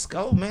 Let's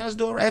go, man. Let's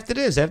do it after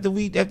this. After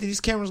these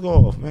cameras go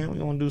off, man. We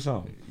gonna do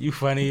something. You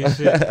funny as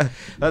shit.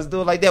 Let's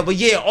do it like that. But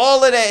yeah,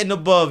 all of that and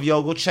above, yo.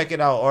 Go check it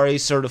out. RA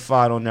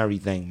certified on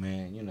everything,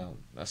 man.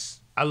 That's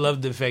I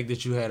love the fact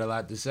that you had a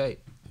lot to say,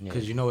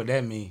 because you know what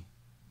that mean.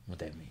 what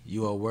that mean.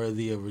 You are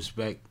worthy of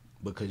respect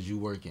because you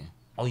working.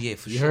 Oh yeah,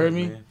 for You sure. heard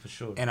me? Man, for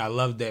sure. And I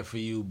love that for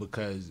you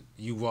because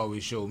you've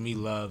always showed me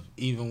love,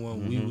 even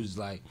when we was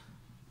like,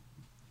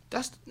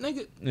 "That's the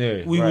nigga." Yeah,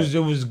 It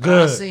was I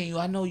good. seen you.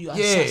 I know you. I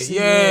Yeah, seen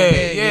you.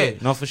 yeah.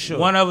 No, for sure.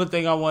 One other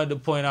thing I wanted to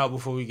point out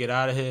before we get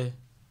out of here.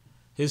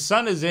 His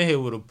son is in here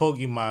with a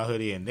Pokemon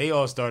hoodie, and they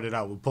all started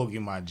out with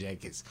Pokemon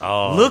jackets.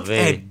 Oh, Look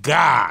man. at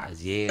God.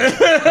 Yeah.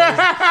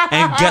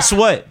 And guess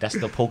what? That's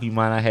the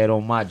Pokemon I had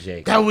on my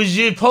jacket. That was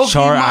your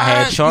Pokemon? I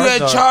had You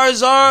had Charizard.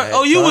 Charizard? I had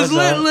Oh, you was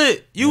Charizard.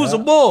 lit. You was a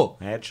Yeah. bull.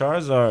 I had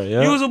Charizard.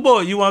 Yeah. You was a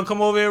bull. You want to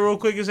come over here real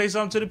quick and say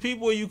something to the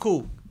people, or you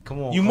cool?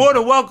 Come on. You more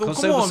than welcome. Come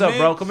Come say on, what's up, man.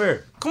 bro. Come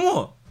here. Come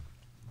on.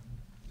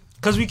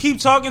 Because we keep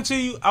talking to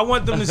you. I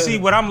want them to see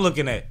what I'm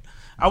looking at.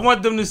 I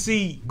want them to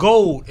see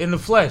gold in the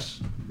flesh.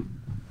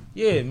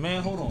 Yeah,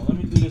 man. Hold on. Let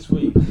me do this for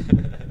you.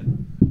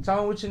 Tell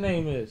them what your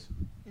name is.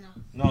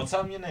 No,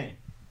 tell me your name.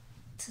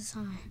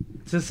 Tasan.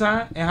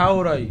 Tasan. And how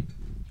old are you?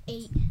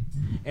 8.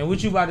 And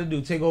what you about to do?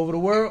 Take over the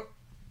world?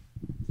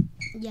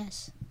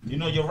 Yes. You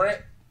know your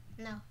rap?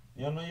 No.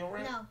 You don't know your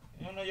rap? No.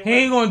 You don't know your He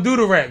ain't gonna do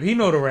the rap. He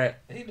know the rap.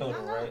 He know the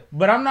rap.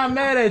 But I'm not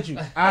mad at you.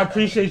 I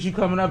appreciate you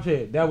coming up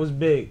here. That was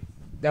big.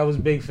 That was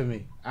big for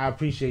me. I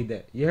appreciate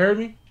that. You heard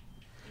me?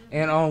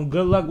 And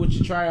good luck with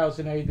your tryouts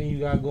and everything you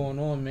got going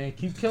on, man.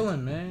 Keep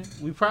killing, man.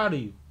 We proud of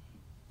you.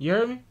 You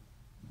heard me?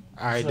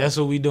 All right, that's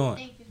what we doing.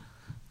 Thank you.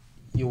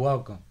 You're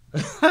welcome.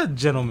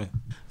 Gentlemen.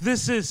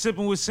 This is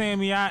Sippin' with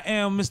Sammy. I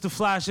am Mr.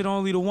 Flash, it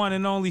only the one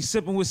and only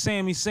Sippin' with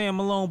Sammy. Sam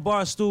Malone,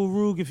 Barstool,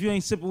 Rug. If you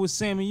ain't sippin' with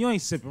Sammy, you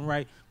ain't sippin'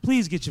 right.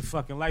 Please get your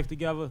fucking life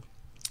together.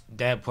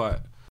 That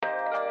part.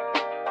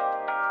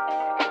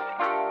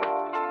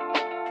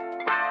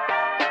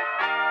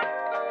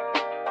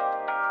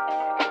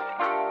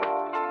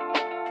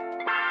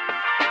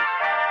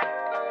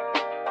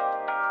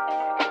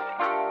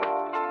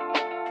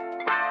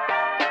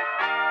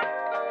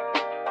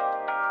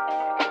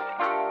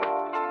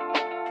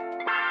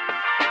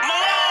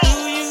 Do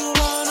you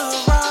wanna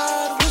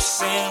ride with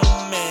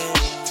Sammy?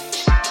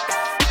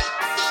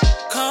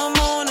 Come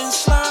on and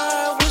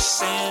slide with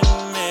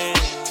Sammy.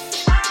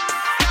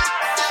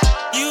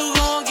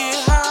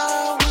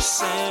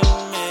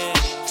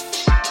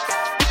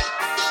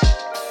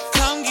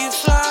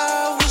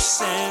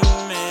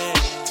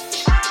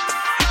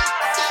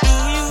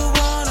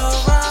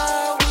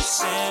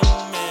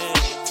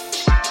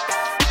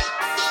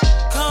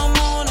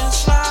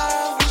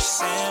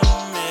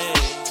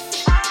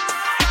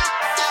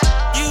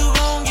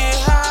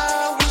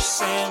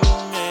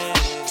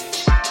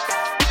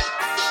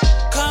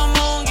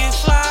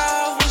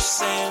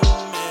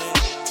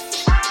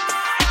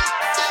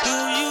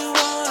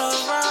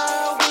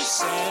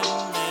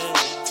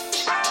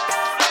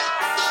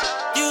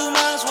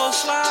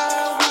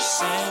 slide with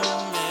Sam.